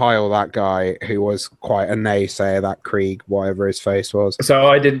dogpile that guy who was quite a naysayer, that Krieg, whatever his face was. So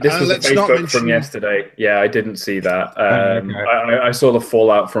I didn't. This was a let's not Facebook mention- from yesterday. Yeah, I didn't see that. Okay. I saw the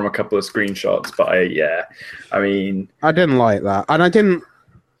fallout from a couple of screenshots, but I mean, I didn't like that, and I didn't.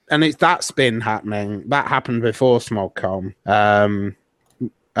 And that's been happening. That happened before SmogCon,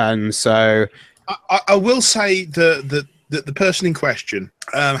 and so I will say that the person in question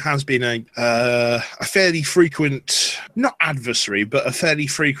has been a fairly frequent, not adversary, but a fairly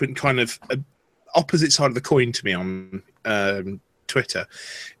frequent kind of opposite side of the coin to me on Twitter.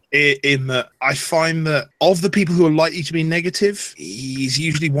 In that I find that of the people who are likely to be negative, he's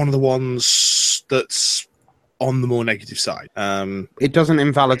usually one of the ones that's on the more negative side. it doesn't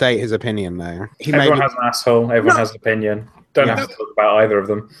invalidate his opinion, though. everyone has an asshole. Everyone has an opinion. Don't have to talk about either of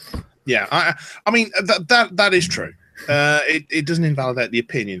them. Yeah, I mean that is true. It doesn't invalidate the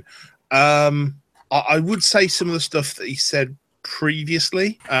opinion. I would say some of the stuff that he said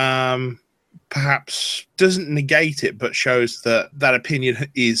previously perhaps doesn't negate it, but shows that opinion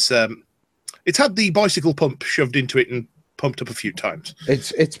is it's had the bicycle pump shoved into it and pumped up a few times.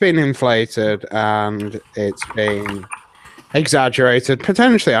 It's been inflated and it's been exaggerated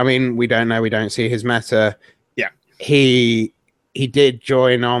potentially. I mean, we don't know. We don't see his meta. Yeah, he did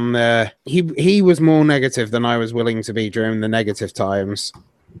join on the. He was more negative than I was willing to be during the negative times.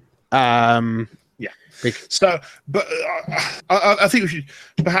 So, but I think we should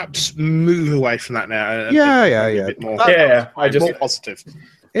perhaps move away from that now. Yeah. A bit more, more positive.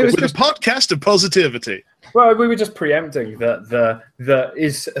 It was With just a podcast of positivity. Well, we were just preempting that the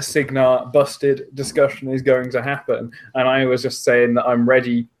is a Signar busted discussion is going to happen, and I was just saying that I'm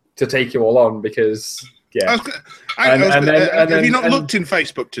ready to take you all on because Have you not looked in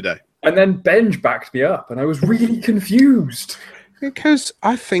Facebook today? And then Benj backed me up, and I was really confused. because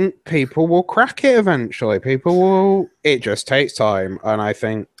I think people will crack it eventually. It just takes time, and I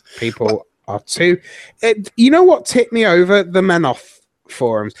think people are too. You know what tipped me over? The Menoth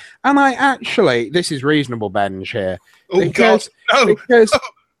forums, and this is reasonable, Benj here. Because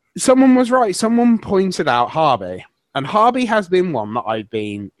someone was right. Someone pointed out Harby, and Harby has been one that I've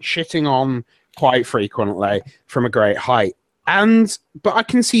been shitting on quite frequently from a great height. But I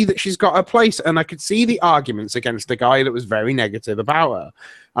can see that she's got a place, and I could see the arguments against the guy that was very negative about her,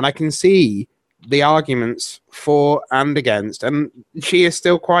 and I can see the arguments for and against, and she is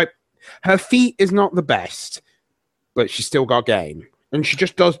still her feet is not the best, but she's still got game, and she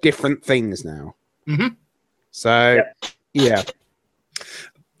just does different things now. Mm-hmm. So, yeah.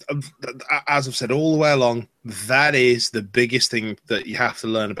 As I've said all the way along, that is the biggest thing that you have to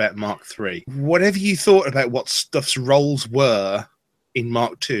learn about Mark III. Whatever you thought about what stuff's roles were in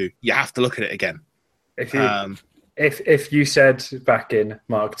Mark II, you have to look at it again. If you said back in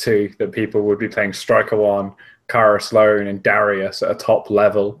Mark II that people would be playing Striker 1, Kara Sloan, and Darius at a top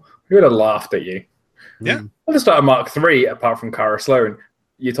level, we would have laughed at you. Yeah. At the start of Mark III, apart from Kara Sloan,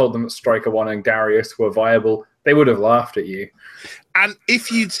 you told them that Striker 1 and Darius were viable, they would have laughed at you. And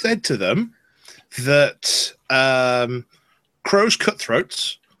if you'd said to them that Crow's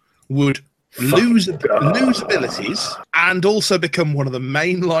Cutthroats would lose abilities and also become one of the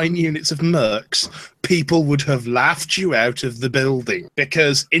mainline units of Mercs, people would have laughed you out of the building.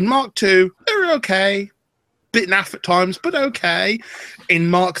 Because in Mark II, they're okay. Bit naff at times, but okay. In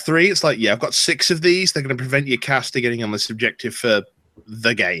Mark III, it's like, yeah, I've got 6 of these. They're going to prevent your caster getting on this objective for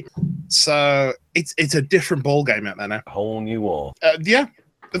the game. So it's a different ball game out there now. A whole new war. Yeah,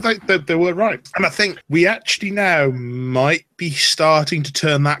 they were right. And I think we actually now might be starting to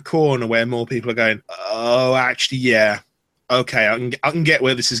turn that corner where more people are going, oh, actually, yeah. Okay, I can get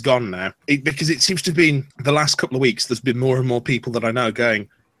where this has gone now. Because it seems to have been the last couple of weeks, there's been more and more people that I know going,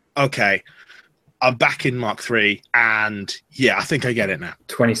 okay, I'm back in Mark III, and yeah, I think I get it now.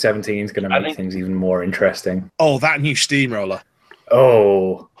 2017 is going to make things even more interesting. Oh, that new Steamroller.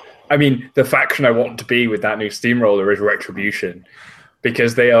 Oh, I mean, the faction I want to be with that new Steamroller is Retribution,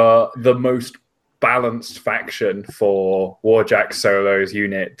 because they are the most balanced faction for Warjack solos,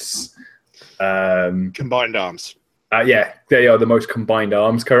 units. Combined arms. Yeah, they are the most combined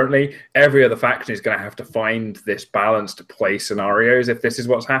arms currently. Every other faction is going to have to find this balance to play scenarios if this is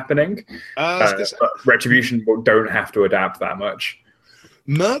what's happening. But Retribution don't have to adapt that much.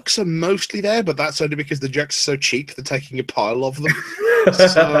 Mercs are mostly there, but that's only because the Jacks are so cheap, they're taking a pile of them.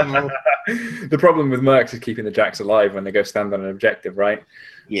 So, The problem with Mercs is keeping the Jacks alive when they go stand on an objective, right?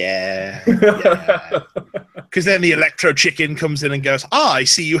 yeah. Because then the Electro Chicken comes in and goes, I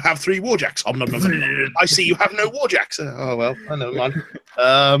see you have 3 Warjacks. Nom, nom, nom, nom, nom. I see you have no Warjacks. Oh, well, I know mine.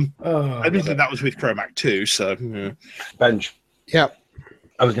 Admittedly, that was with Chromac too, so... Yeah. Benj. Yep.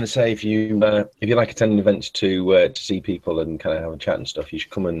 I was going to say, if you like attending events to see people and kind of have a chat and stuff, you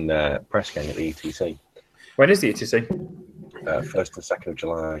should come and press gang at the ETC. When is the ETC? 1st and 2nd of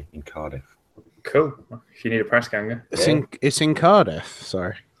July in Cardiff. Cool. If you need a press ganger. It's in Cardiff.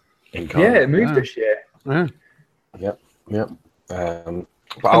 Sorry. In Cardiff. Yeah, it moved this year. Yeah. Yep. But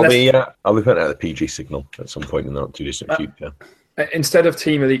I'll be putting out the PG signal at some point in the not too distant future. Instead of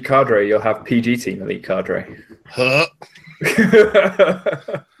Team Elite Cadre, you'll have PG Team Elite Cadre. Huh?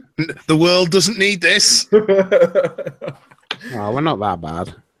 The world doesn't need this. Oh, we're not that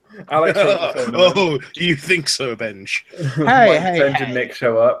bad. Alex, oh, you think so, Benj? Benj and Nick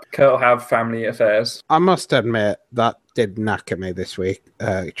show up. Kurt will have family affairs. I must admit that did knacker me this week,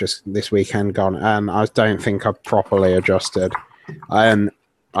 just this weekend gone, and I don't think I've properly adjusted, and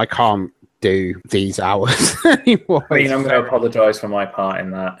I can't do these hours anymore. I mean, I'm going to apologise for my part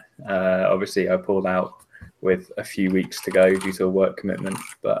in that. Obviously, I pulled out with a few weeks to go due to a work commitment,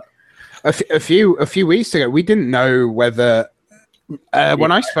 but a few weeks ago, we didn't know whether.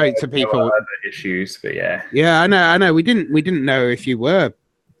 When I spoke to people, other issues, but yeah, I know. We didn't know if you were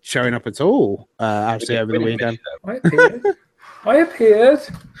showing up at all. Actually, over the weekend, I appeared.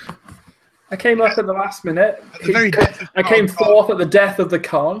 I came up at the last minute. I came forth at the death of the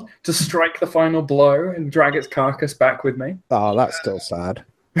Khan to strike the final blow and drag its carcass back with me. Oh, that's still sad.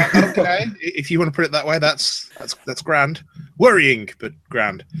 Okay, if you want to put it that way, that's grand. Worrying, but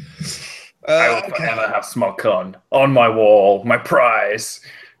grand. I will forever have SmogCon on my wall, my prize.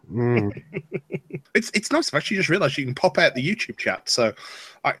 It's nice. I've actually just realised you can pop out the YouTube chat, so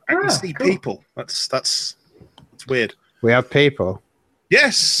I can see people. That's weird. We have people.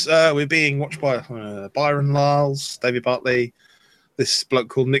 Yes, we're being watched by Byron Lyles, David Bartley, this bloke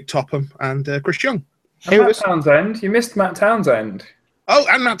called Nick Topham, and Chris Young. Matt Townsend. You missed Matt Townsend. Oh,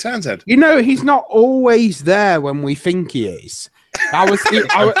 and Matt Townsend. You know, he's not always there when we think he is.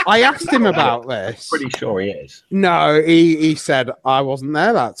 I asked him about this. Pretty sure he is. No, he said I wasn't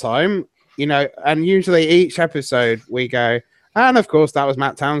there that time. You know, and usually each episode we go, and of course that was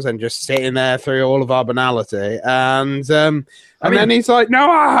Matt Townsend just sitting there through all of our banality, and then he's like, "No,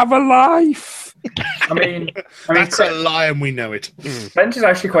 I have a life." I mean, that's Chris, a lie, and we know it. Benj is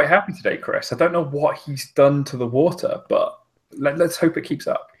actually quite happy today, Chris. I don't know what he's done to the water, but let's hope it keeps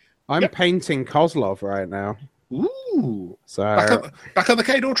up. I'm painting Kozlov right now. Ooh. So back on the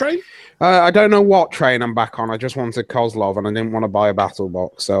Kador train? I don't know what train I'm back on. I just wanted Kozlov and I didn't want to buy a battle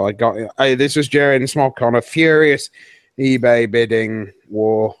box. So I got this was during SmogCon, a furious eBay bidding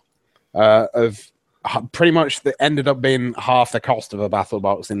war of pretty much that ended up being half the cost of a battle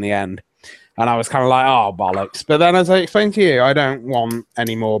box in the end. And I was kind of like, oh, bollocks. But then as I explained to you, I don't want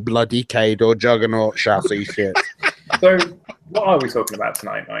any more bloody Kador Juggernaut chassis shit. So what are we talking about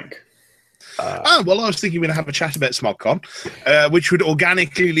tonight, Mike? Well, I was thinking we're going to have a chat about SmogCon, which would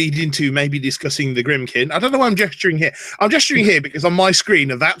organically lead into maybe discussing the Grimkin. I don't know why I'm gesturing here. I'm gesturing here because on my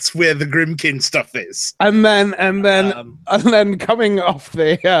screen, that's where the Grimkin stuff is. And then coming off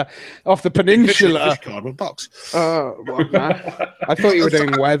the peninsula. Fish cardboard box. What, man? I thought you were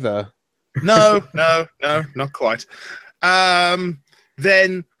doing weather. No, not quite. Then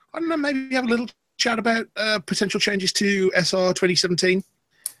I don't know. Maybe have a little chat about potential changes to SR 2017.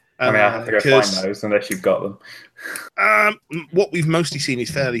 I mean, I have to go find those unless you've got them. What we've mostly seen is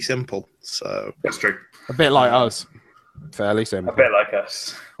fairly simple. So that's true. A bit like us. Fairly simple. A bit like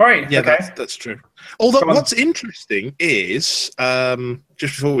us. Right. Yeah, okay. that's true. Although what's interesting is,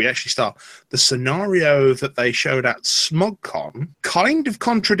 just before we actually start, the scenario that they showed at SmogCon kind of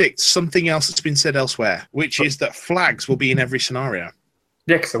contradicts something else that's been said elsewhere, which is that flags will be in every scenario.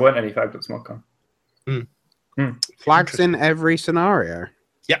 Yeah, because there weren't any flags at SmogCon. Flags in every scenario.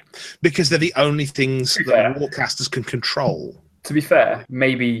 Yeah, because they're the only things that Warcasters can control. To be fair,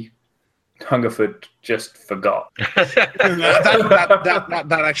 maybe Hungerford just forgot.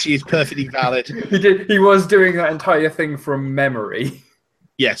 that actually is perfectly valid. He was doing that entire thing from memory.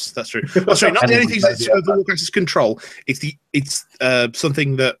 Yes, that's true. Oh, sorry, not the only things that the Warcasters control. It's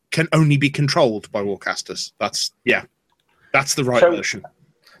something that can only be controlled by Warcasters. That's the right version.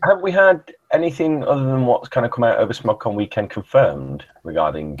 Have we had anything other than what's kind of come out over SmogCon weekend confirmed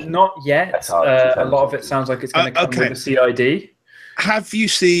regarding? Not yet. A lot of it sounds like it's going to come with the CID. Have you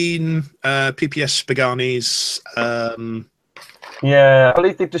seen PPS Spagani's Yeah, I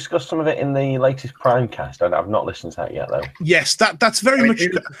believe they've discussed some of it in the latest Primecast. I've not listened to that yet, though. Yes, that's very much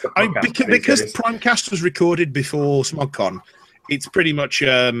because because Primecast was recorded before SmogCon. It's pretty much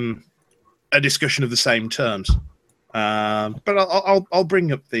a discussion of the same terms. But I'll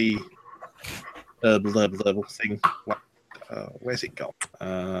bring up the level thing. Where's it gone?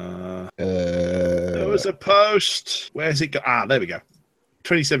 There was a post. Where's it gone? Ah, there we go.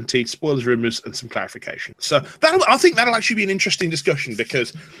 2017 spoilers, rumors, and some clarification. So I think that'll actually be an interesting discussion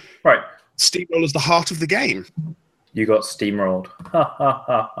because right, Steamroller's the heart of the game. you got steamrolled. Ha ha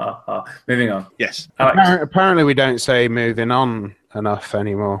ha ha ha. Moving on. Yes. Alex, Apparently, we don't say moving on enough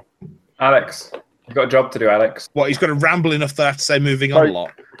anymore. Alex, you've got a job to do, Alex. What, he's got to ramble enough that I have to say moving on Sorry. a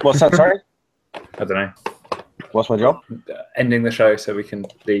lot. What's that, sorry? I don't know. What's my job? Ending the show so we can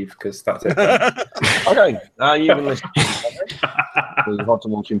leave because that's it. Okay, you've been listening to the Hot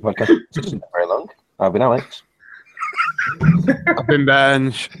and Watching podcast. This isn't very long. I've been Alex. I've been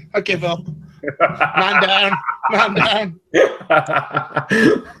Benj. I give up. Man down. Man down.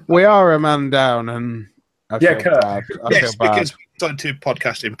 We are a man down, and I feel Kurt. bad. I Yes, feel bad. because we started to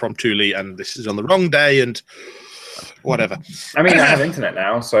podcast impromptuli and this is on the wrong day and whatever. I mean, I have internet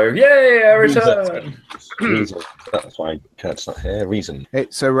now, so yay, I return. Reason. That's why Kurt's not here. Reason.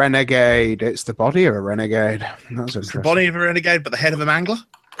 It's a renegade. It's the body of a renegade. That's It's the interesting. body of a renegade, but the head of a mangler.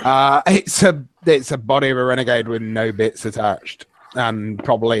 It's a body of a renegade with no bits attached, and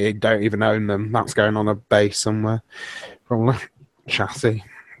probably don't even own them. That's going on a base somewhere, probably chassis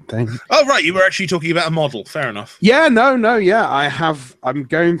thing. Oh, right. You were actually talking about a model. Fair enough. Yeah, no, yeah. I'm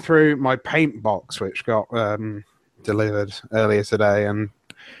going through my paint box, which got delivered earlier today, and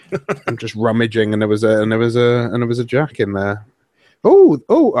I'm just rummaging, and there was a jack in there. Oh,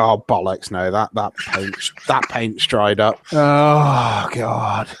 bollocks! No, that paint's dried up. Oh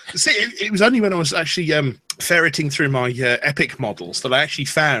God! See, it was only when I was actually ferreting through my Epic models that I actually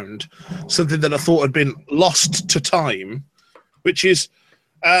found something that I thought had been lost to time, which is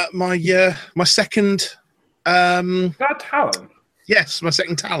my second. That Talon. Yes, my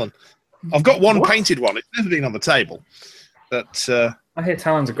second Talon. I've got one painted one. It's never been on the table, but I hear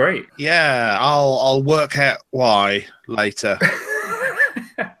Talons are great. yeah, I'll work out why later.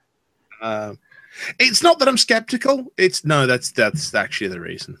 It's not that I'm skeptical. That's actually the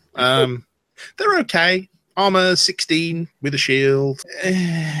reason. They're okay. Armor 16 with a shield.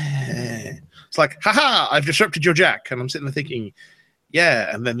 It's like, haha, I've disrupted your jack, and I'm sitting there thinking,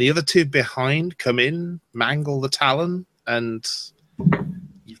 yeah. And then the other two behind come in, mangle the Talon, and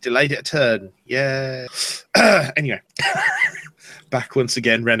you've delayed it a turn. Yeah. Anyway, back once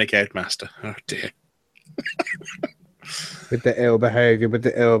again, Renegade Master. Oh dear. With the ill behavior.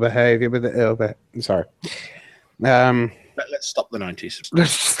 Sorry. Let's stop the 90s.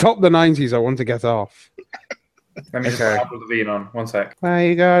 Let's stop the 90s. I want to get off. Let me just Okay. put Avril Lavigne on. 1 sec. Why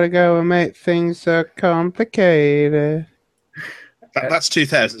you gotta go and make things so complicated? That's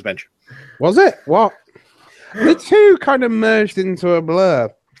 2000s, Bench. Was it? What? The two kind of merged into a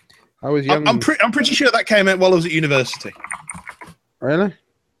blur. I was young. I'm pretty sure that came out while I was at university. Really?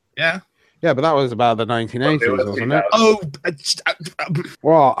 Yeah. Yeah, but that was about the 1980s, wasn't it? Oh,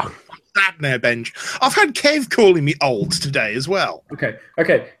 What? that now, Benj. I've had Kev calling me old today as well. Okay.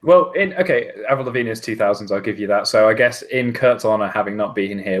 Well, Avril Lavigne is 2000s. I'll give you that. So I guess in Kurt's honor, having not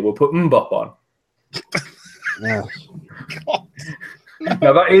been here, we'll put Mbop on. Yeah. God.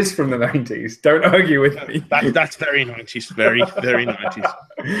 Now that is from the 90s. Don't argue with me. That's very 90s. Very, very 90s.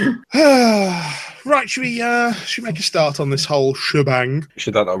 Right, should we make a start on this whole shebang?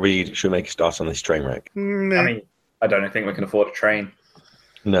 Should that not read? Should we make a start on this train wreck? I mean, I don't think we can afford a train.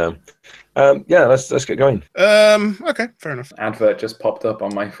 No. Yeah, let's get going. Okay, fair enough. Advert just popped up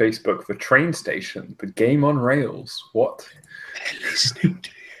on my Facebook for Train Station, the game on rails. What? They're listening to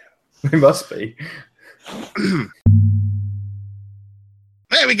It must be.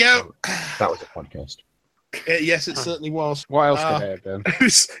 There we go. That was a podcast. Yes, it certainly was. What else could it have been?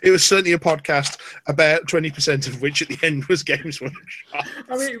 It was certainly a podcast, about 20% of which at the end was Games Workshop.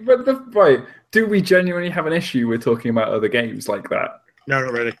 I mean, but right, do we genuinely have an issue with talking about other games like that? No,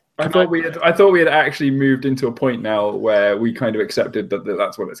 not really. I thought we had actually moved into a point now where we kind of accepted that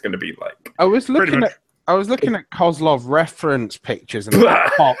that's what it's going to be like. I was Pretty looking much. at Kozlov reference pictures and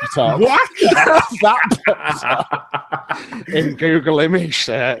that popped up. What? That popped up in Google image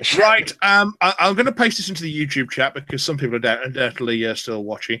search. Right. I'm going to paste this into the YouTube chat because some people are undoubtedly still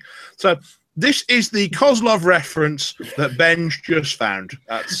watching. So this is the Kozlov reference that Benj just found.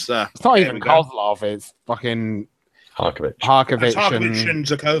 That's It's not there even we go. Kozlov, it's fucking Harkovich. That's Harkovich Harkovich and and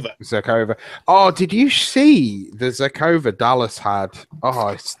Zakova. Zakova. Oh, did you see the Zakova Dallas had?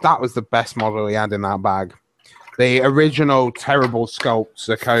 Oh, that was the best model he had in that bag. The original terrible sculpt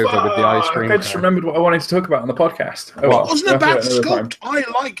Sokovia with the ice cream. I just remembered what I wanted to talk about on the podcast. It wasn't a bad sculpt. I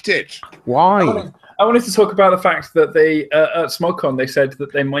liked it. Why? I wanted to talk about the fact that they at SmogCon they said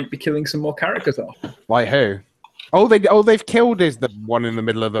that they might be killing some more characters off. Like who? They've killed is the one in the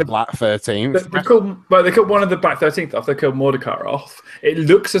middle of the Black 13th. They killed one of the Black 13th off. They killed Mordekar off. It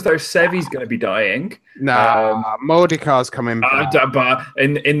looks as though Sevi's going to be dying. Mordekar's coming back.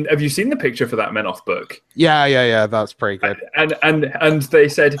 Have you seen the picture for that Menoth book? Yeah, that's pretty good. And they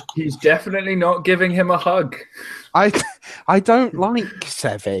said he's definitely not giving him a hug. I don't like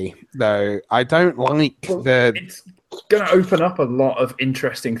Sevi though. I don't like It's going to open up a lot of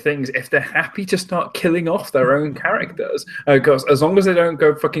interesting things if they're happy to start killing off their own characters. Because as long as they don't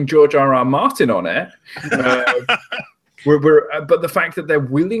go fucking George R.R. Martin on it, but the fact that they're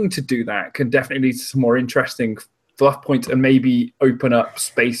willing to do that can definitely lead to some more interesting fluff points and maybe open up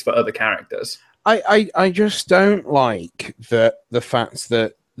space for other characters. I just don't like the fact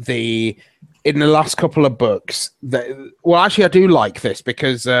that in the last couple of books actually I do like this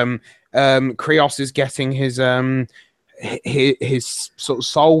because Krios is getting his sort of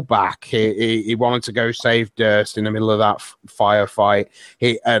soul back. He wanted to go save Durst in the middle of that firefight.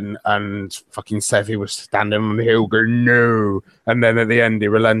 And fucking Sevi was standing on the hill going, no. And then at the end he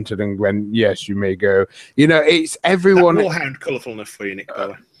relented and went, yes, you may go. You know, it's everyone. That Warhound colourful enough for you, Nick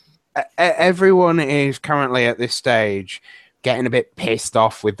Bella. Everyone is currently at this stage getting a bit pissed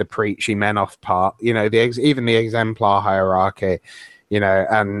off with the preachy Menoth part. You know, even the exemplar hierarchy. You know,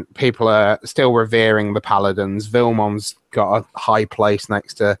 and people are still revering the Paladins. Vilmon's got a high place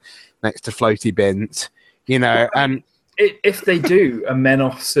next to Floaty Bint. You know, and if they do a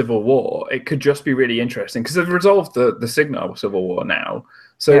Menoth civil war, it could just be really interesting because they've resolved the Signar civil war now.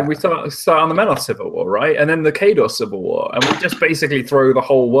 So we start on the Menoth civil war, right? And then the Kador civil war, and we just basically throw the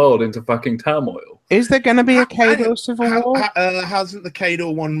whole world into fucking turmoil. Is there going to be a Kador civil war? Hasn't the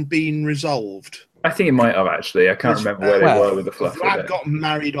Kador one been resolved? I think it might have actually. I can't remember where they were with the fluff. Vlad got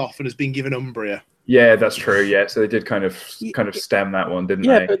married off and has been given Umbria. Yeah, that's true. Yeah, so they did kind of stem that one, didn't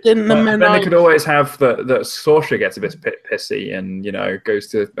they? Yeah, but didn't then they could always have that Sorsha gets a bit pissy and goes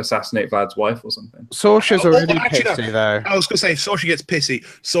to assassinate Vlad's wife or something. Sorsha's already pissy though. I was going to say if Sorsha gets pissy,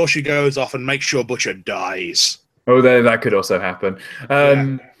 Sorsha goes off and makes sure Butcher dies. Oh, that could also happen.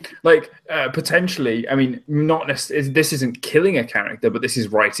 Potentially, I mean, not necessarily. This isn't killing a character, but this is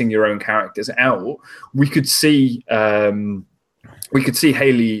writing your own characters out. We could see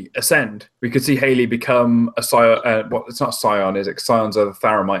Haley ascend. We could see Haley become a scion. It's not a scion, is it? Scions are the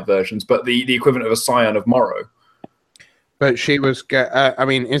Tharamite versions, but the equivalent of a scion of Morrow. But she was. I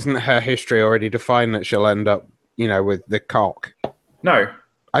mean, isn't her history already defined that she'll end up, with the cock? No.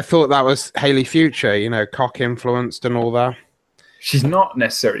 I thought that was Haley Future, cock influenced and all that. She's not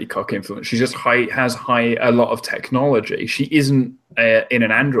necessarily cock influenced. She just has a lot of technology. She isn't in an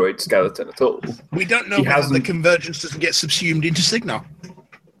android skeleton at all. We don't know how the convergence doesn't get subsumed into Signar.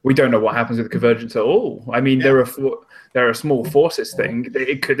 We don't know what happens with the convergence at all. I mean, there are a small forces thing.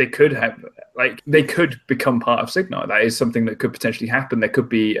 They could become part of Signar. That is something that could potentially happen. There could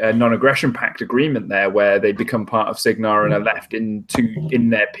be a non-aggression pact agreement there where they become part of Signar and are left in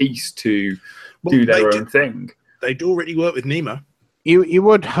their peace to do their own thing. They'd already work with Nemo. You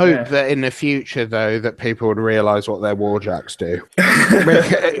would hope that in the future, though, that people would realise what their warjacks do.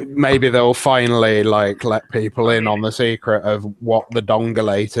 Maybe they'll finally let people in on the secret of what the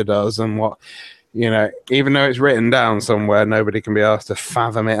Dongulator does and what, even though it's written down somewhere, nobody can be asked to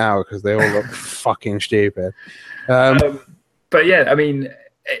fathom it out because they all look fucking stupid. But yeah, I mean,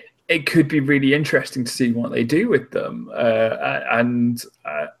 it could be really interesting to see what they do with them, and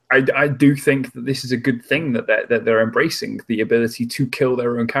I do think that this is a good thing that they're embracing the ability to kill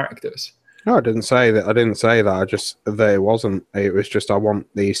their own characters. No, I didn't say that. I just that it wasn't. It was just I want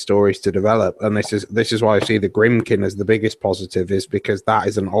these stories to develop, and this is why I see the Grimkin as the biggest positive, is because that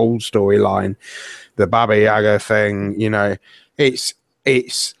is an old storyline. The Baba Yaga thing, it's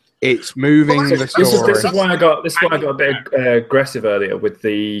moving the story. This is why I got a bit aggressive earlier with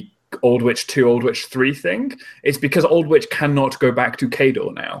the Old Witch 2, Old Witch 3 thing. It's because Old Witch cannot go back to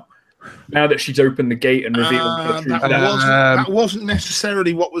Kador now. Now that she's opened the gate and revealed the truth. That wasn't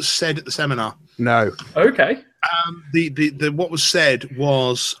necessarily what was said at the seminar. No. Okay. The what was said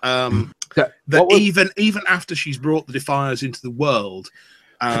was that even after she's brought the Defiers into the world,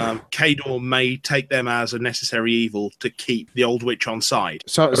 Kador may take them as a necessary evil to keep the Old Witch on side.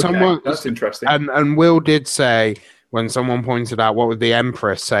 So that's interesting. And Will did say, when someone pointed out what would the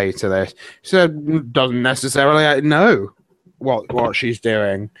Empress say to this, she said doesn't necessarily know what she's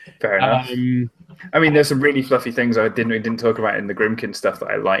doing. Fair enough. I mean, there's some really fluffy things we didn't talk about in the Grimkin stuff that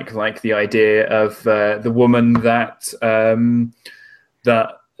I like the idea of the woman that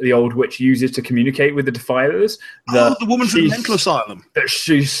that the old witch uses to communicate with the Defilers. The woman from the mental asylum. That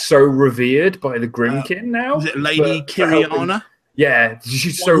she's so revered by the Grimkin now. Was it Lady Kiriana? Yeah,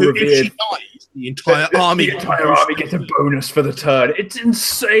 she's so revered. If she dies, the entire army gets a bonus for the turn. It's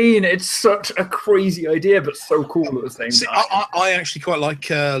insane. It's such a crazy idea, but so cool at the same time. I actually quite like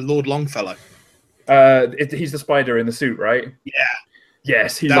Lord Longfellow. He's the spider in the suit, right? Yeah.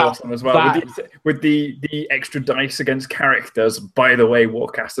 Yes, he's awesome as well. With the extra dice against characters. By the way,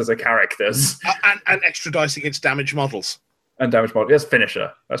 Warcasters are characters. And extra dice against damage models. And damage model. Yes,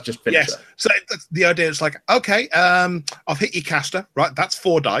 finisher. That's just finisher. Yes. So the idea is like, okay, I've hit your caster. Right, that's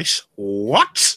 4 dice. What?